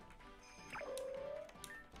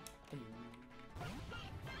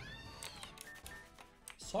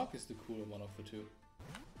 Sock is the cooler one of the two.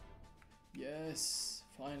 Yes,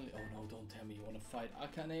 finally. Oh no, don't tell me you want to fight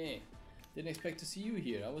Akane. Didn't expect to see you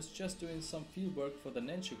here. I was just doing some field work for the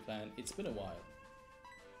Nenshu clan. It's been a while.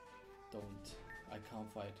 Don't. I can't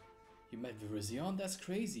fight. You met Virizion? That's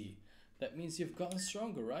crazy. That means you've gotten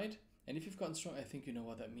stronger, right? And if you've gotten strong, I think you know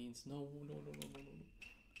what that means. No, no, no, no, no, no. Oh my god.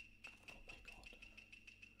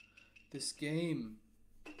 This game.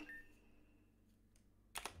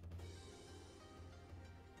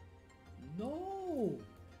 No!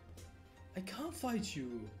 I can't fight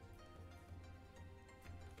you!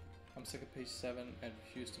 I'm stuck at page 7 and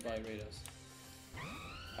refuse to buy Raiders.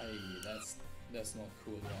 That's not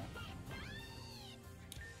cool, yeah.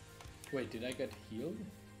 Wait, did I get healed?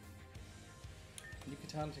 New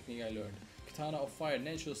katana technique I learned. Katana of fire,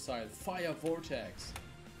 natural style, fire vortex!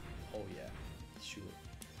 Oh yeah, sure.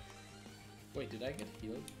 Wait, did I get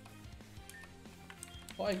healed?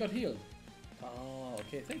 Oh, I got healed! Oh,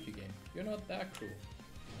 okay, thank you, game. You're not that cruel.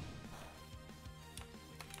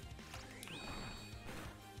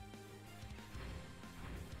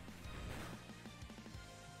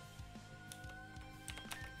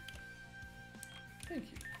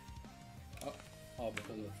 Thank you. Oh,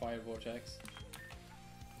 because of the fire vortex.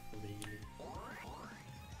 Really?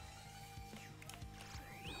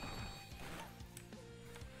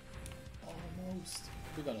 Almost.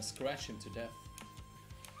 We're gonna scratch him to death.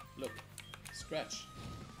 Look. Scratch.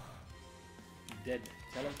 Dead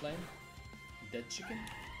Talonflame. Dead chicken.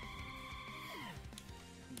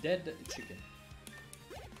 Dead chicken.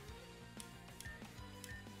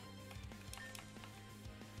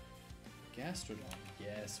 Gastrodon.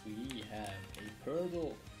 Yes, we have a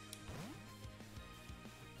Purtle.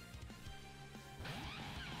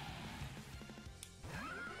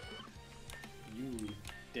 You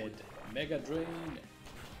dead Mega Drain.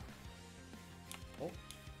 Oh.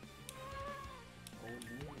 Oh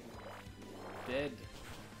no. Dead,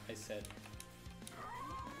 I said.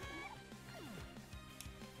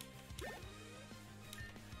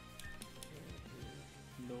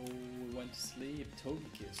 No, we went to sleep.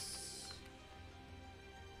 Togekiss.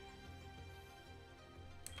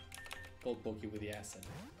 Gold Pokey with the acid.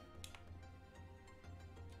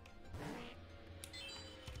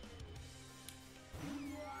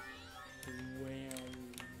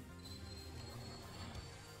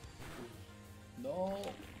 No.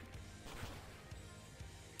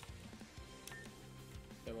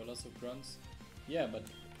 There were lots of grunts. Yeah, but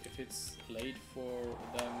if it's late for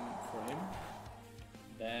them, for him,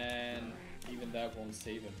 then even that won't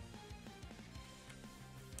save him.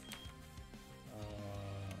 Oh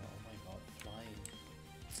my god, flying.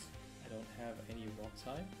 I don't have any rock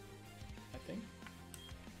type, I think.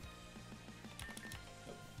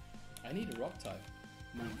 Nope. I need a rock type.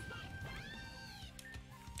 Move.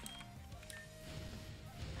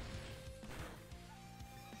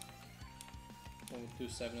 Won't do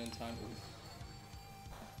 7 in time. Ooh.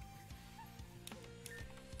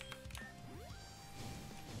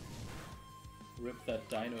 Rip that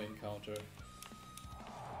dino encounter.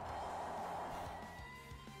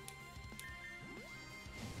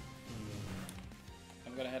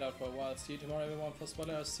 I'm gonna head out for a while. See you tomorrow, everyone. For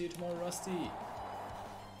spoiler, I'll see you tomorrow, Rusty.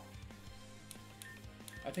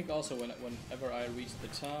 I think also whenever I reach the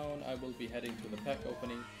town, I will be heading to the pack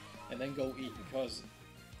opening and then go eat, because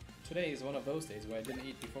today is one of those days where I didn't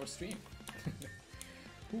eat before stream.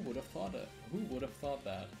 Who would have thought that? Who would have thought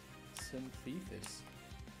that? Synthesis.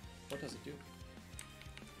 What does it do?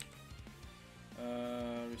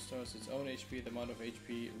 Restores its own HP. The amount of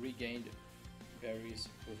HP regained varies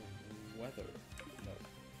with weather. No.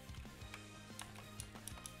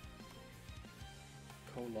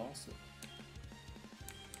 Colossal.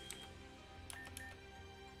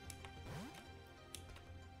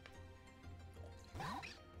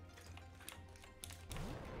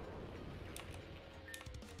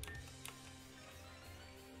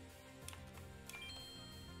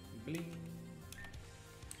 Bling.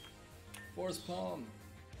 Force palm.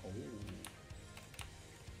 Oh.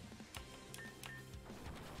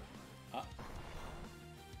 Ah.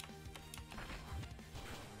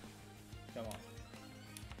 Come on.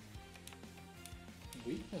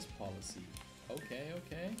 Weakness policy. Okay,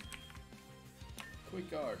 okay.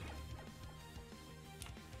 Quick guard.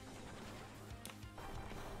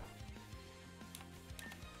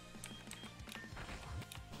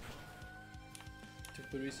 Took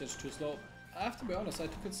the research too slow. I have to be honest, I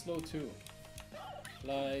took it slow too.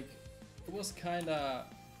 Like, it was kinda...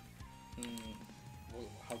 well,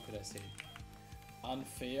 how could I say it?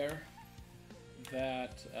 Unfair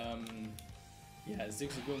that, yeah,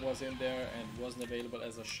 Zigzagoon was in there and wasn't available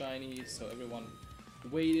as a shiny, so everyone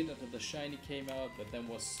waited until the shiny came out, but then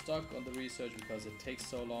was stuck on the research because it takes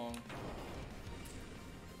so long.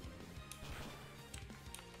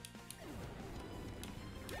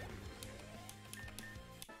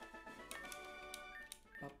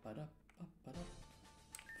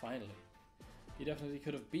 Finally. He definitely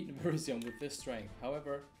could have beaten Virizion with this strength.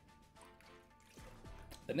 However,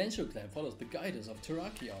 the Nensho clan follows the guidance of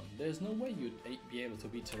Terrakion. There's no way you'd be able to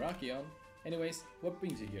beat Terrakion. Anyways, what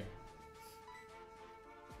brings you here?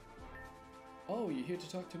 Oh, you're here to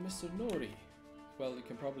talk to Mr. Nori. Well, you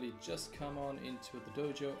can probably just come on into the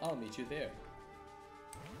dojo. I'll meet you there.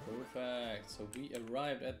 Perfect. So we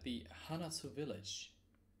arrived at the Hanatsu village.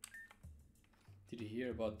 Did you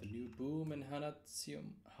hear about the new boom in Hanatsu?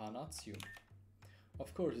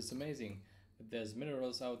 Of course, it's amazing that there's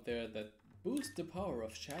minerals out there that boost the power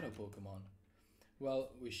of shadow Pokemon. Well,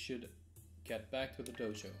 we should get back to the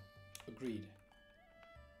dojo. Agreed.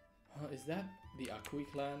 Is that the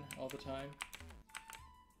Akui clan all the time?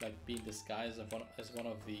 Like being disguised as one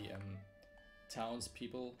of the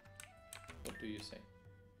townspeople? What do you say?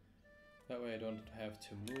 That way I don't have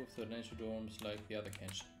to move to the Nensho dorms like the other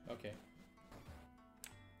Kenshin. Okay.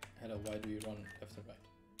 Hello, why do you run left and right?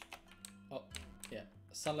 Oh, yeah.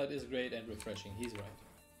 Sunlight is great and refreshing, he's right.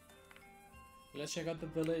 Let's check out the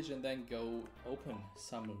village and then go open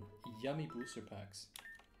some yummy booster packs.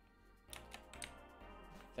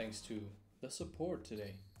 Thanks to the support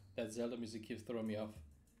today. That Zelda music keeps throwing me off.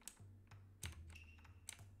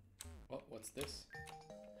 Oh, what's this?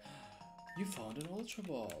 You found an Ultra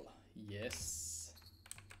Ball. Yes.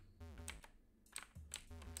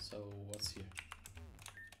 So, what's here?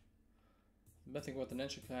 The best thing about the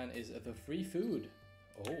Nensho clan is the free food.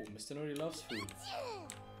 Oh, Mr. Nori loves food.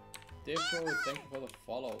 Therefore, thank you for the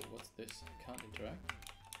follow. What's this? Can't interact?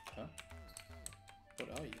 Huh? What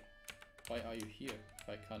are you? Why are you here if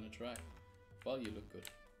I can't interact? Well, you look good.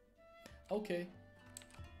 Okay.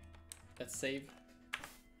 Let's save.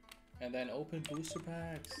 And then open booster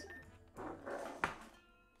packs.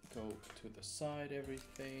 Go to the side,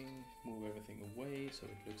 everything. Move everything away so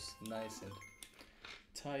it looks nice and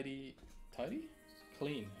tidy. Tidy?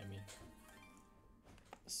 Clean, I mean.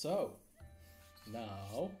 So,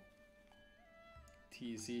 now,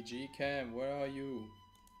 TCG Cam, where are you?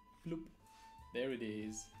 Bloop. There it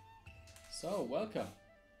is. So, welcome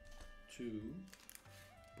to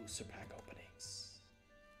booster pack openings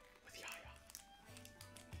with Yaya.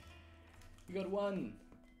 We got 1,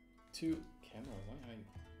 2, camera, why are you?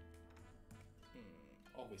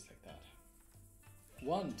 Always like that.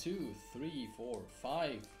 1, 2, 3, 4,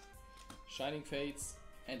 5 Shining Fates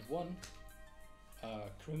and 1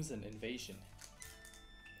 Crimson Invasion.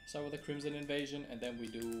 Start with the Crimson Invasion and then we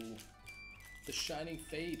do the Shining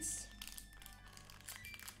Fates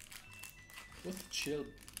with chill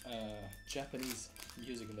Japanese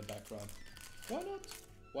music in the background. Why not?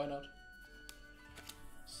 Why not?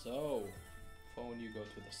 So, phone, you go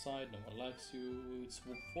to the side, no one likes you. It's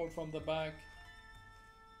 4 from the back.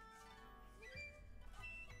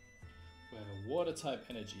 We have a water type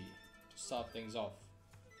energy to start things off,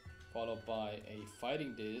 followed by a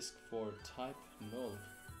fighting disc for type null,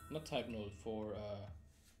 not type null, for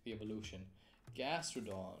the evolution,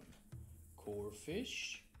 Gastrodon,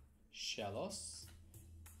 Corphish, Shellos,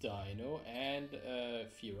 Dino and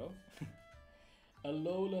Firo. A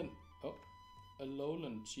lowland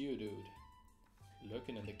Geodude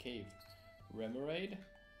lurking in the cave. Remoraid,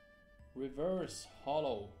 Reverse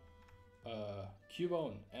Hollow,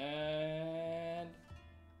 Cubone, and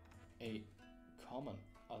a common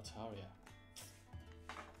Altaria.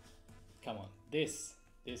 Come on, this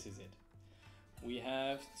is it. We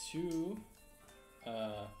have two.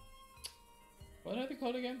 What are they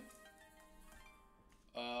called again?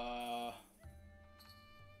 I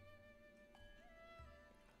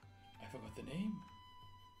forgot the name.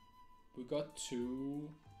 We got two.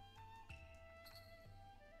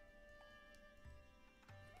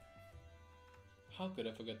 How could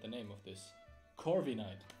I forget the name of this?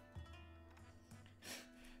 Corviknight.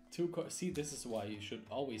 See, this is why you should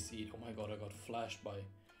always eat. Oh my god, I got flashed by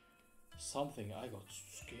something. I got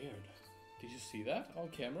scared. Did you see that on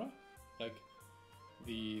camera? Like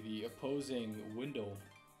the opposing window.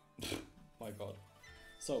 My god.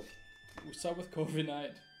 So we start with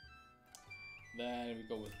Corviknight. Then we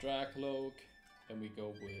go with Dracloak. And we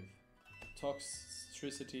go with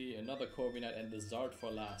Toxtricity, another Corviknight, and the Zard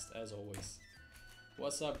for last, as always.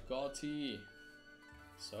 What's up, Gotti?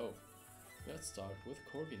 So, let's start with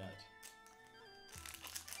Corviknight.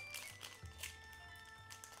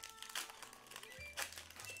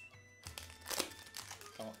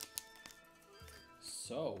 Come on.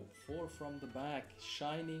 So, 4 from the back.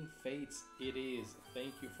 Shining Fates it is.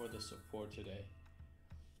 Thank you for the support today.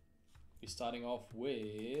 We're starting off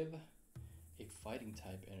with a fighting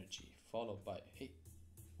type energy, followed by... Hey,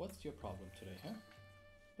 what's your problem today, huh?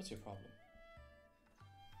 What's your problem?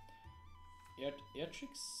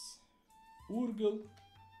 Airtrix, Urgel,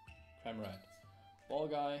 Cramorant, Ball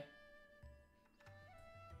Guy,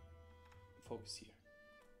 focus here,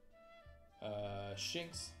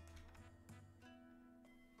 Shinx,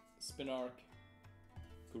 Spinark,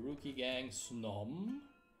 Guruki Gang, Snom,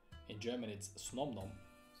 in German it's Snomnom,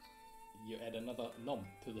 you add another nom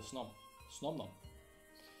to the Snom, Snomnom.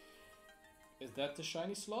 Is that the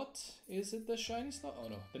shiny slot? Is it the shiny slot? Oh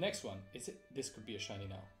no, the next one, is it? This could be a shiny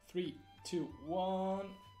now. 3, 2, 1.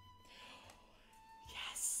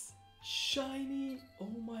 Yes! Shiny!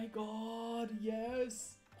 Oh my god,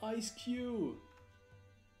 yes! Ice Cube!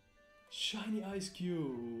 Shiny Ice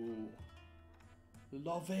Cube!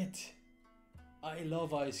 Love it! I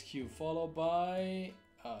love Ice Cube, followed by...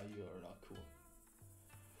 Ah, you're not cool.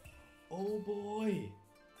 Oh boy!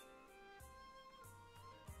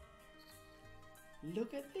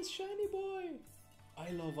 Look at this shiny boy!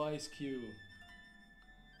 I love Ice Cube.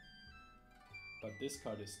 But this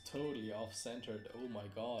card is totally off-centered, oh my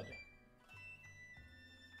god.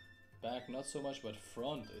 Back not so much, but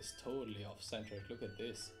front is totally off-centered. Look at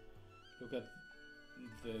this. Look at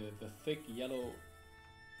the thick yellow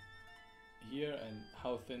here and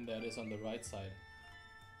how thin that is on the right side.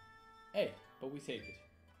 Hey, but we take it.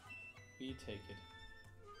 We take it.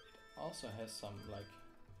 It also has some like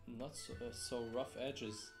not so rough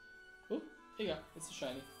edges. Oh, here you go, it's a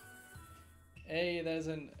shiny. Hey, there's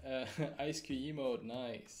an Ice Cube emote,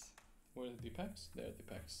 nice. Where are the packs? There are the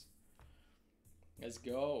packs. Let's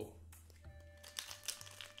go.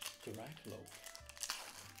 Dracloak.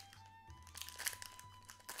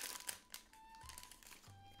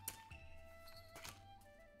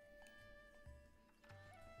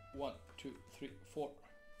 One, two, three, 4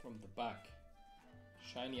 from the back.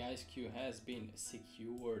 Shiny Ice Cube has been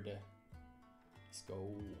secured. Let's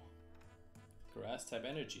go. Grass type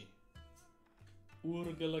energy.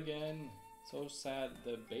 Urgel again. So sad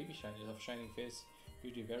the baby shinies of Shining Face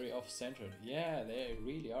usually very off-centered. Yeah, they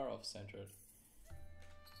really are off-centered.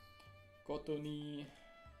 Cottonee,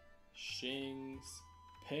 Shinx,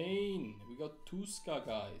 Pain. We got Tuska,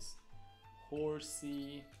 guys.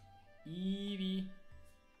 Horsey, Eevee,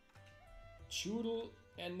 Choodle,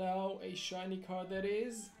 and now a shiny card that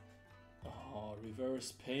is... Oh,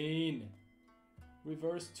 Reverse Pain.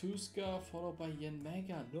 Reverse Tuska followed by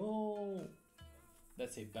Yanmega. No!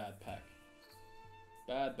 That's a bad pack.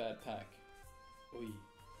 Bad pack. Oi.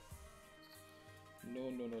 No.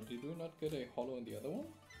 Did we not get a holo in the other one?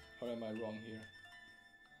 Or am I wrong here?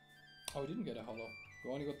 Oh, we didn't get a holo.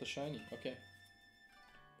 We only got the shiny. Okay.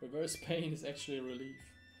 Reverse Pain is actually a relief.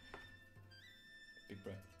 Big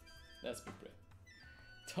brain. That's big brain.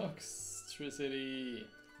 Toxtricity.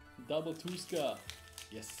 Double Tuska.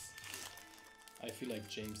 Yes. I feel like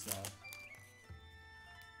James now.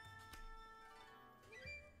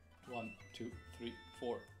 1, 2, 3,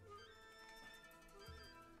 4.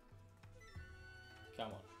 Come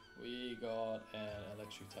on. We got an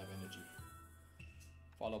electric type energy.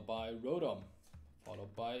 Followed by Rotom.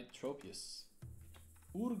 Followed by Tropius.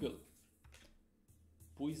 Urgel.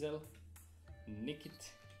 Buizel,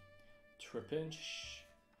 Nickit, Trapinch.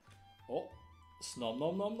 Oh, Snom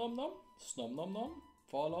Nom Nom Nom Nom, Snom Nom Nom,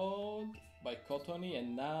 followed by Cotony,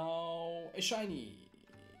 and now a shiny.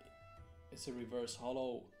 It's a reverse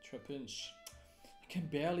hollow Trapinch. You can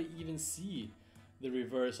barely even see the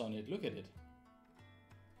reverse on it. Look at it.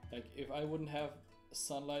 Like, if I wouldn't have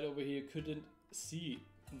sunlight over here, you couldn't see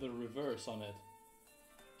the reverse on it.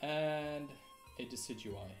 And a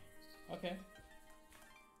Decidueye. Okay.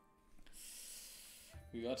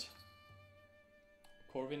 We got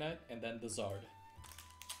Corviknight and then the Zard.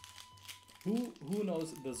 Who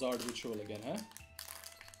knows the Zard ritual again, huh?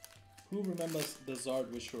 Who remembers the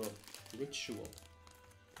Zard ritual?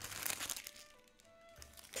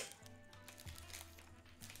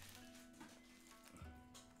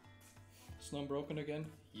 Snom broken again?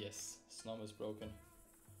 Yes, Snom is broken.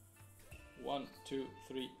 1, 2,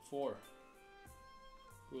 3, 4.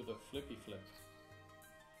 With a flippy flip.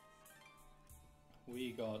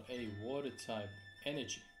 We got a water type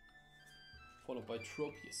energy. Followed by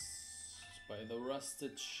Tropius. By the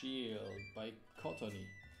Rusted Shield. By Cotony.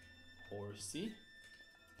 Horsey.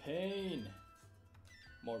 Pain.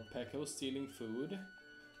 Morpeko stealing food.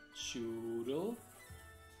 Choodle.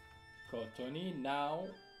 Cotony. Now.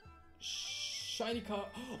 Shiny card.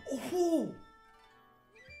 Oh!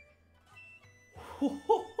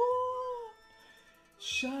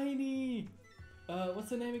 Shiny! What's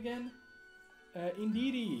the name again?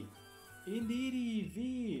 Indeedee. Indeedee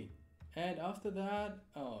V. And after that,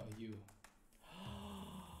 oh, you.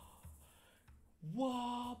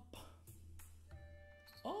 Wop!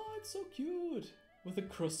 Oh, it's so cute! With the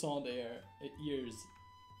croissant ears.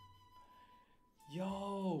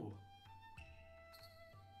 Yo!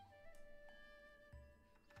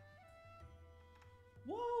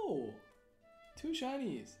 Whoa! 2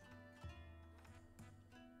 shinies.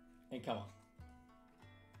 And come on.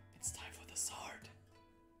 It's time for the Zard.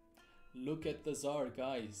 Look at the Zard,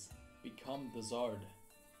 guys. Become the Zard.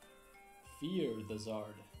 Fear the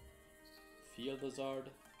Zard. Feel the Zard.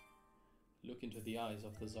 Look into the eyes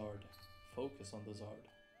of the Zard. Focus on the Zard.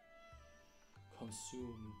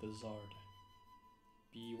 Consume the Zard.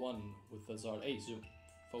 Be one with the Zard. Hey, zoom.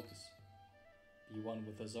 Focus. Be one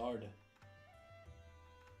with the Zard.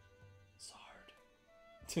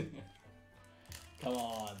 Zard. Come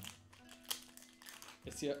on.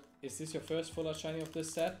 Is this your first full art shiny of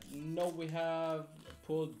this set? No, we have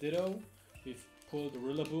pulled Ditto. We've pulled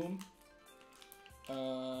Rillaboom.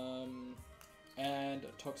 And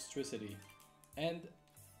Toxtricity. And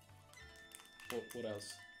what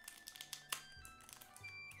else?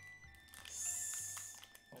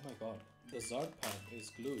 Oh my god, the Zard pack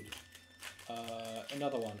is glued.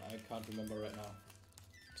 Another one, I can't remember right now.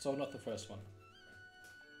 So not the first one.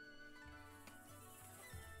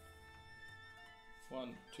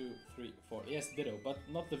 1, 2, 3, 4. Yes, Ditto, but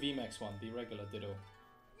not the VMAX one, the regular Ditto.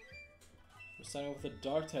 We're starting with the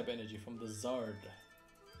Dark type energy from the Zard.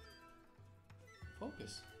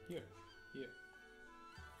 Focus. Here. Here.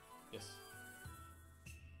 Yes.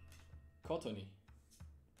 Cotony.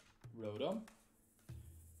 Rotom.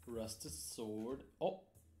 Rusted Sword. Oh!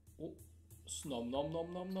 Oh! Snom Nom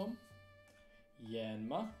Nom Nom Nom.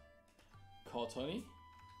 Yanma. Cotony.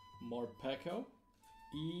 Morpeko.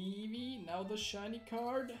 Eevee. Now the shiny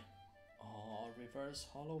card. Oh, reverse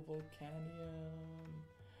hollow Volcanion.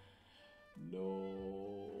 No.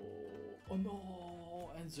 Oh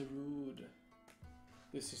no. And Zarude.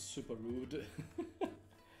 This is super rude.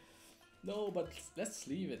 No, but let's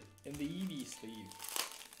sleeve it in the Eevee sleeve.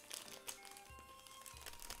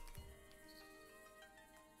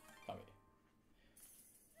 Come here.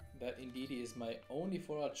 That indeed is my only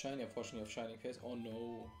 4-out shiny, unfortunately, of Shining Fates. Oh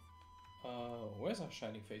no. Where's our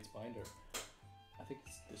Shining Fates binder? I think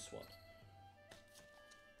it's this one.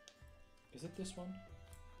 Is it this one?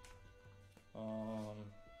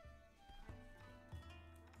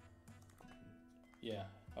 Yeah,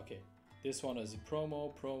 okay. This one is a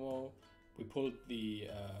promo. We pulled the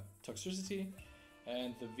Toxtricity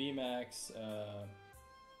and the VMAX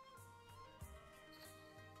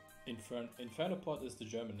Infernopod is the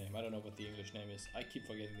German name. I don't know what the English name is. I keep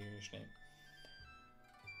forgetting the English name.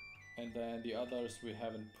 And then the others we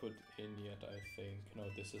haven't put in yet, I think. No,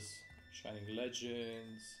 this is Shining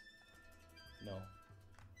Legends. No.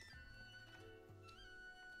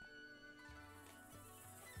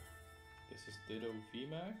 This is Ditto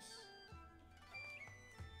VMAX.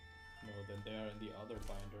 No, then they are in the other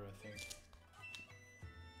binder, I think.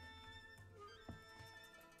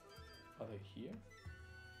 Are they here?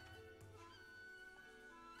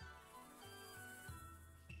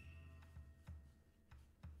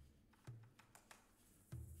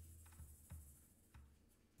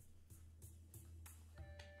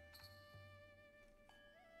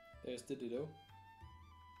 There's the Ditto.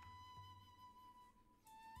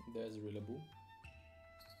 There's Rillaboom.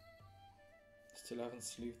 Still haven't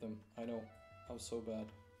sleeved them. I know. I'm so bad.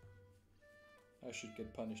 I should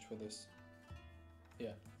get punished for this.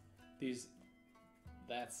 Yeah.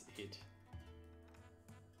 That's it.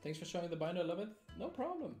 Thanks for showing the binder, love it. No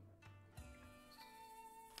problem.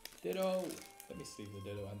 Ditto. Let me sleeve the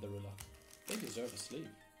Ditto and the Rilla. They deserve a sleeve.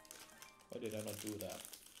 Why did I not do that?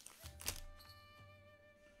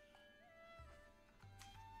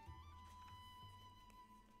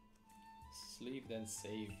 Sleeve, then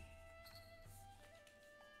save.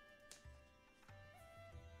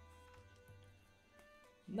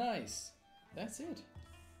 Nice. That's it.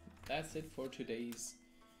 That's it for today's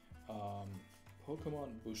Pokemon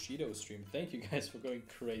Bushido stream. Thank you guys for going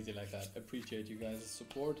crazy like that. Appreciate you guys'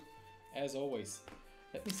 support as always.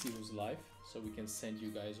 Let me see who's live so we can send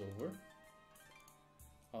you guys over.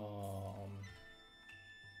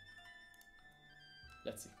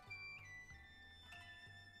 Let's see.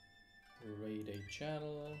 Raid a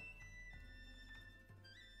channel.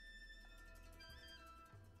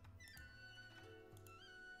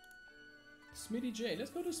 Smitty J,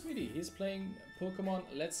 let's go to Smitty. He's playing Pokemon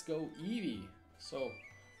Let's Go Eevee. So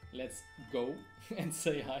let's go and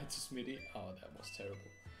say hi to Smitty. Oh, that was terrible.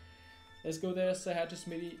 Let's go there, say hi to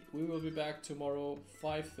Smitty. We will be back tomorrow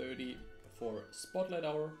 5:30 for Spotlight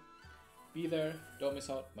Hour. Be there, don't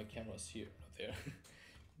miss out. My camera's here, not there.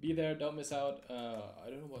 Be there, don't miss out. I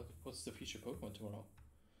don't know what's the feature Pokemon tomorrow.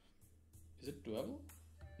 Is it Duel?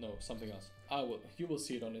 No, something else. You will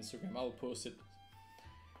see it on Instagram. I will post it.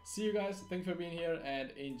 See you guys. Thanks for being here and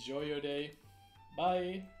enjoy your day.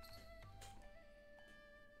 Bye.